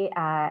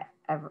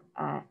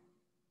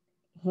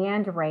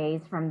hand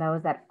raised from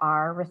those that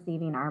are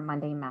receiving our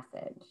Monday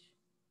message?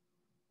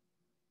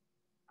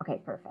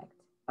 Okay, perfect.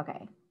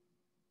 Okay.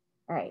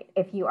 All right.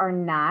 If you are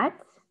not,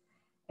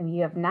 if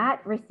you have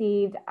not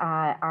received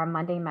our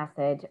Monday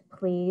message,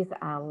 please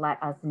let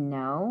us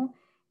know.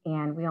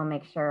 And we'll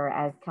make sure,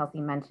 as Kelsey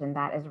mentioned,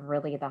 that is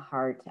really the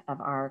heart of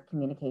our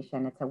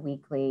communication. It's a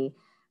weekly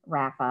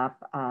wrap up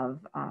of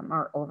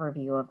our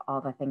overview of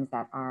all the things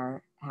that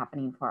are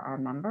happening for our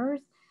members.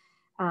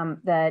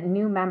 The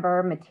new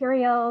member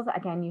materials,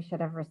 again, you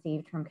should have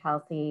received from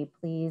Kelsey.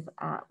 Please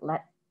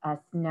let us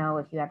know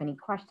if you have any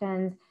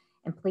questions,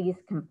 and please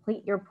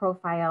complete your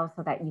profile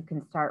so that you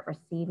can start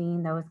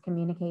receiving those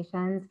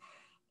communications.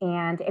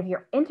 And if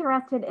you're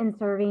interested in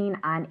serving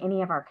on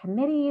any of our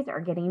committees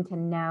or getting to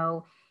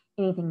know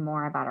anything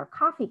more about our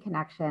coffee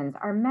connections,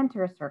 our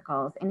mentor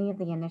circles, any of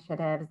the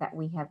initiatives that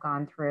we have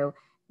gone through,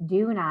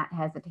 do not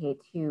hesitate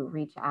to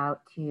reach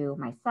out to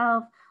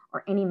myself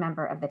or any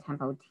member of the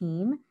Tempo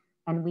team,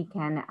 and we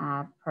can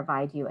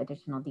provide you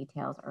additional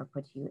details or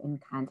put you in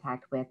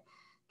contact with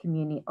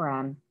community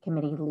or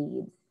committee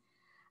leads.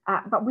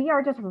 But we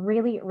are just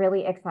really,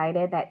 really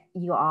excited that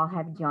you all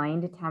have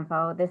joined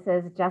Tempo. This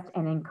is just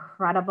an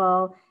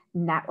incredible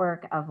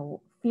network of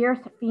fierce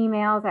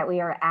females that we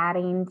are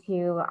adding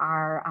to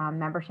our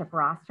membership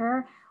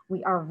roster.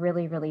 We are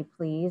really, really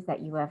pleased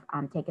that you have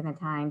taken the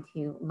time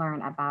to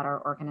learn about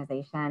our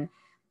organization.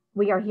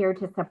 We are here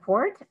to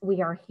support.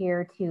 We are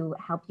here to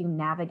help you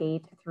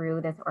navigate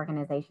through this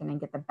organization and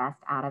get the best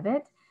out of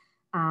it.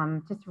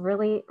 Just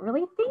really,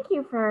 really thank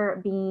you for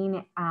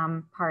being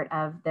part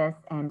of this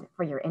and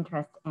for your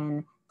interest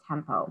in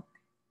Tempo.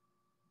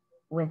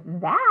 With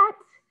that,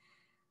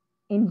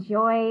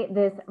 enjoy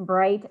this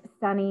bright,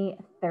 sunny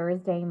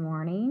Thursday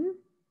morning.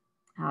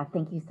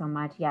 Thank you so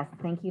much. Yes,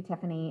 thank you,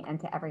 Tiffany, and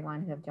to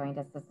everyone who have joined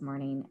us this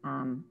morning.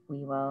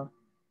 We will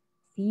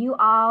see you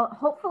all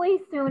hopefully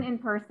soon in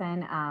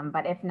person,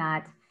 but if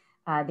not,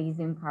 these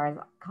Zoom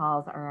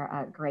calls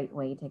are a great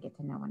way to get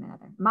to know one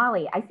another.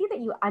 Molly, I see that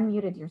you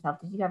unmuted yourself.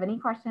 Did you have any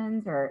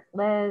questions, or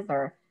Liz,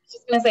 or?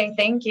 Just gonna say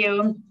thank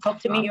you. Hope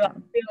to meet you all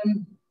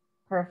soon.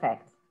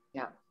 Perfect.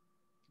 Yeah.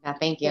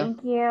 Thank you.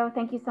 Thank you.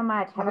 Thank you so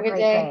much. Have a great day.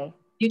 day.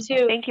 You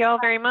too. Thank you all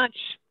very much.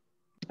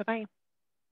 Bye-bye.